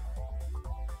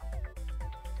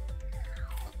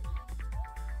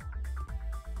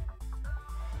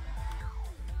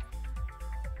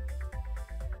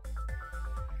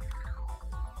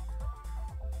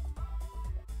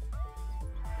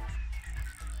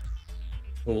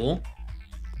 Cool.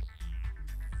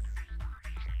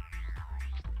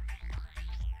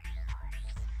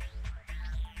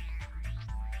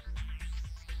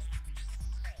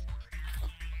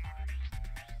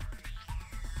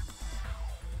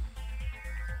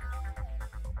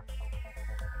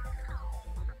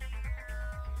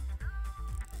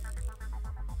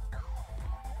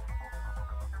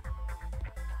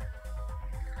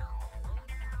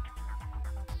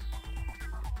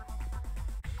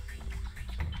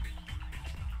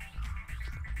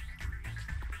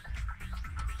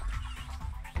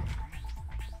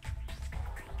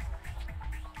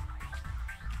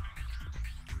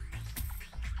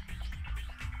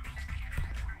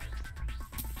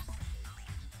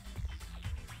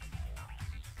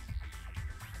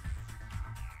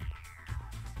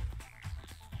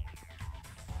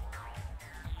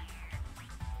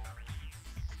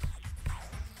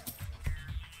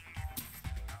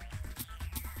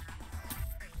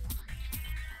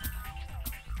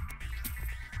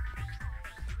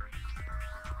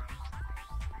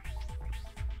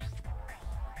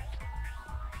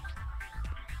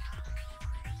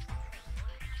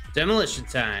 Demolition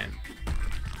time.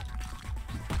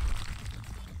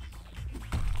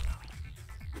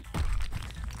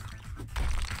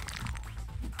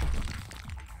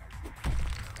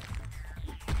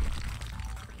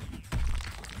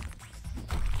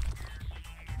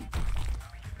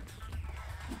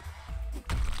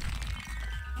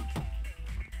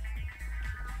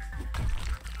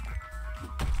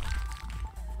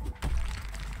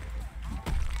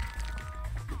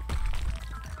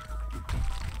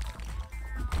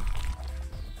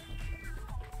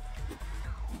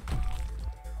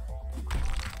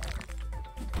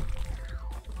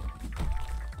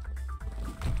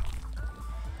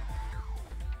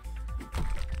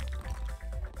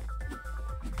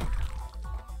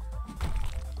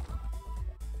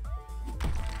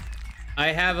 I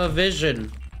have a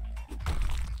vision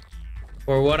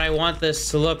for what I want this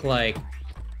to look like.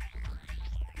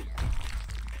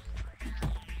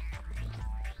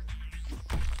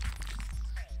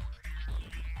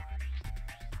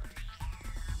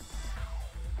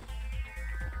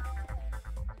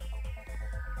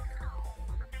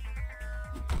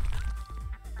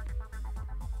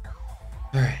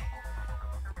 All right.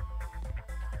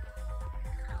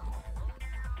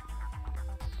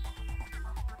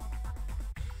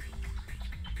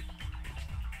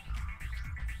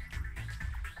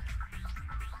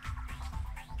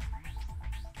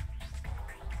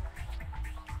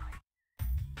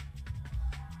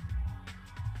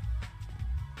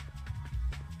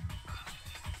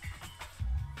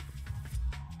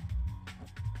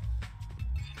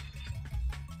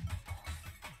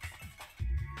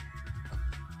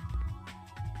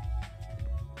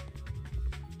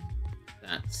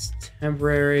 That's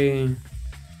temporary.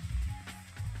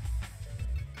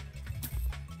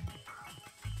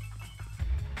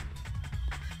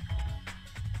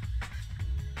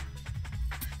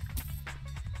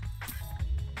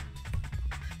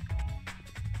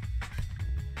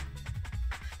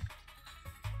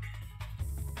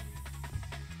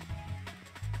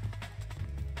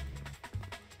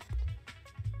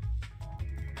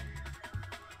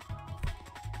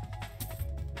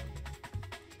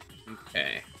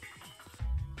 Okay.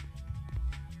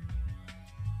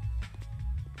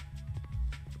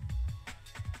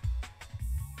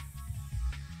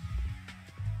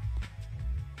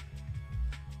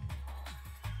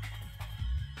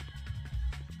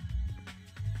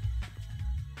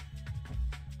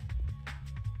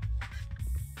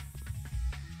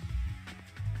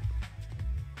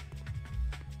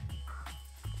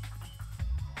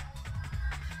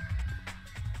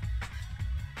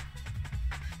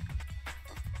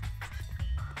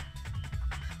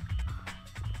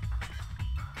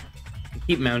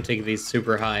 Keep mounting these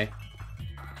super high.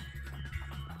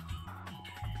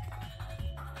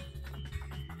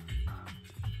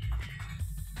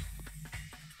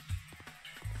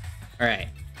 All right.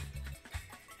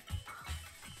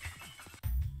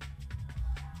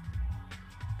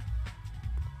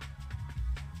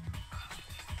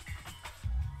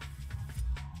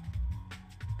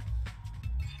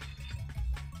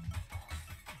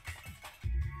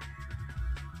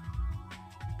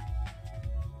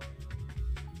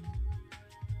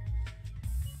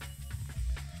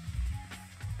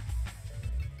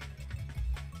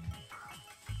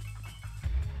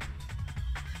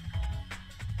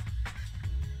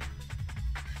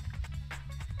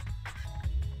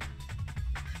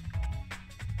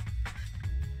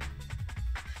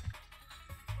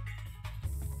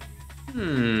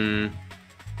 Hmm.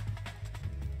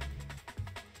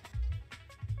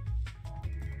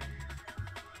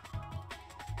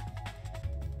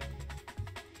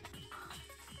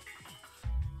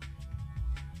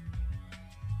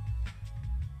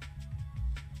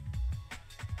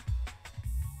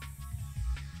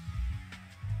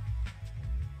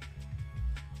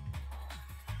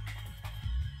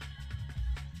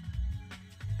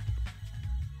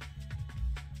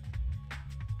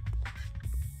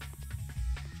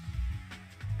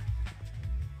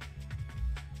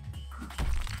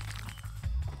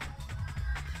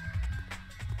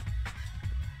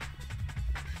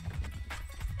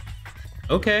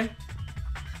 Okay.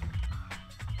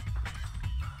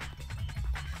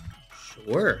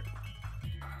 Sure.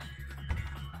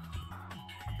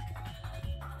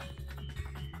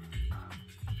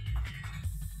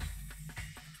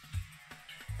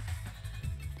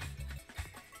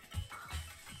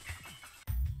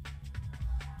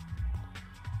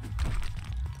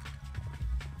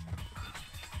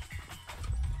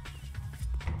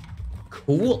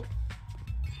 Cool.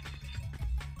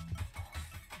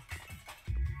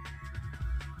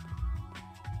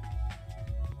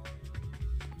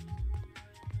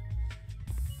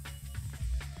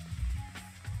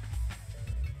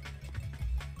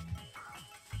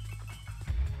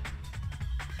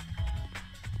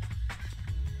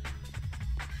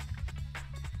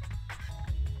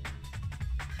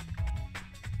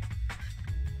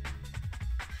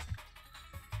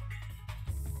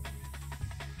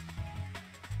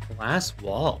 Glass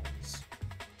walls.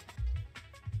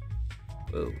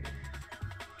 Whoa.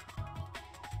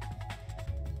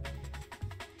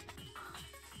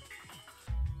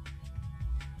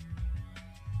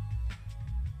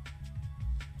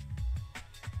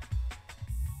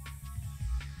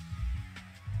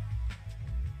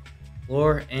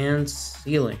 Floor and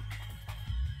ceiling.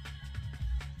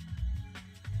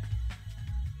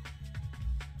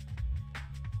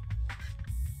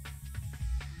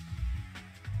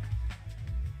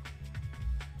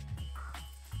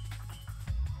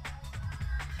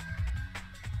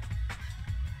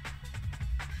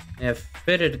 They have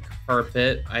fitted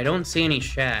carpet. I don't see any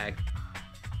shag.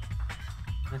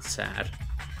 That's sad.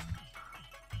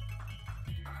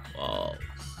 Walls.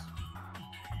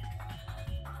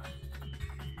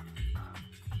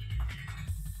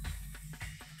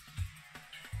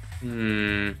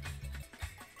 Hmm.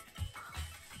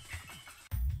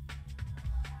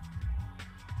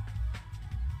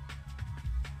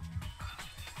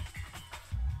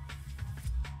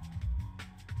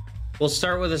 We'll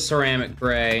start with a ceramic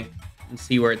gray and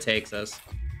see where it takes us.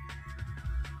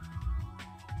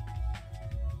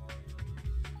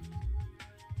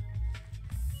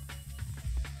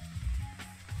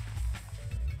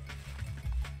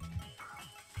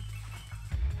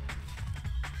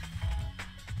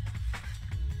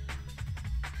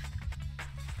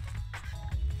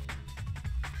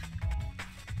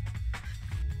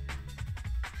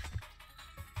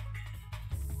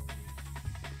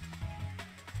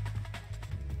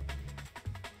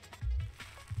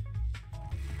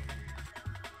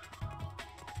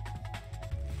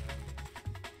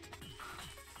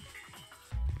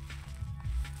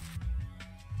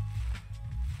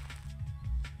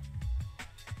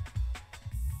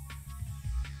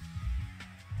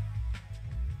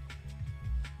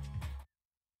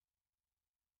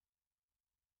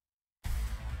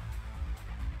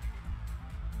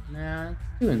 Nah, it's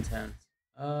too intense.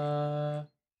 Uh,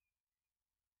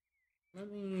 Let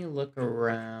me look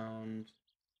around.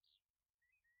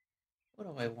 What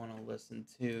do I want to listen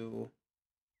to?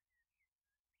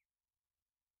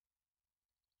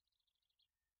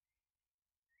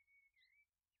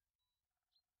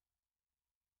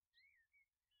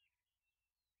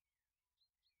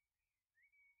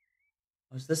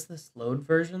 Was this load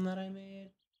version that I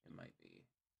made? It might be.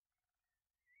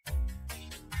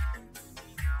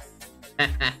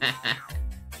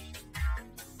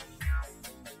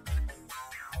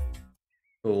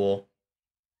 Cool.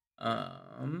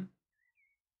 Um,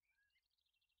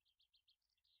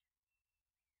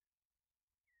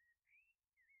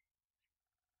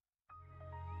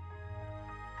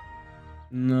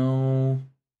 no.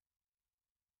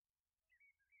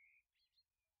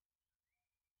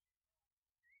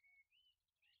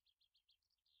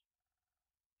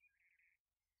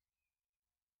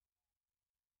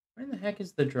 Where the heck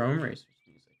is the Drone Racers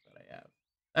music that I have?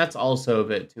 That's also a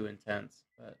bit too intense,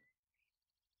 but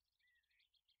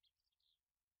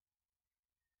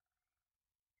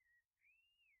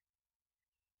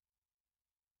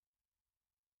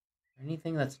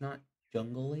anything that's not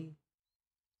jungly?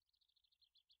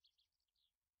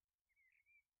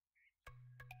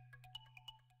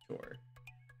 Sure.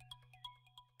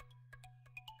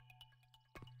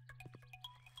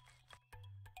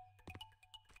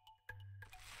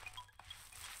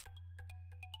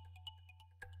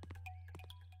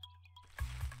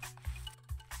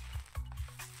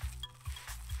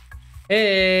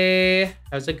 Hey,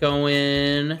 how's it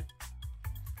going?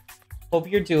 Hope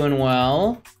you're doing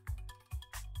well.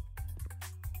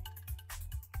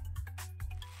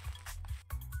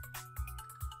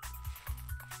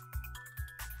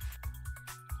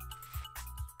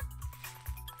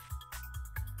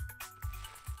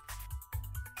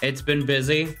 It's been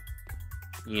busy.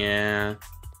 Yeah.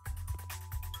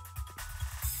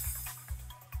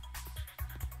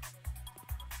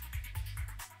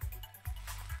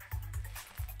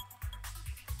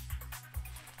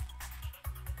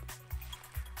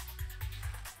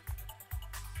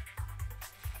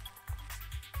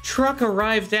 Truck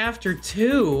arrived after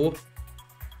 2?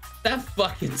 That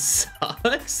fucking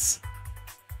sucks.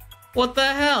 What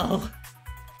the hell?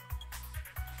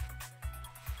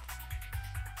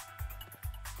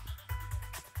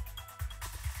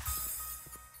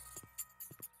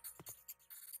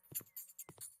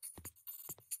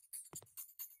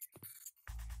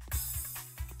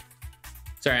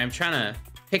 Sorry, I'm trying to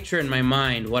picture in my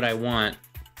mind what I want.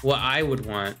 What I would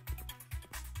want.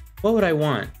 What would I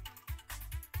want?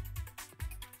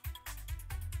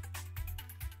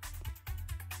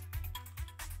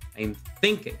 I'm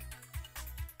thinking.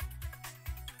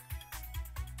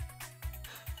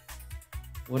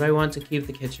 Would I want to keep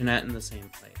the kitchenette in the same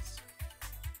place?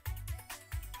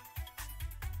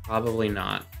 Probably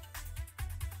not.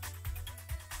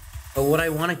 But would I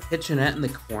want a kitchenette in the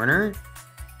corner?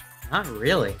 Not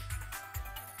really.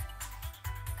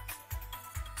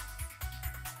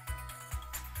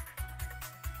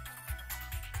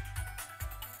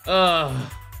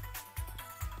 Ugh.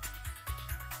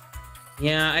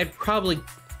 Yeah, I'm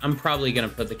probably gonna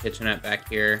put the kitchenette back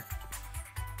here.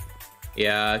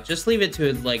 Yeah, just leave it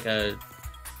to like a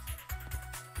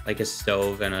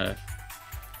stove and a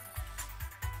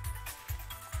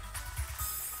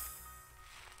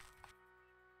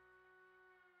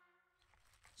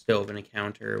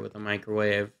counter with a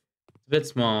microwave. It's a bit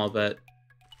small, but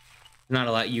not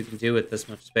a lot you can do with this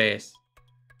much space.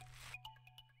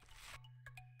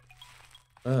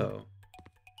 Oh.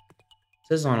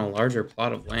 This is on a larger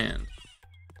plot of land.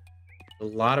 A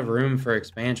lot of room for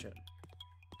expansion.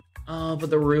 Oh, but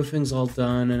the roofing's all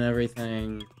done and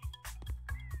everything.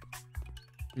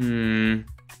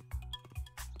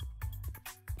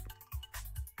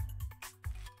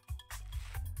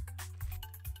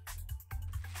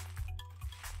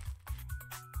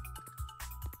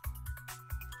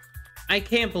 I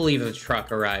can't believe the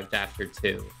truck arrived after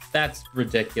 2. That's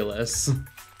ridiculous.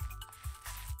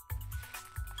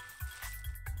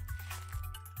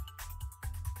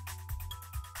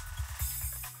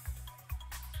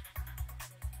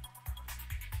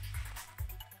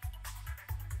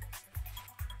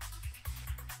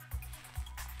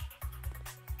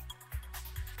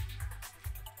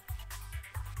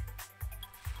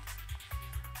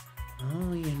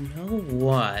 Oh, you know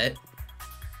what?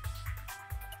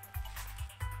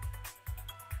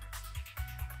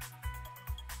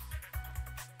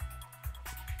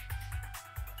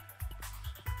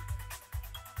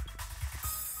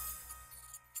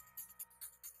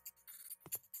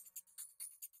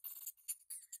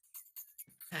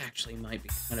 Actually might be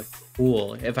kind of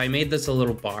cool if I made this a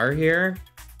little bar here.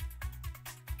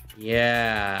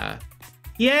 Yeah.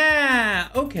 Yeah,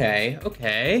 okay.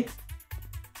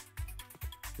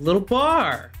 Little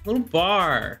bar.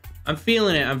 I'm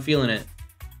feeling it.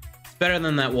 It's better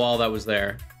than that wall that was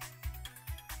there.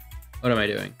 What am I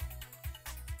doing?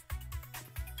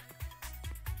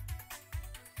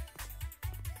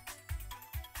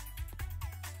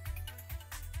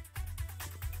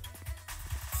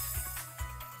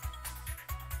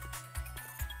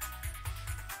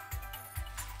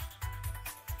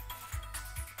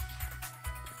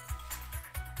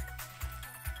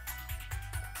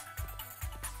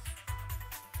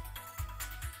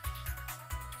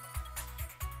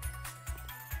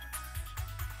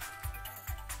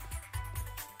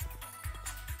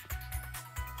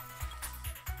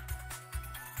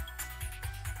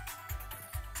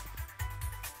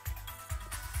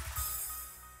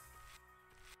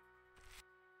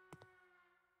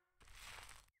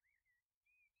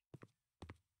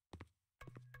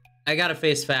 I gotta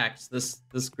face facts. This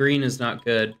green is not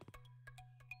good.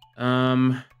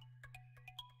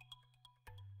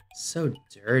 So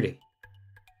dirty.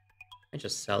 I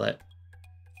just sell it.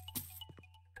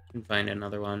 And find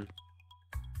another one.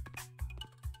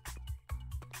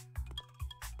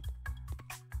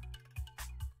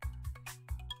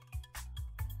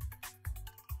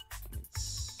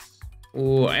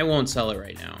 Ooh, I won't sell it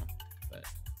right now. But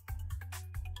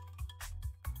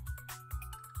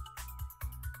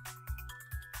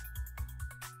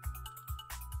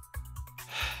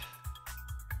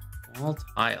all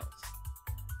tiles.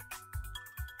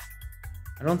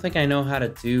 I don't think I know how to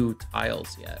do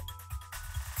tiles yet.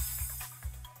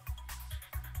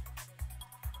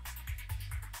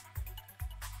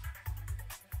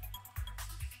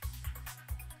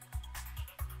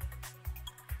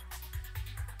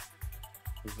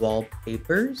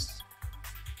 Wallpapers?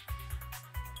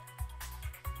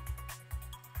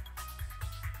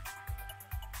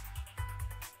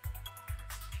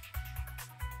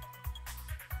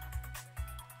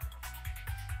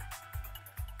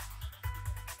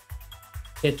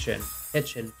 Kitchen.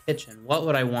 What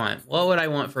would I want? What would I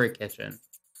want for a kitchen?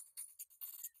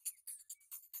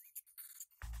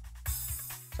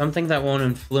 Something that won't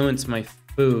influence my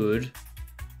food.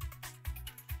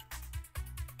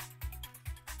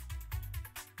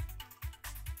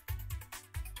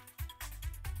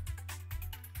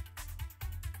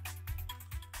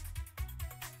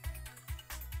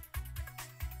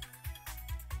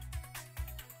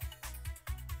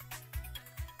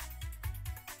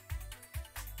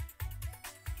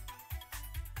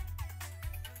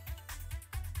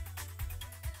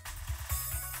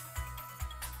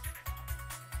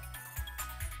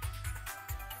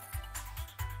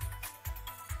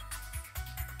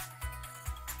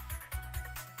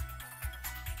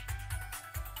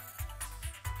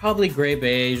 Probably gray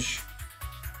beige.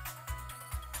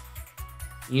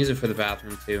 Use it for the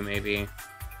bathroom too, maybe.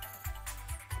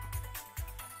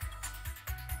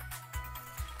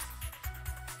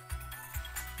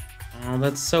 Oh,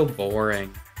 that's so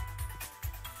boring.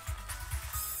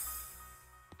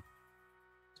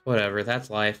 Whatever,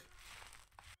 that's life.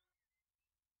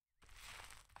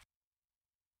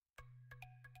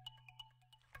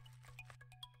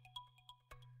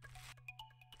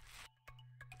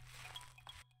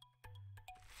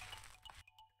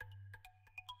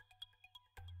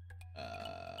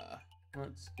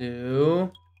 Let's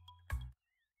do...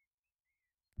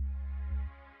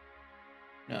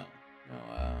 No,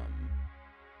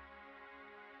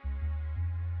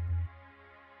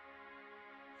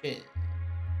 shit.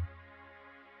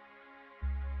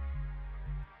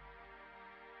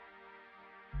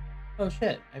 Oh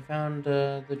shit, I found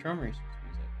the drum race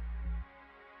music.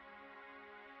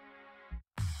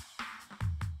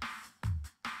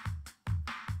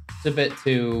 It's a bit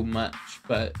too much,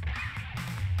 but...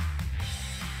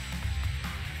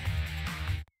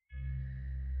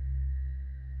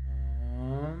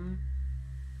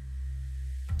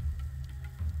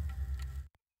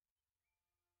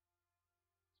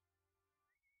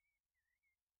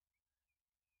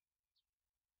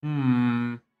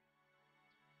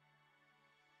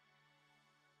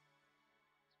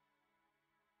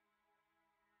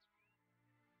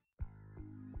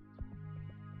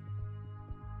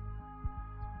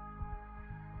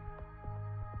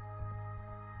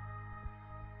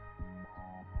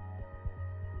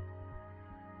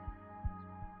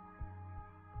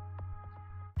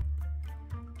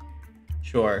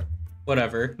 Sure.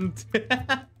 Whatever.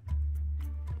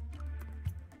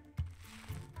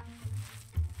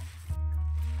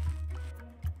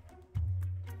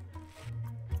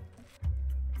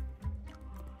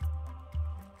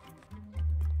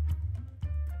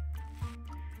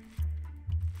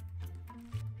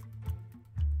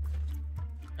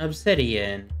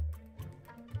 Obsidian.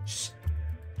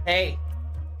 Hey,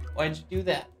 why'd you do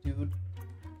that, dude?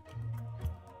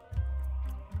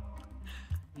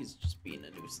 He's just being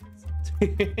a nuisance.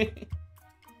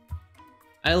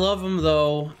 I love him,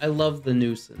 though. I love the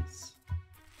nuisance.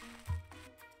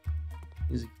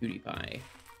 He's a cutie pie.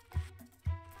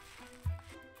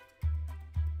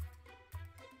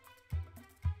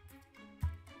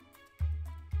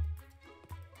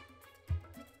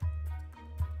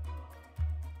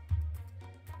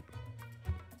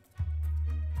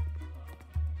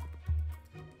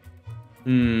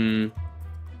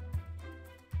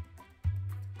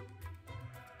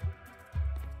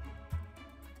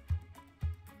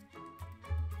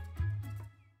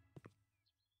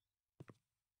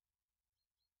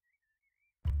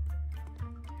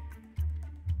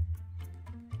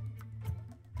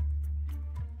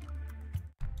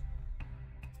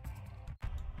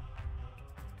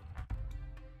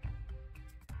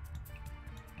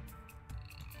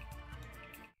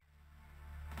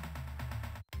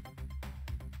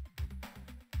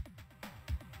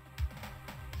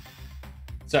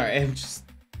 Sorry, I'm just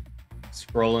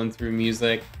scrolling through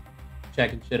music,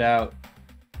 checking shit out.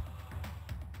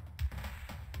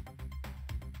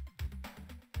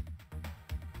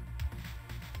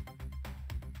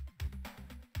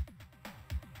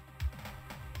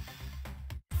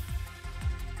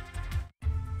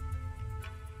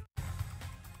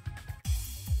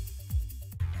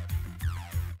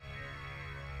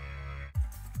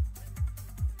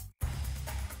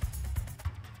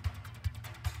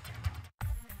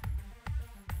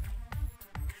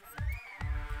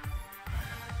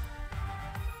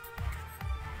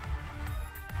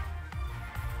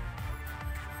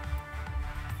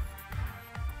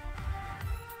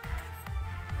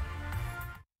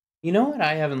 You know what?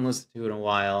 I haven't listened to in a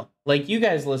while. Like, you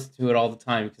guys listen to it all the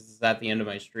time because it's at the end of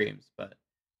my streams, but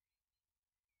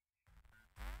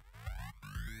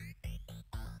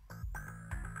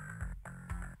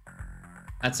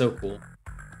that's so cool.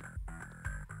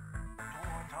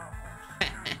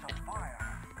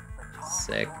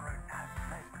 Sick.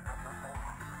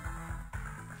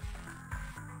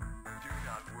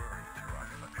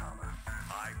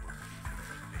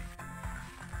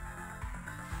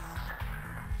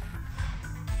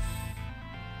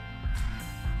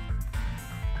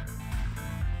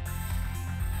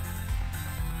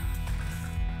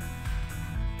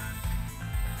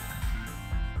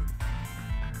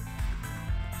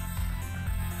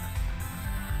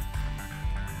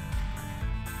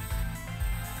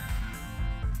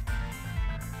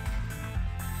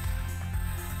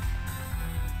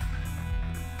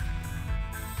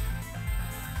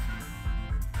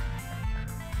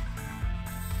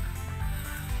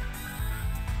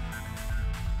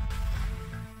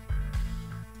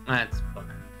 That's fun.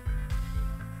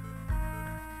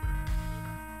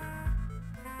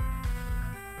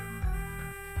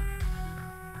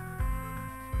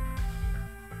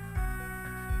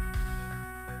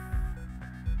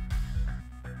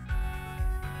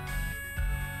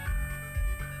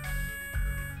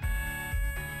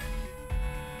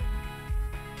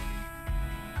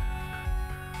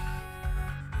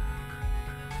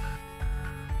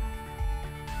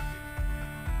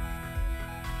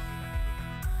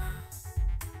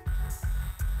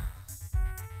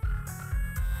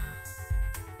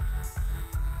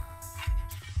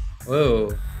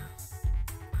 Whoa.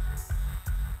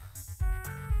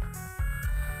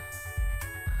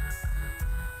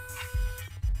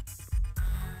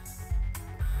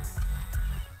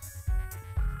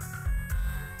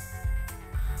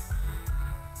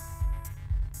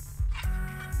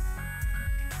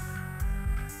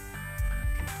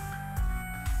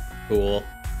 Cool.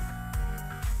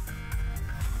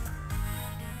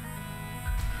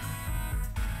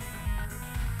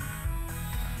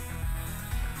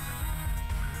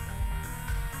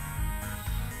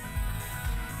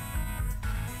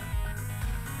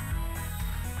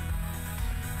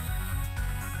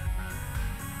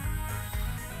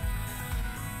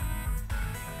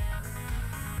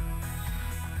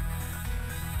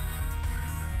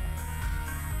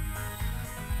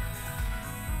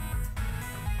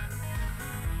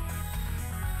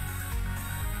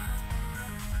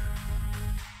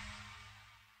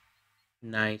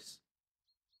 Nice.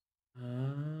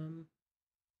 No,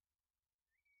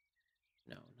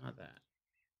 not that.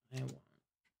 I want.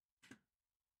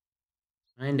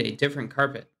 Find a different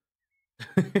carpet.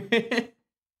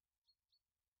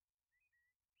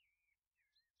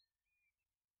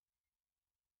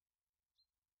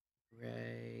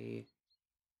 Gray.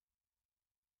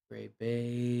 Gray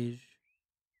beige.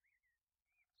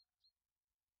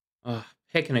 Oh,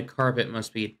 picking a carpet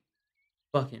must be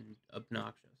fucking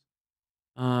obnoxious.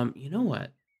 You know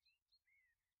what?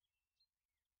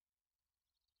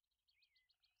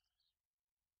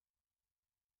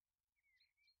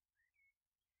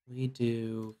 We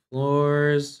do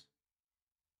floors.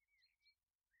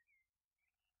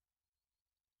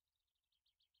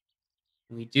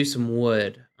 We do some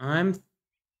wood. I'm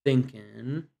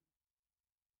thinking.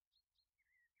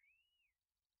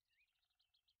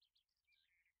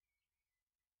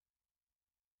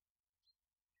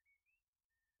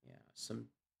 Yeah, some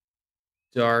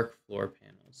dark floor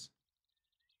panels.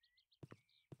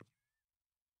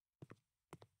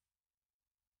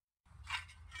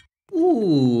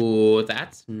 Ooh,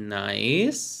 that's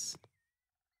nice.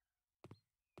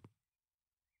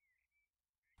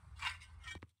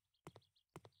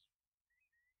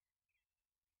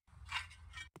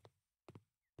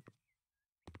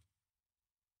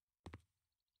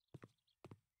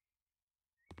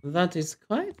 That is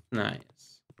quite nice.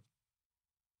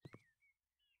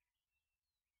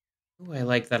 Ooh, I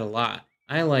like that a lot.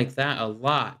 I like that a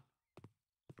lot.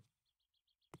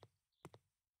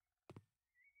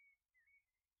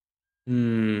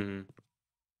 Hmm.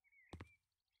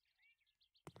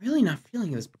 Really not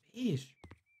feeling this beige.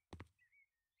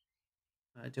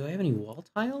 Do I have any wall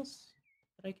tiles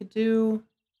that I could do?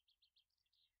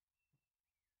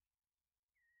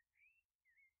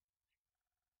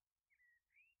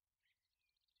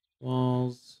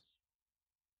 Walls.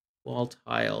 Wall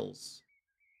tiles.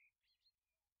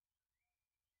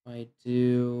 I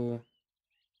do.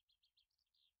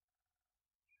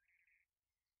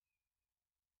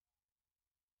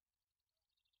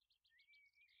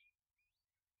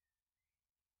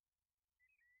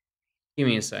 Give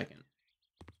me a second.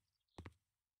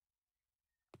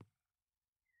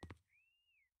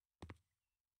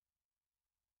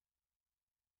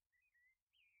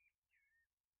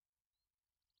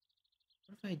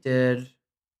 if I did...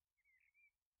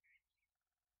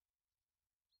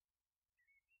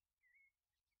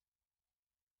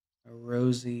 a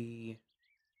rosy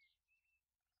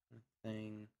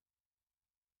thing.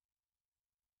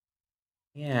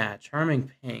 Yeah, charming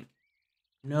pink.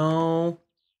 No.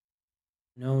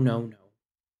 No, no, no.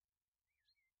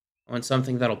 I want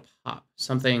something that'll pop.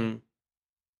 Something...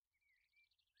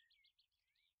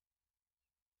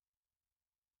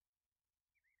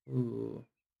 Ooh.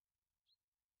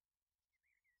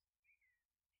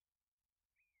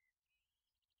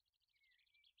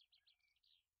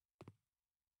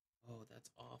 Oh,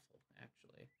 that's awful,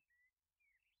 actually.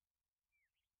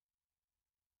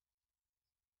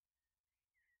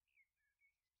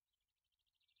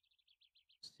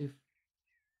 Let's do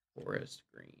forest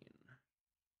green.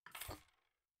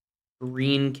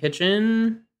 Green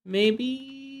kitchen,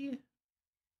 maybe?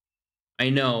 I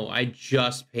know, I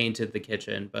just painted the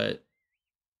kitchen, but...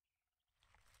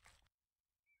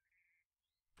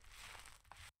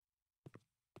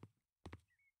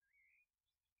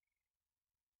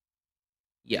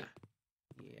 Yeah.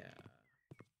 Yeah.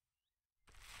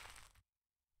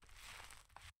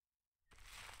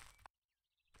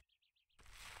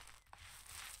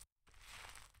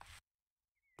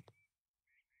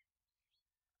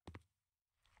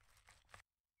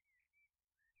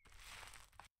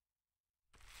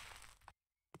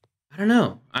 I don't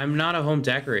know. I'm not a home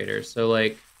decorator, so,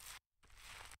 like...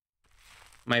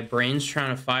 my brain's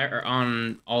trying to fire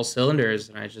on all cylinders,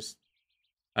 and I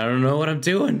don't know what I'm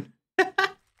doing.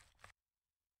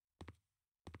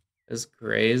 It's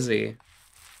crazy.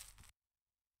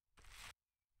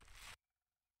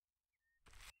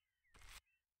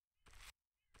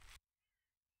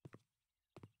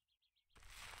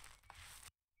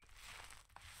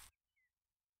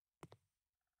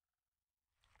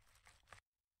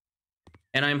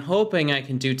 And I'm hoping I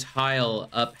can do tile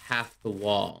up half the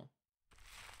wall.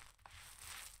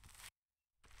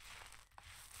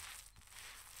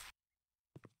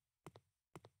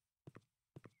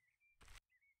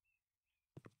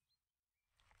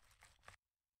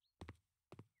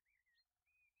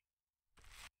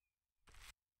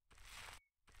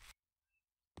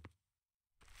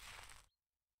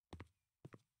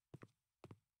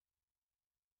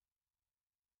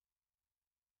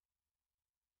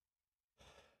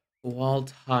 Wall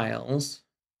tiles.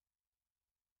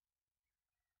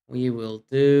 We will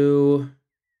do...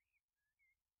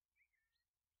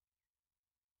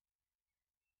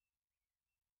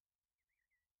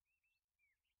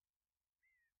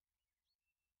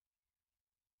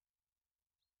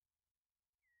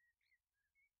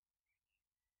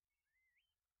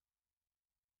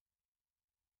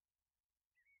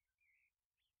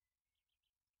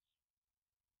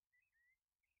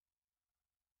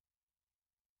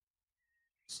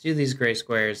 let's do these gray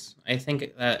squares. I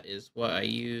think that is what I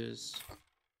use.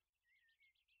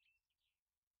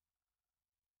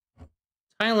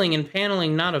 Tiling and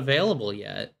paneling not available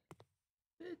yet.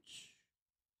 Bitch.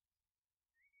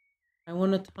 I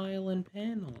want a tile and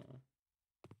panel.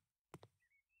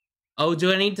 Oh,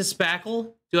 do I need to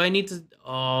spackle? Do I need to...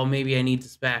 oh, maybe I need to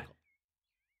spackle.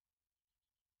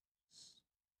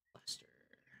 Cluster.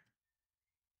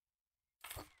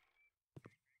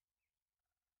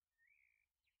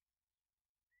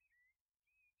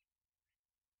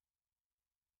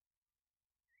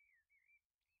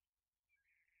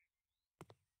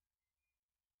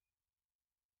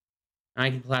 I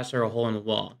can plaster a hole in the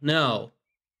wall. No.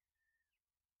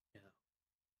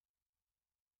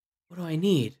 What do I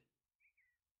need?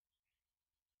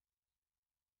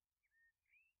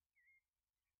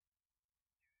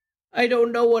 I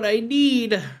don't know what I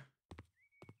need.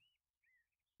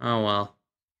 Oh, well.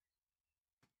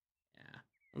 Yeah.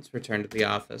 Let's return to the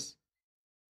office.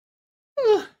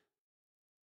 Ugh.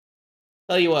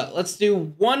 Tell you what, let's do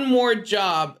one more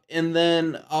job, and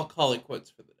then I'll call it quits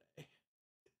for the day.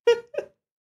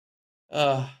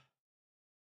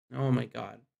 Oh my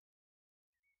god.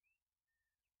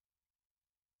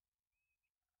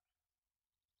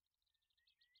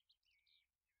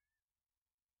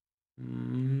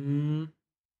 Mm.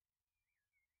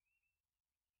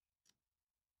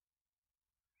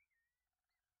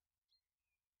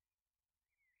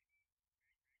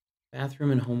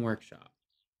 Bathroom and home workshop.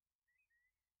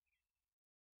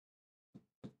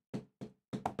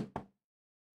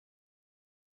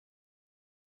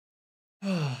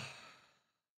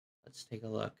 Let's take a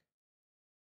look.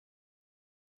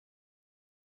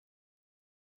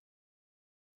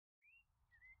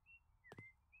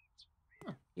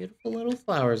 Oh, beautiful little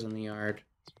flowers in the yard.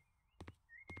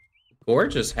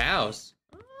 Gorgeous house.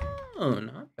 Oh,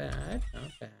 not bad,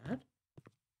 not bad.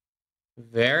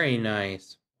 Very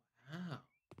nice. Wow.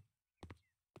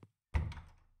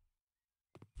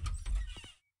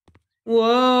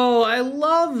 Whoa, I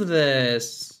love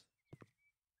this.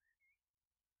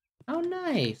 How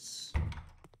nice.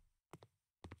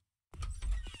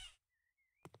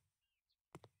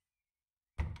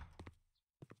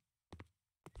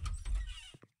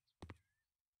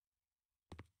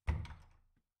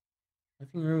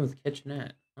 Living room with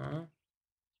kitchenette, huh?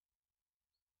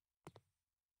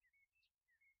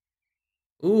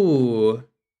 Ooh.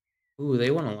 Ooh,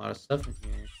 they want a lot of stuff in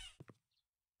here.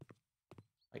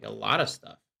 Like a lot of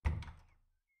stuff.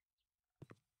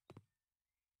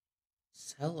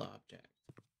 Sell object.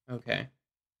 Okay.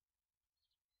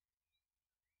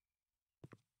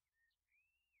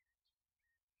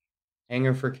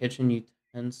 Hanger for kitchen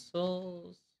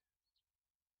utensils.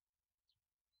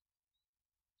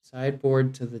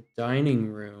 Sideboard to the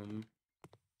dining room.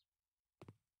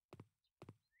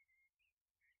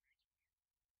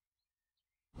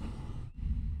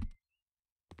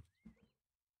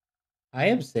 Hi,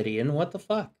 Obsidian. What the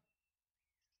fuck?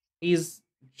 He's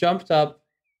jumped up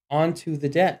onto the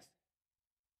desk.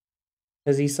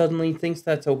 Because he suddenly thinks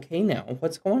that's okay now.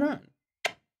 What's going on?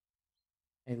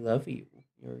 I love you.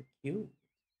 You're cute.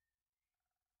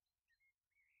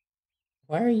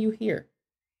 Why are you here?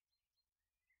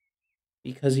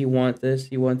 Because you want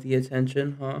this? You want the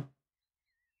attention, huh?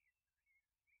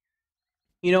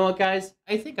 You know what, guys?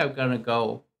 I think I'm gonna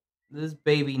go. This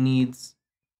baby needs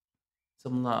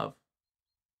some love.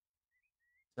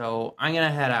 So I'm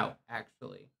gonna head out,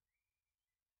 actually.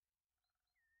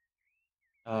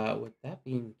 With that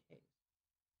being the case,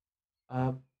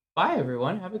 bye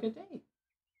everyone. Have a good day.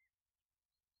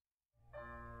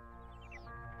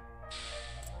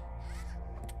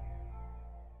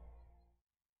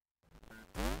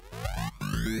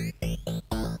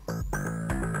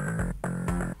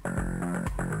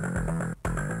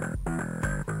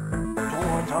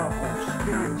 Towards our host,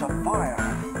 spirits of fire,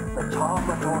 the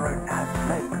Talmador have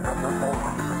fled from the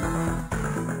forum.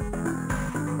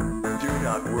 Do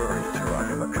not worry,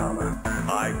 Tarakamacama.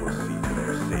 I will